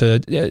has up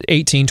to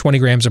 18, 20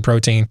 grams of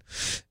protein,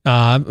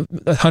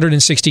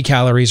 160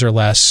 calories or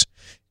less.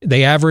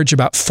 They average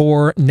about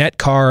 4 net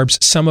carbs.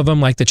 Some of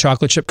them, like the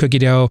chocolate chip cookie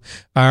dough,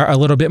 are a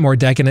little bit more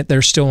decadent.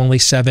 They're still only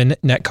 7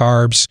 net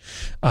carbs,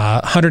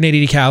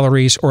 180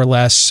 calories or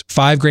less,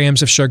 5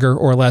 grams of sugar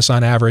or less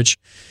on average.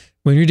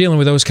 When you're dealing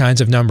with those kinds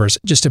of numbers,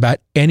 just about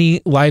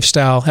any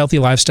lifestyle, healthy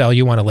lifestyle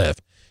you want to live,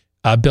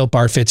 Built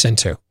Bar fits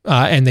into,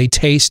 and they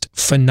taste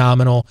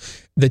phenomenal.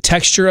 The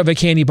texture of a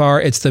candy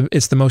bar, it's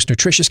the most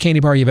nutritious candy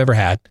bar you've ever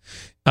had.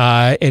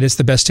 It is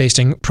the best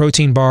tasting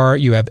protein bar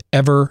you have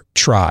ever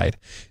tried.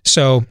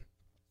 So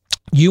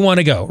You want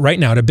to go right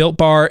now to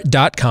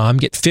BuiltBar.com,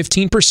 get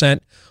 15%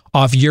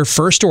 off your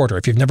first order.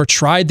 If you've never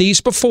tried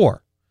these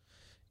before,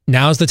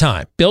 now's the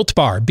time. Built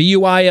Bar,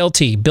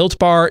 B-U-I-L-T,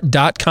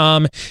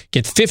 BuiltBar.com.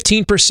 Get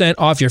 15%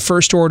 off your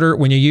first order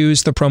when you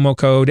use the promo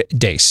code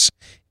DACE.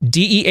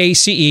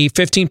 D-E-A-C-E,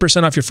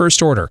 15% off your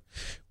first order.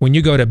 When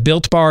you go to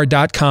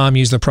BuiltBar.com,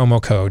 use the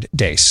promo code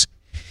DACE.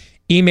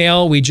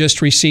 Email we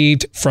just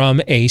received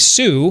from a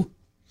Sue.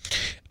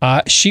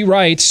 She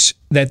writes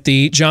that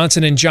the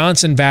Johnson &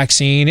 Johnson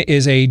vaccine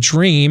is a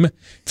dream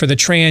for the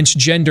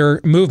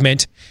transgender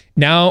movement.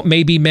 Now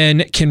maybe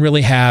men can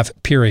really have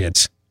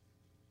periods.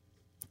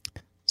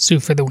 Sue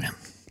for the win.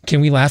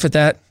 Can we laugh at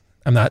that?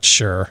 I'm not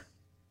sure.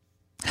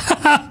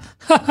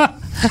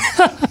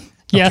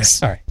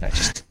 Yes. Okay. All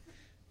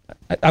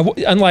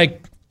right.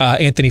 Unlike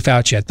Anthony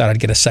Fauci, I thought I'd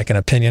get a second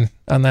opinion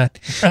on that.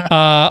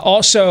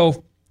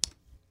 Also,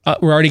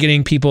 we're already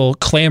getting people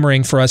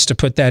clamoring for us to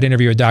put that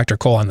interview with Dr.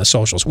 Cole on the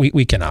socials.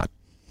 We cannot.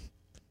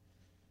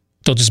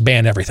 They'll just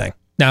ban everything.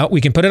 Now,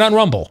 we can put it on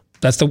Rumble.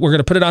 We're going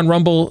to put it on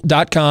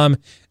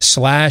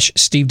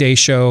rumble.com/Steve Deace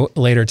Show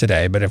later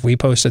today. But if we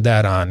posted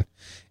that on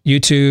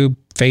YouTube,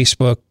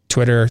 Facebook,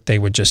 Twitter, they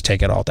would just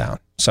take it all down.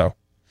 So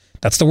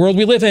that's the world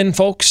we live in,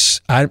 folks.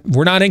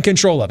 We're not in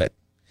control of it.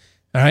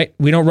 All right.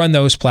 We don't run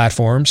those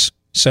platforms.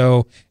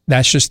 So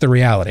that's just the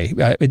reality.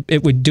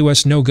 It would do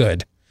us no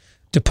good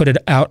to put it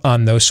out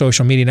on those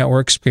social media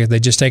networks because they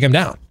just take them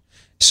down.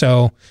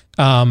 So,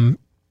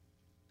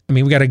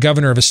 we got a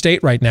governor of a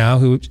state right now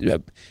who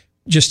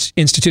just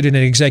instituted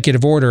an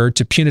executive order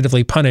to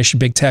punitively punish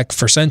big tech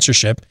for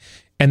censorship.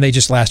 And they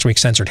just last week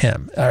censored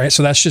him. All right.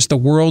 So that's just the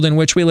world in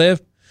which we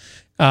live.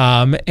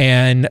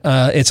 And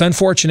it's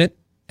unfortunate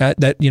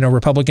that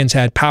Republicans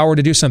had power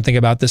to do something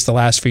about this the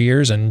last few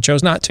years and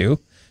chose not to.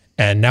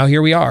 And now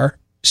here we are.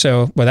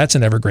 So, well, that's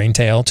an evergreen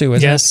tale too,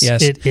 isn't it?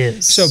 Yes, it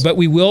is. So, but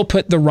we will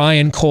put the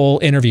Ryan Cole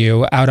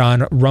interview out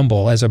on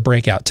Rumble as a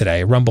breakout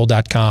today,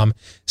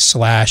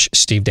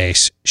 rumble.com/Steve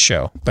Deace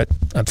Show. But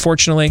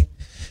unfortunately,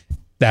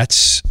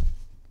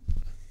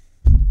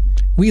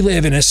 we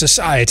live in a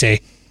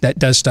society that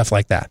does stuff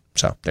like that.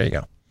 So there you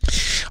go.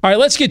 All right,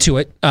 let's get to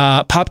it.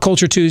 Pop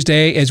Culture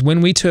Tuesday is when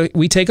we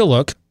take a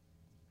look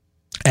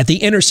at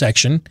the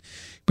intersection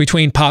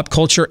between pop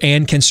culture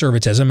and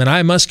conservatism. And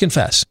I must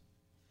confess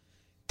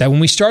that when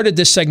we started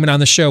this segment on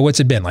the show, what's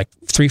it been, like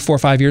 3, 4,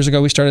 5 years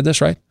ago we started this,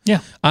 right?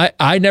 Yeah.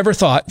 I never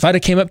thought, if I'd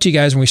have came up to you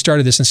guys when we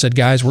started this and said,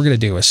 guys, we're going to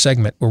do a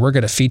segment where we're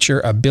going to feature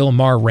a Bill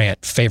Maher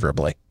rant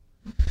favorably,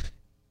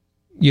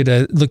 you'd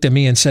have looked at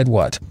me and said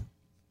what?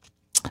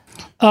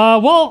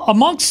 Well,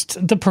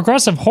 amongst the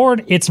progressive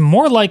horde, it's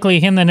more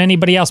likely him than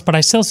anybody else, but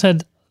I still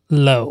said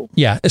low.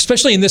 Yeah,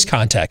 especially in this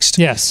context.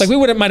 Yes. Like we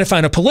might have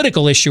found a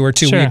political issue or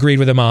two Sure. we agreed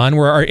with him on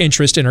where our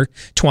interests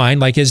intertwined,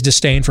 like his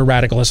disdain for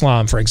radical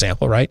Islam, for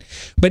example, right?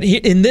 But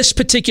in this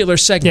particular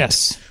segment,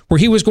 Yes. where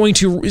he was going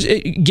to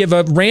give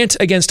a rant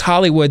against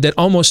Hollywood that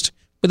almost,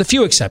 with a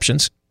few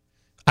exceptions,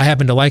 I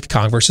happen to like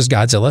Kong versus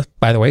Godzilla,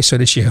 by the way, so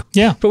does you.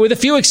 Yeah. But with a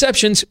few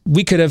exceptions,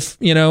 we could have,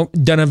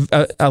 done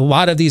a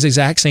lot of these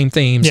exact same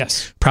themes.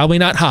 Yes. Probably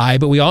not high,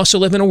 but we also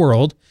live in a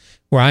world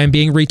where I am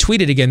being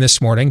retweeted again this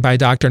morning by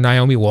Dr.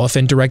 Naomi Wolf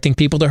and directing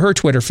people to her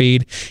Twitter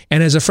feed.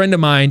 And as a friend of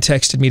mine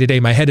texted me today,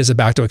 my head is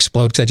about to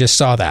explode because I just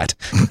saw that.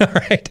 All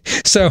right.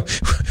 So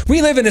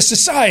we live in a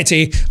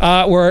society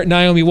where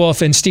Naomi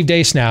Wolf and Steve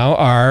Deace now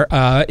are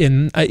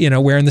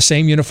wearing the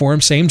same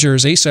uniform, same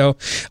jersey. So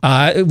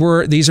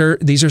these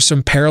are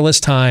some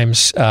perilous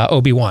times,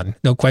 Obi-Wan,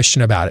 no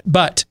question about it.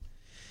 But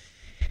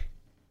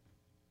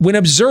when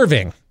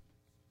observing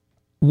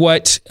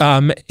what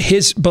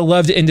his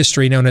beloved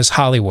industry known as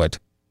Hollywood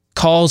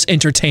calls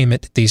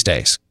entertainment these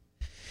days,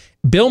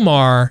 Bill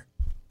Maher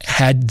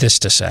had this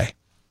to say.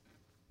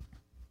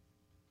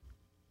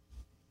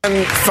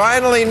 And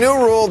finally, new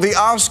rule, the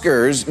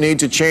Oscars need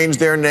to change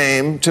their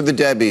name to the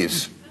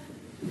Debbies,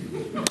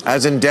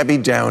 as in Debbie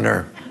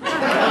Downer.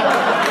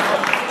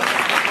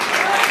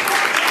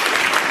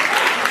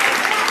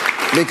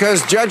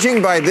 Because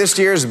judging by this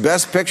year's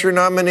Best Picture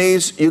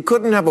nominees, you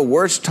couldn't have a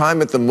worse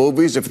time at the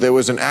movies if there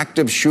was an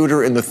active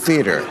shooter in the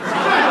theater.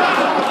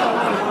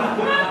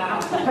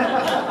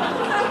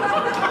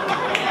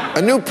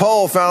 A new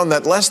poll found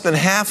that less than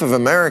half of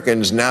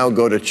Americans now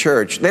go to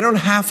church. They don't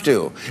have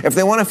to. If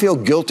they want to feel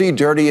guilty,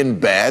 dirty,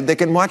 and bad, they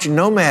can watch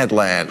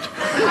Nomadland.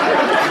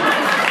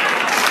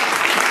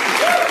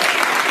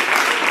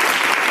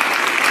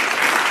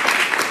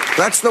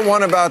 That's the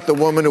one about the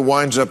woman who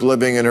winds up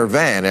living in her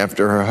van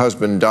after her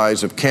husband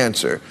dies of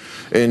cancer.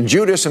 In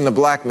Judas and the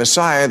Black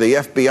Messiah, the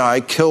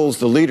FBI kills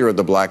the leader of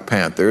the Black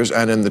Panthers,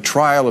 and in the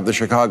trial of the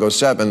Chicago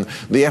 7,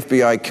 the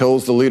FBI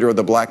kills the leader of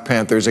the Black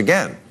Panthers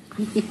again.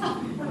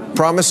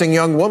 Promising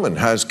Young Woman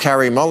has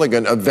Carey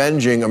Mulligan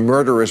avenging a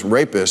murderous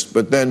rapist,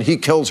 but then he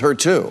kills her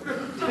too.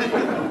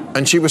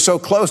 And she was so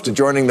close to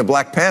joining the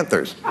Black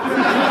Panthers.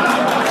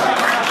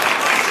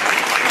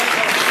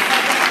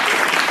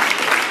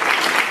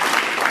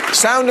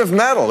 Sound of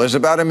Metal is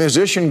about a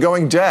musician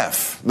going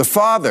deaf. The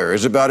Father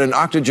is about an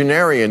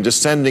octogenarian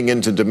descending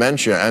into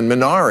dementia. And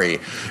Minari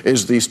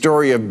is the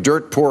story of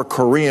dirt-poor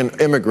Korean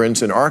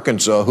immigrants in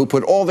Arkansas who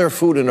put all their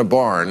food in a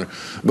barn,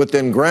 but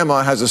then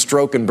Grandma has a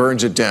stroke and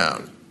burns it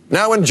down.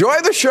 Now enjoy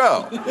the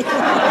show.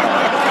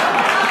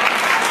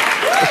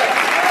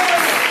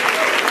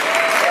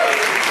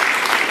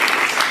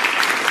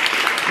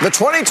 The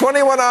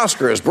 2021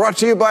 Oscars, brought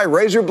to you by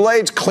Razor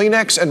Blades,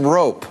 Kleenex, and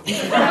Rope.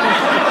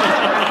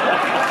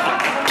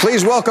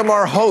 Please welcome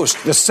our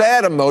host, the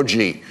sad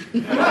emoji.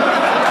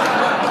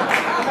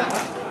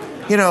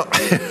 You know,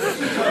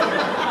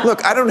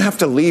 look, I don't have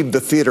to leave the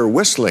theater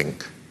whistling,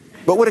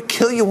 but would it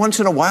kill you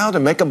once in a while to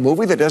make a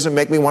movie that doesn't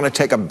make me want to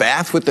take a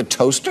bath with the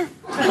toaster?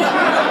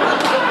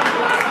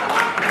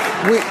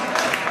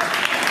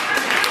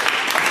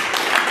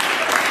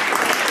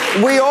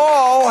 We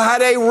all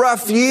had a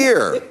rough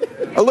year.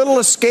 A little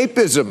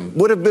escapism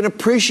would have been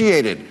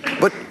appreciated.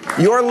 But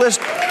your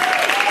list...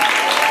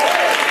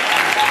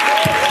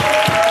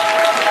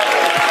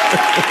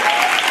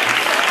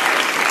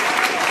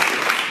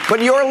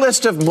 But your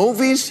list of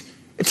movies,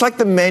 it's like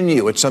the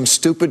menu at some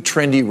stupid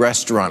trendy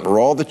restaurant where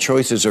all the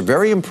choices are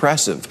very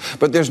impressive,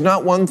 but there's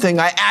not one thing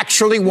I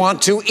actually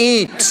want to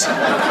eat.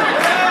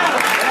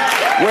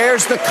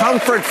 Where's the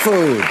comfort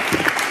food?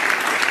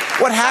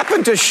 What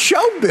happened to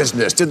show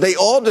business? Did they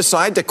all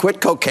decide to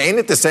quit cocaine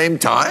at the same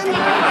time?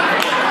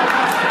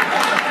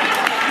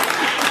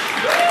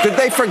 Did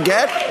they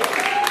forget?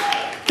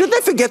 Did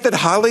they forget that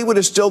Hollywood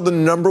is still the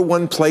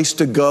 #1 place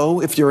to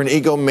go if you're an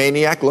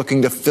egomaniac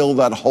looking to fill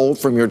that hole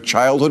from your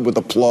childhood with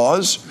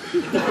applause?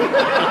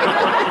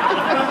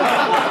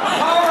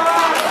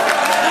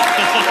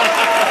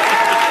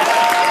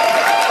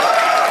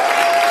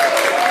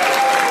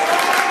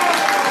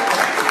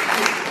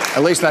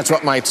 At least that's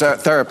what my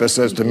therapist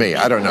says to me.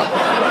 I don't know.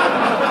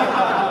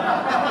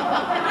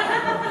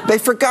 They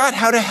forgot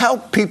how to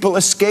help people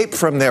escape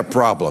from their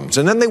problems,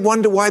 and then they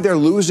wonder why they're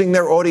losing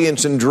their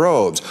audience in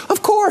droves.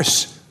 Of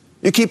course.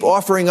 You keep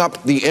offering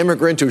up the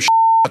immigrant who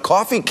a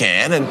coffee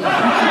can, and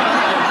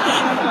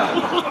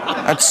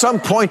at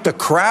some point the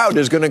crowd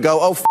is going to go,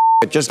 oh,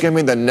 it, just give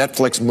me the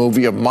Netflix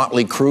movie of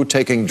Motley Crue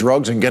taking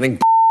drugs and getting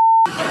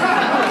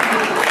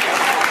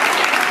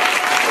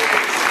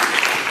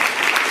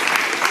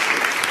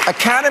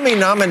Academy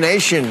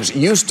nominations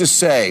used to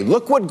say,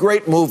 look what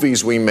great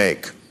movies we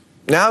make.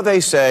 Now they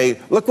say,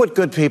 look what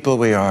good people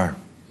we are.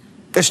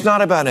 It's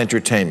not about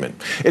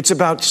entertainment. It's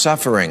about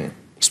suffering,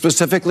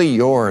 specifically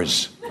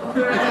yours.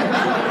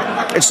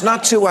 It's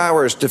not 2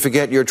 hours to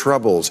forget your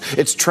troubles.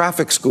 It's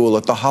traffic school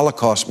at the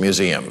Holocaust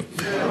Museum.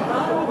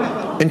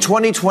 In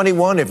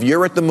 2021, if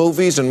you're at the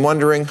movies and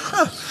wondering,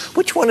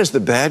 which one is the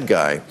bad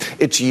guy?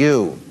 It's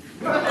you.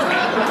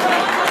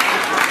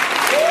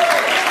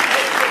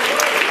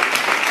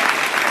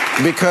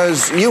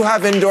 Because you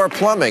have indoor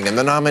plumbing and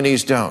the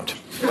nominees don't.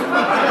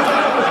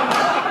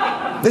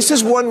 This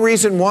is one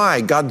reason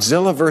why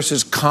Godzilla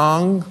vs.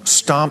 Kong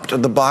stomped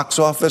the box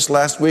office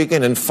last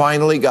weekend and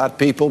finally got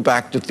people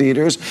back to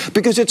theaters,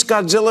 because it's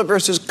Godzilla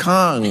vs.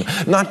 Kong,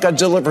 not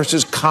Godzilla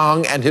vs.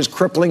 Kong and his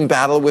crippling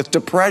battle with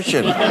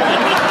depression. Not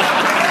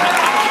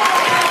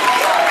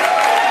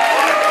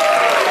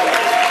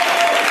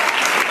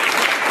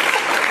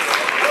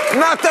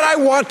that I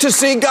want to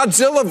see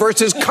Godzilla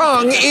vs.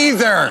 Kong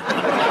either.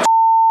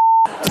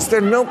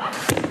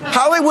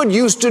 Hollywood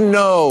used to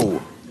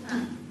know.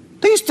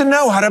 They used to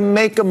know how to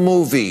make a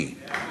movie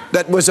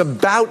that was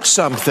about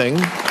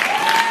something.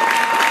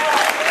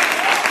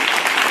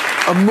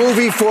 A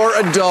movie for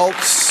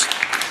adults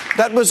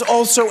that was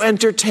also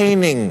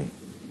entertaining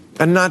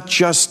and not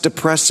just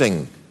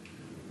depressing.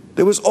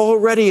 There was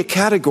already a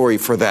category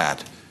for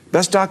that.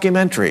 Best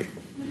documentary.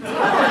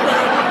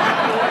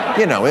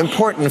 You know,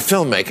 important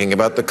filmmaking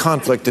about the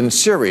conflict in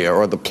Syria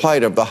or the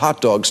plight of the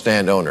hot dog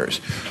stand owners.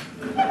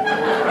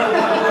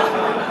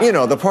 You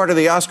know, the part of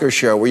the Oscar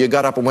show where you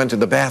got up and went to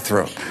the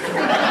bathroom.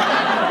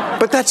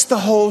 But that's the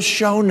whole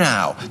show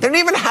now. They don't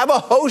even have a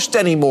host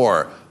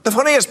anymore. The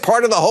funniest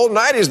part of the whole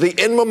night is the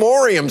in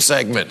memoriam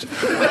segment.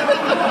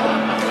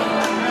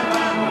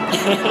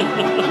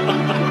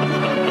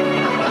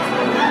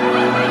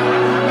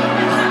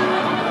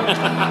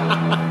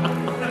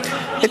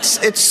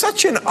 It's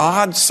such an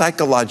odd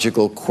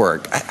psychological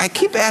quirk. I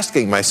keep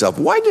asking myself,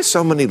 why do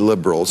so many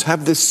liberals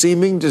have this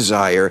seeming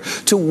desire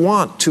to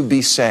want to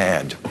be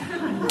sad?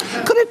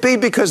 Could it be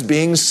because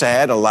being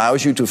sad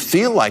allows you to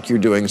feel like you're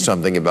doing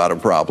something about a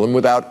problem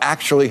without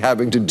actually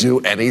having to do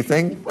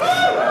anything?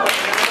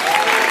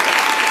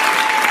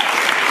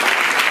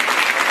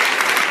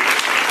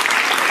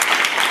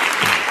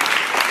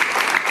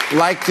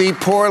 Like the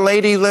poor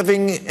lady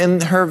living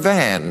in her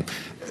van.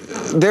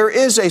 There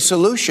is a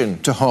solution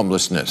to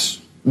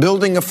homelessness.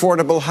 Building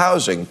affordable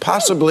housing,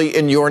 possibly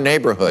in your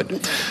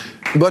neighborhood.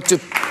 But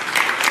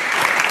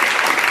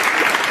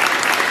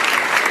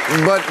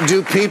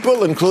do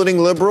people, including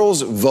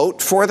liberals, vote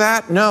for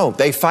that? No,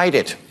 they fight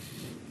it.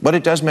 But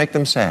it does make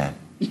them sad.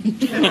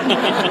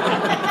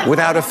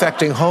 without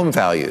affecting home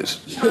values.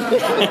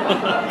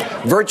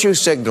 Virtue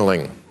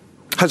signaling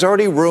has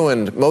already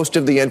ruined most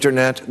of the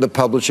internet, the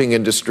publishing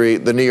industry,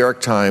 the New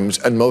York Times,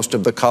 and most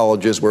of the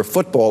colleges where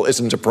football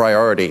isn't a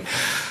priority.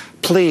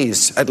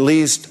 Please, at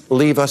least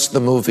leave us the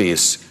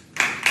movies.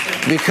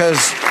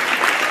 Because,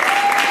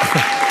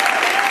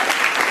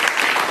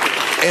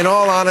 in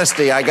all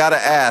honesty, I gotta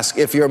ask,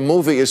 if your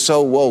movie is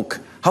so woke,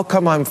 how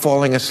come I'm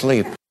falling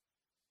asleep?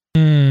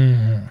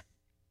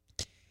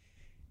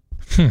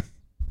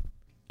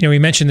 You know, we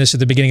mentioned this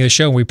at the beginning of the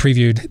show when we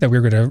previewed that we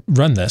were going to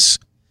run this.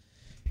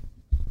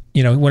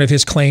 You know, one of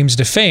his claims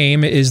to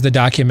fame is the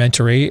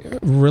documentary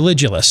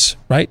Religulous,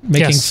 right?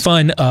 Making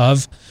fun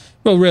of,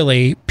 well,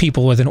 really,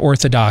 people with an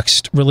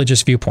orthodox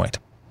religious viewpoint.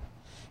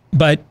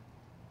 But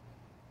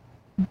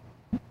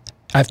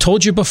I've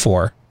told you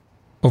before,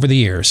 over the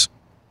years,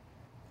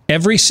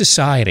 every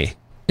society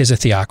is a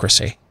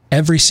theocracy.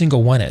 Every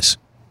single one is.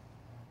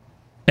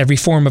 Every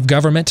form of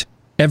government,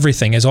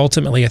 everything is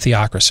ultimately a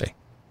theocracy.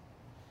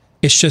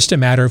 It's just a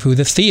matter of who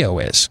the theo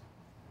is.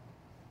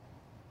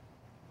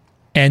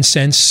 And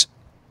since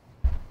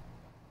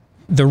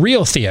the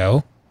real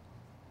Theo,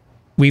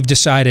 we've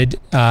decided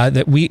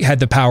that we had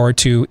the power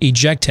to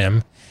eject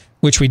him,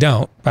 which we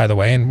don't, by the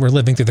way, and we're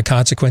living through the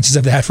consequences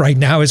of that right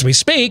now as we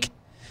speak.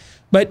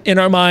 But in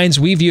our minds,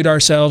 we viewed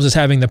ourselves as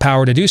having the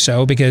power to do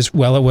so because,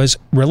 well, it was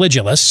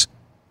religulous.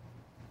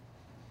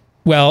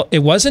 Well, it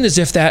wasn't as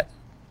if that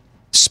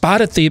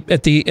spot at the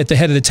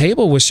head of the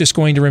table was just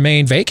going to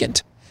remain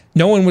vacant.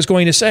 No one was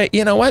going to say,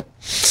 you know what?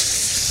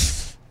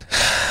 This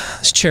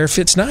chair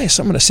fits nice.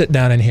 I'm going to sit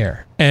down in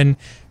here. And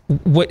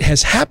what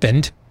has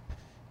happened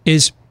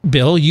is,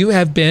 Bill, you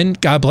have been,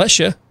 God bless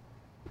you.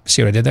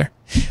 See what I did there?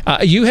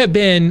 You have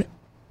been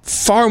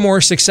far more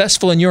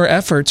successful in your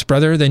efforts,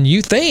 brother, than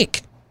you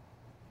think.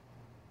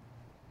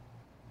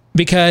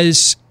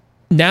 Because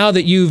now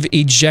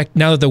that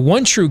now that the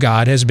one true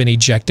God has been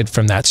ejected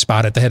from that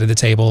spot at the head of the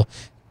table,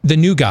 the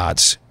new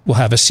gods will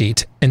have a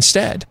seat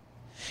instead.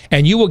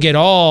 And you will get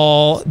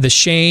all the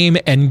shame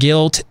and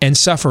guilt and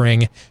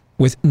suffering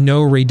with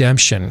no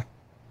redemption,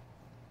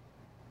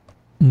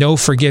 no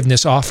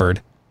forgiveness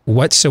offered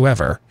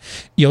whatsoever.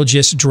 You'll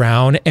just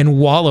drown and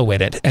wallow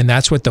in it. And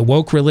that's what the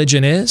woke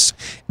religion is.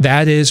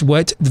 That is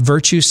what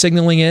virtue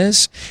signaling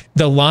is.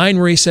 The line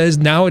where he says,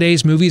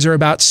 nowadays movies are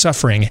about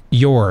suffering,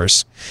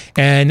 yours.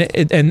 And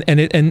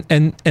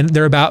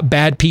they're about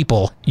bad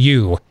people,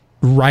 you.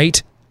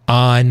 Right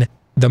on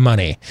the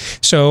money.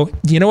 So,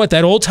 you know what?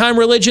 That old time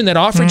religion that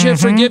offered you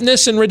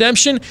forgiveness and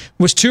redemption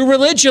was too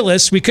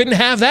religious. We couldn't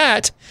have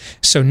that.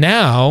 So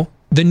now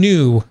the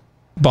new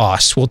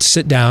boss will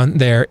sit down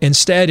there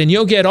instead, and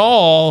you'll get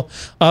all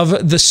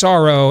of the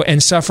sorrow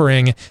and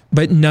suffering,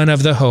 but none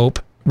of the hope,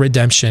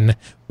 redemption,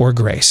 or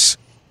grace.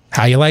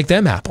 How you like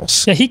them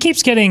apples? Yeah, he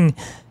keeps getting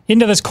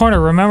into this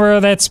corner. Remember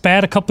that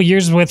spat a couple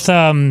years with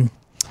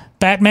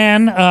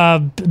Batman,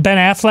 Ben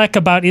Affleck,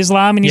 about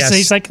Islam, and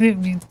he's like,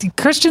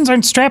 Christians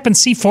aren't strapping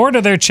C4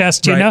 to their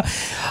chest, you know.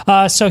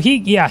 So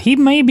he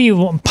may be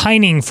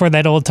pining for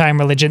that old time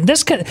religion.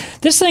 This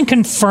thing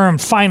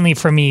confirmed finally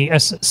for me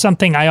as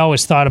something I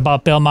always thought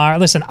about Bill Maher.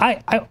 Listen,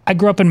 I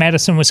grew up in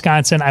Madison,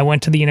 Wisconsin. I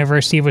went to the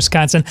University of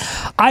Wisconsin.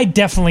 I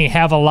definitely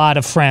have a lot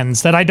of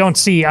friends that I don't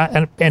see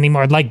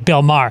anymore, like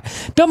Bill Maher.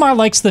 Bill Maher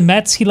likes the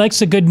Mets. He likes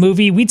a good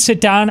movie. We'd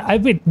sit down.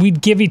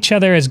 We'd give each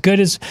other as good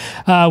as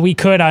we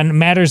could on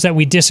matters that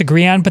we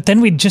disagree on, but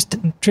then we'd just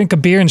drink a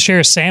beer and share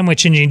a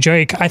sandwich and enjoy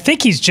it. I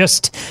think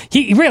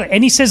he really,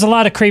 and he says a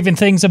lot of craven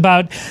things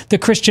about the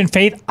Christian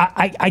faith.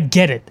 I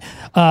get it.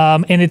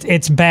 And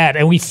it's bad.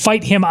 And we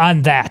fight him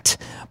on that.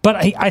 But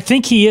I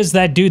think he is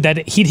that dude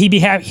that he'd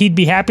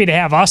be happy to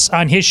have us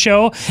on his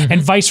show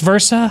and vice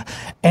versa,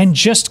 and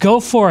just go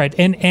for it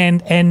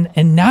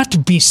and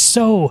not be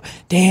so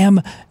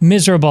damn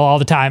miserable all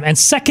the time. And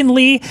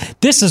secondly,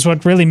 this is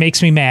what really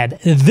makes me mad.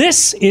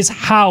 This is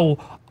how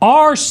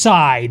our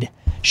side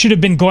should have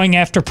been going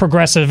after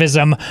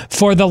progressivism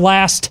for the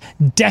last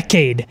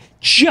decade,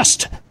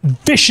 just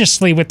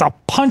viciously with a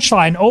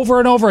punchline over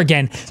and over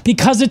again,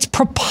 because it's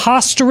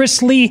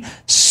preposterously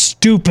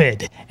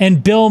stupid.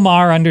 And Bill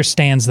Maher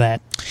understands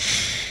that.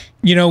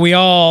 You know, we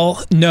all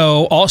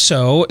know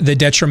also the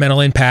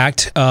detrimental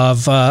impact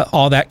of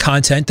all that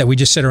content that we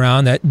just sit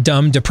around, that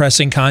dumb,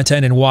 depressing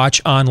content and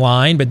watch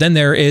online. But then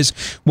there is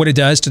what it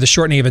does to the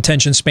shortening of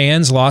attention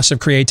spans, loss of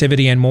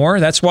creativity, and more.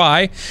 That's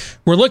why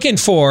we're looking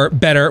for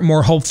better,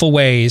 more hopeful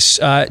ways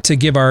to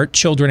give our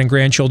children and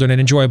grandchildren an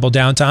enjoyable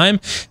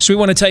downtime. So we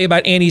want to tell you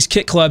about Annie's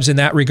Kit Clubs in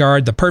that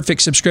regard, the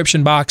perfect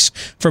subscription box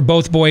for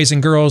both boys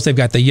and girls. They've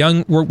got the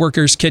Young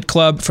Workers Kit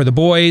Club for the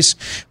boys,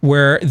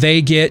 where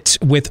they get,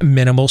 with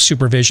minimal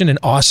supervision, an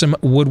awesome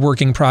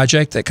woodworking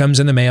project that comes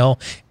in the mail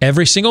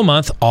every single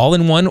month, all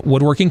in one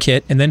woodworking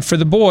kit. And then for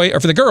the boy, or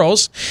for the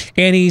girls,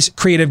 Annie's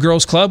Creative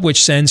Girls Club,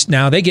 which sends,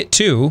 now they get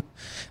two,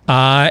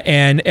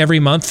 And every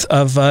month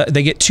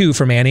they get 2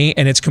 from Annie,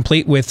 and it's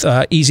complete with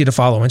easy to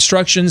follow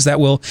instructions that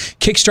will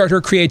kickstart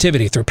her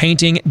creativity through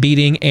painting,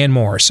 beading, and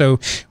more. So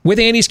with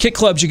Annie's Kit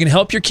Clubs, you can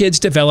help your kids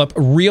develop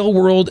real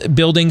world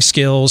building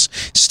skills,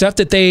 stuff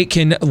that they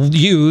can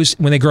use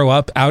when they grow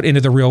up out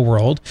into the real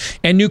world,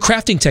 and new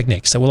crafting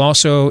techniques that will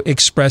also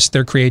express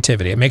their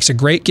creativity. It makes a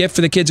great gift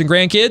for the kids and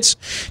grandkids.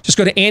 Just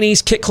go to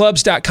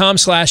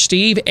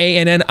AnniesKitClubs.com/Steve,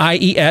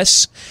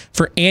 ANNIES,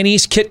 for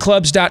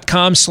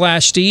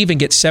AnniesKitClubs.com/Steve, and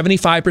get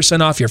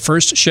 75% off your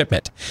first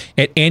shipment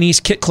at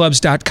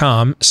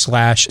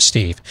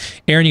AnniesKitClubs.com/Steve.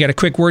 Aaron, you got a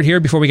quick word here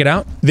before we get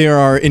out? There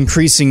are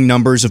increasing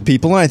numbers of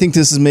people, and I think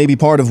this is maybe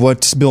part of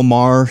what Bill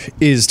Maher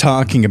is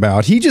talking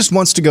about. He just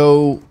wants to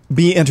go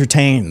be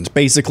entertained.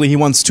 Basically, he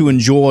wants to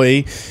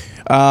enjoy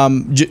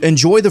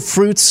the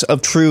fruits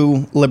of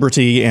true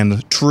liberty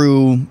and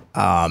true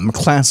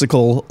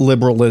classical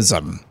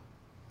liberalism.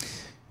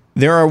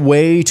 There are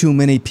way too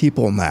many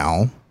people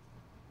now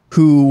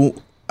who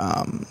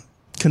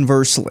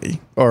adversely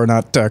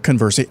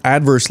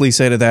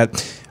say to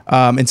that,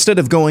 instead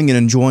of going and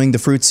enjoying the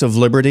fruits of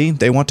liberty,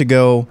 they want to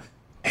go,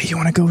 hey, you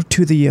want to go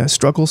to the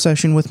struggle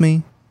session with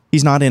me?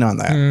 He's not in on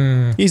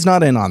that. He's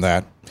not in on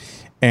that.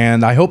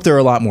 And I hope there are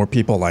a lot more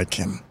people like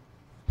him.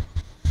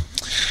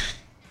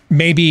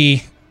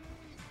 Maybe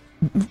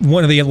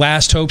one of the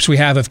last hopes we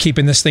have of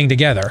keeping this thing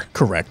together.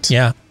 Correct.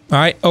 Yeah. All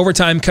right.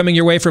 Overtime coming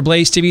your way for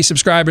Blaze TV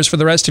subscribers. For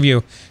the rest of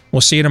you,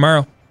 we'll see you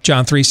tomorrow.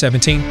 John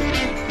 3:17.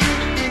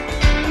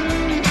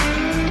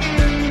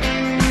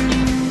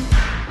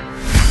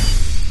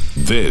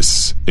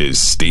 This is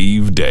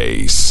Steve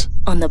Deace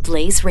on the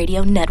Blaze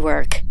Radio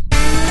Network.